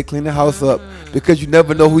your bed, clean the house up, because you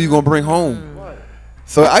never know who you're going to bring home.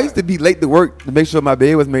 So I used to be late to work to make sure my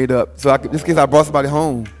bed was made up, so just in case I brought somebody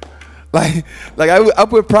home. Like I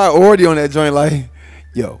put priority on that joint, like,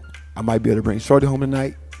 yo, I might be able to bring Shorty home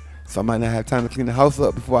tonight, so I might not have time to clean the house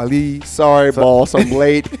up before I leave. Sorry, boss, I'm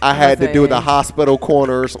late. I had to do the hospital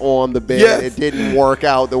corners on the bed. Yes. It didn't work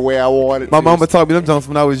out the way I wanted. My mama taught me them jumps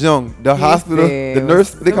when I was young. The hospital, the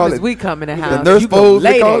nurse, they call it. We come in the house. The nurse folds,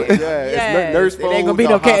 they call it. Yeah, it's nurse folds. It ain't gonna be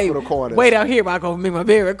no hospital corners. Wait out here, I go make my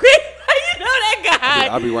bed real quick. You know that guy.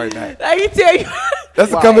 Yeah, I'll be right back. I can tell you.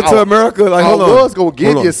 That's coming to America. Like, hold on. I was gonna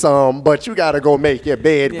give you some, but you gotta go make your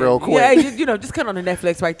bed real quick. Yeah, just cut on the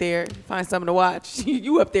Netflix right there. Find something to watch.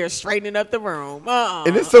 You up there straightening up the room.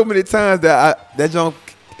 And there's so many times that that junk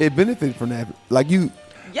it benefits from that. Like you.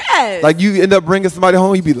 Yes. Like you end up bringing somebody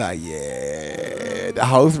home, you be like, yeah, the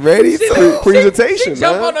house ready. Presentation. She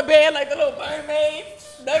jump on the bed like the little mermaid.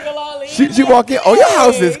 She walk in. Oh, your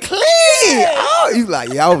house is clean. Oh, you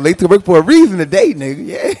like, I was late to work for a reason today,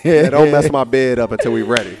 nigga. Yeah. Don't mess my bed up until we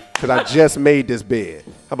ready, because I just made this bed.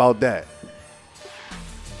 How about that?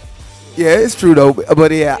 Yeah, it's true though.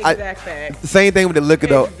 But yeah, the same thing with the liquor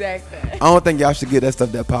though. Exact I don't think y'all should give that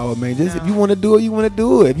stuff that power, man. Just if you want to do it, you want to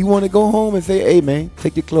do it. If you want to go home and say, hey, man,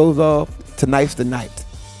 take your clothes off. Tonight's the night.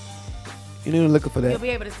 You need to look for that. You'll be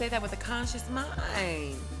able to say that with a conscious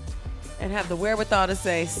mind. And have the wherewithal to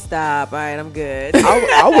say, stop, all right, I'm good.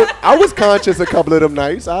 I was conscious a couple of them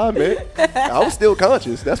nights, I admit. I was still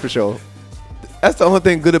conscious, that's for sure. That's the only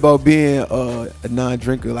thing good about being a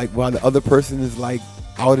non-drinker. Like, while the other person is, like,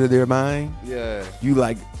 out of their mind, yeah, you,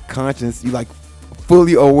 like, conscious, you, like,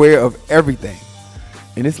 fully aware of everything.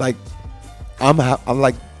 And it's like, I'm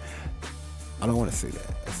like, I don't want to say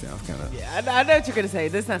that. That sounds kind of... Yeah, I know what you're going to say.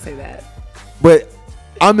 Let's not say that. But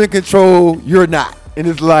I'm in control, you're not. And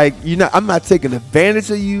it's like, I'm not taking advantage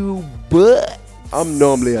of you, but I'm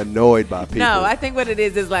normally annoyed by people. No, I think what it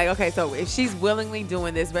is like, okay, so if she's willingly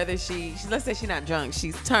doing this, whether let's say she's not drunk,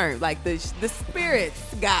 she's turned, like the spirits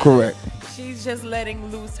got her. Correct. She's just letting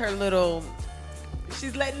loose her little,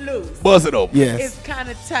 she's letting loose. Buzz it open. Yes. It's kind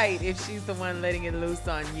of tight if she's the one letting it loose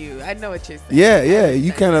on you. I know what you're saying. Yeah.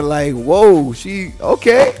 You kind of like, whoa, she,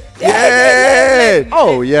 okay. Yeah.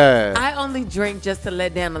 Oh, yeah. I only drink just to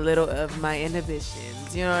let down a little of my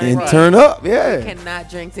inhibitions. You know what I And mean? turn up, yeah. I cannot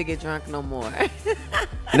drink to get drunk no more.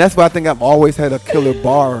 And that's why I think I've always had a killer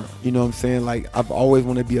bar. You know what I'm saying? Like, I've always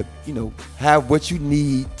wanted to be have what you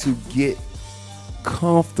need to get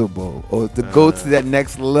comfortable or to go to that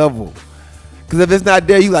next level. Because if it's not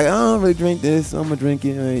there, you like, I don't really drink this. I'm going to drink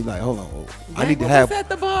it. And like, hold on. I need to have. What's at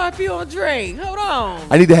the bar if you don't drink? Hold on.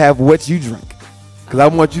 I need to have what you drink. Because I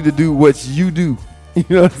want you to do what you do. You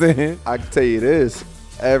know what I'm saying? I can tell you this.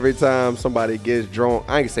 every time somebody gets drunk,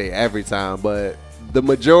 I ain't say every time, but the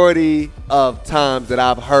majority of times that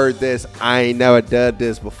I've heard this, I ain't never done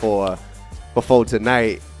this before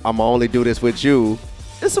tonight. I'ma only do this with you.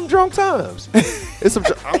 It's some drunk times.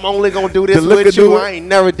 I'm only gonna do this with you. I ain't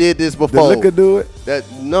never did this before. The liquor do it?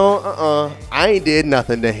 I ain't did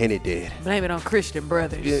nothing that Henny did. Blame it on Christian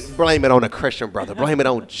brothers. Yeah, blame it on a Christian brother. Blame it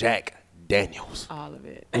on Jack Daniels. All of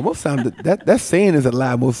it. Well, most time that saying is a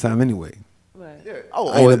lie most time anyway. Yeah.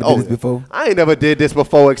 I ain't never did this before. I ain't never did this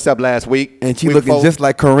before except last week. And she looking just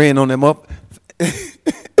like Corinne on them up.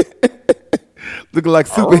 Looking like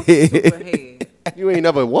Superhead. You ain't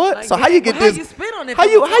never what? Like, so how you get this? You spit on it how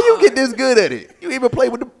you get this good at it? You even play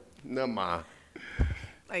with the? Never mind.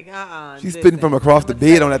 Like She's spitting from across the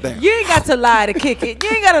bed on that thing. You ain't got to lie to kick it. You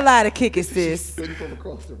ain't got to lie to kick it, sis. Spitting from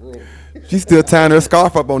across the room. She's still tying her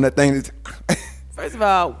scarf up on that thing. First of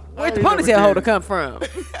all, where'd the ponytail holder come from?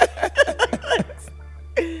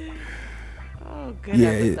 Oh, good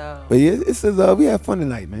episode. But yeah, it says we had fun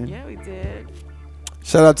tonight, man. Yeah, we did.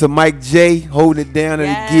 Shout out to Mike J holding it down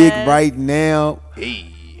at the gig right now. Hey.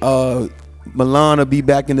 Milan will be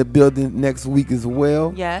back in the building next week as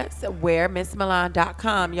well. Yes,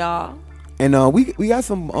 wearmissmilan.com, y'all. And we got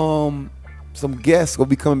some guests gonna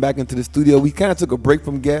be coming back into the studio. We kind of took a break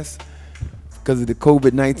from guests because of the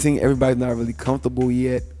COVID-19. Everybody's not really comfortable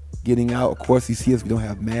yet getting out. Of course, you see us, we don't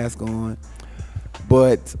have masks on.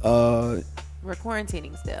 But we're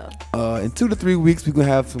quarantining still. In 2 to 3 weeks, we're going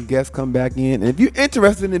to have some guests come back in. And if you're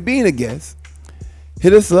interested in being a guest,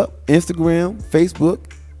 hit us up, Instagram, Facebook,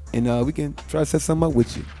 and we can try to set something up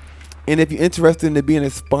with you. And if you're interested in being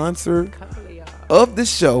a sponsor of the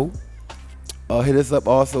show, hit us up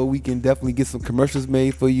also. We can definitely get some commercials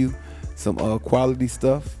made for you, some quality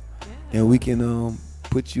stuff, and we can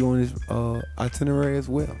put you on this itinerary as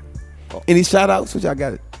well. Any shout-outs? What y'all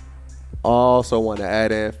got? Also want to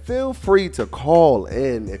add in, feel free to call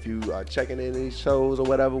in if you are checking in these shows or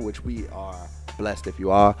whatever, which we are blessed if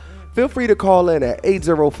you are. Feel free to call in at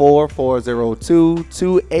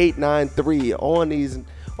 804-402-2893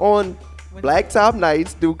 on Blacktop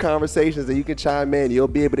Nights. Do conversations and you can chime in. You'll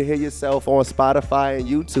be able to hear yourself on Spotify and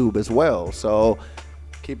YouTube as well. So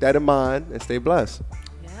keep that in mind and stay blessed.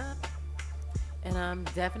 Yeah. And I'm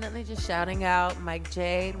definitely just shouting out Mike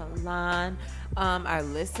J, Milan, our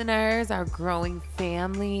listeners, our growing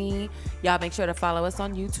family. Y'all make sure to follow us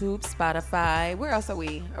on YouTube, Spotify. Where else are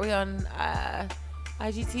we? Are we on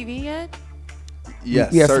IGTV yet?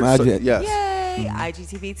 Yes. Yes, yes. Yay!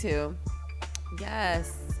 IGTV too.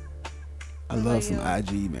 Yes. I love some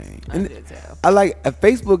IG, man. I do too. I like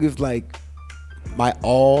Facebook is like my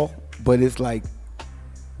all, but it's like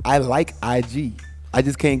I like IG. I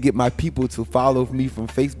just can't get my people to follow me from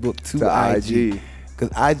Facebook to IG. Cause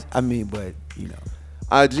I mean, but you know,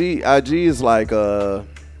 IG is like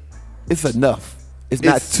it's enough. It's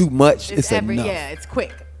not too much. It's enough. Yeah, it's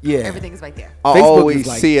quick. Yeah, everything is right there. I Facebook always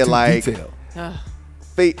like see it too like detailed.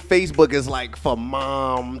 Facebook is like for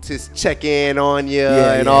mom to check in on you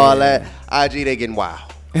and all that. IG, they getting wild.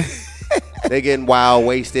 They getting wild,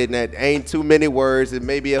 wasted, and that ain't too many words. It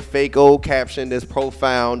may be a fake old caption that's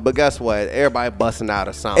profound, but guess what? Everybody busting out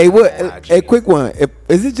of something. Hey, what? A quick one.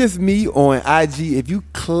 Is it just me on IG? If you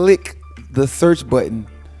click the search button,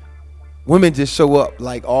 women just show up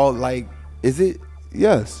like all like. Is it?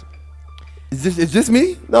 Yes. Is just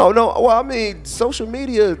me? No. Well, I mean, social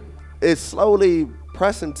media is slowly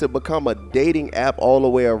pressing to become a dating app all the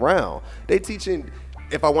way around. They teaching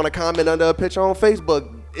if I want to comment under a picture on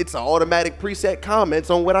Facebook, it's an automatic preset comments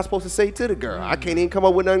on what I'm supposed to say to the girl. I can't even come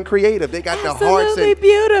up with nothing creative. They got the hearts and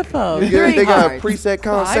beautiful. Yeah, they got a preset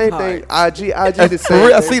comment. Same thing. IG the same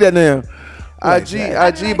thing. I see that now.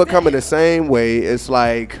 IG becoming the same way. It's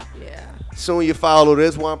like soon you follow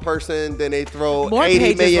this one person, then they throw More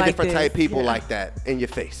 80 million like different this. type people like that in your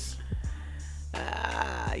face.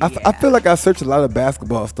 I feel like I search a lot of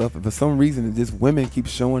basketball stuff, and for some reason, it just women keep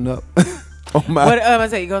showing up. What I'm gonna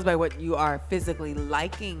say, it goes by what you are physically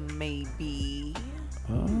liking, maybe.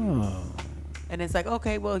 Oh. And it's like,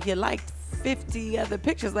 okay, well, you liked 50 other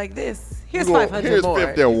pictures like this. Here's 500 more.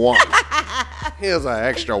 Here's 51. Here's an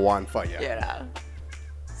extra one for you. You know,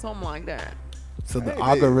 something like that. So the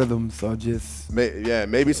algorithms are just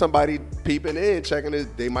maybe somebody peeping in, checking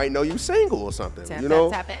it. They might know you single or something. Tap, you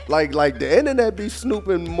know, tap, tap it. like the internet be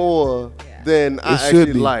snooping more than I should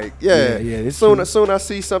actually be. like. It Soon should. as soon I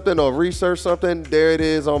see something or research something, there it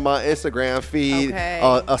is on my Instagram feed.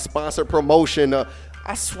 Okay. A sponsored promotion.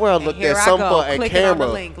 I swear I looked Here at something for a clicking on the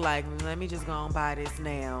camera. link, like, let me just go and buy this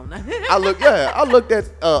now. I looked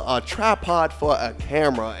at a tripod for a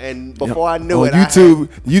camera, and before I knew on it,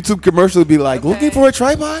 YouTube commercial would be like, looking for a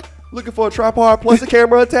tripod? Looking for a tripod plus a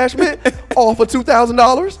camera attachment? All for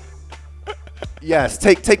 $2,000? Yes,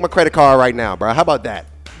 take my credit card right now, bro. How about that?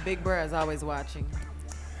 Big Bro is always watching.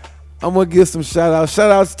 I'm gonna give some shout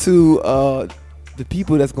outs to the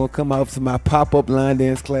people that's gonna come out to my pop-up line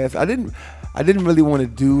dance class. I didn't really want to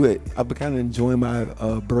do it. I've been kind of enjoying my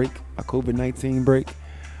break, my COVID-19 break.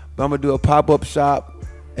 But I'm gonna do a pop-up shop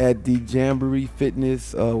at the Jamboree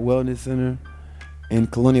Fitness Wellness Center in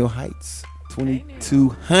Colonial Heights,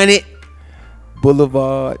 2200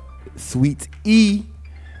 Boulevard, Suite E.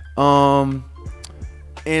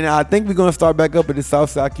 And I think we're gonna start back up at the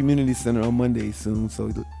Southside Community Center on Monday soon.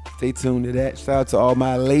 So stay tuned to that. Shout out to all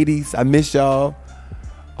my ladies. I miss y'all.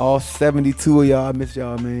 All 72 of y'all. I miss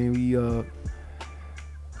y'all, man. We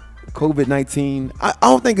COVID-19. I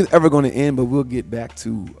don't think it's ever gonna end, but we'll get back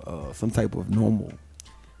to some type of normal.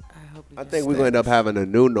 I think we're gonna end up having a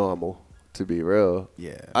new normal. To be real,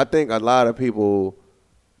 yeah. I think a lot of people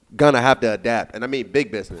gonna have to adapt, and I mean big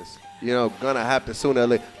business. You know, gonna have to sooner or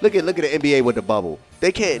later. Look at the NBA with the bubble.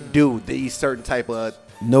 They can't do these certain type of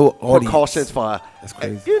precautions for. That's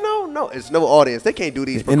crazy. You know, no, it's no audience. They can't do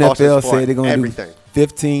these The precautions NFL for said they're gonna everything. do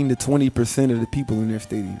 15 to 20% of the people in their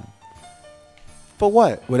stadium. For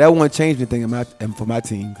what? Well, that won't change anything for my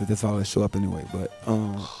team because that's all that show up anyway. But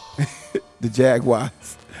the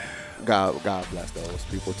Jaguars. God bless those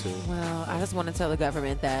people too. Well, I just want to tell the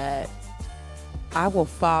government that I will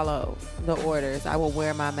follow the orders. I will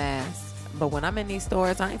wear my mask. But when I'm in these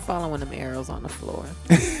stores, I ain't following them arrows on the floor.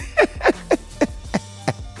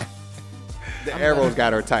 The arrows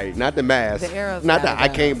got her tight, not the mask. The arrows not got that I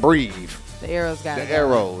her can't breathe. The arrows got the her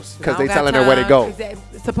arrows because I they don't telling got her where to go.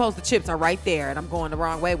 Suppose the chips are right there and I'm going the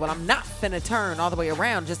wrong way. Well, I'm not finna turn all the way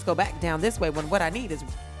around just go back down this way when what I need is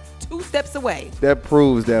 2 steps away. That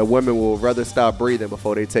proves that women will rather stop breathing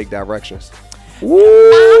before they take directions. I'm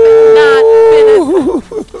not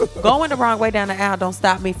finna. Going the wrong way down the aisle don't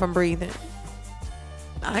stop me from breathing.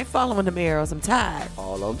 I ain't following them arrows. I'm tired.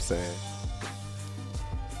 All I'm saying.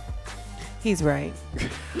 He's right.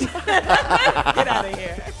 Get out of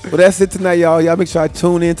here. Well, that's it tonight, y'all. Y'all make sure I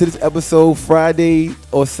tune in to this episode Friday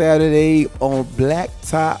or Saturday on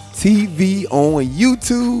Blacktop TV on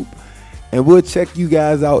YouTube. And we'll check you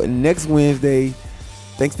guys out next Wednesday.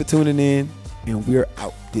 Thanks for tuning in. And we're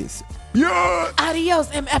out this. Adios,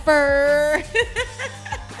 MFer.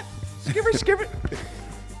 Skip it.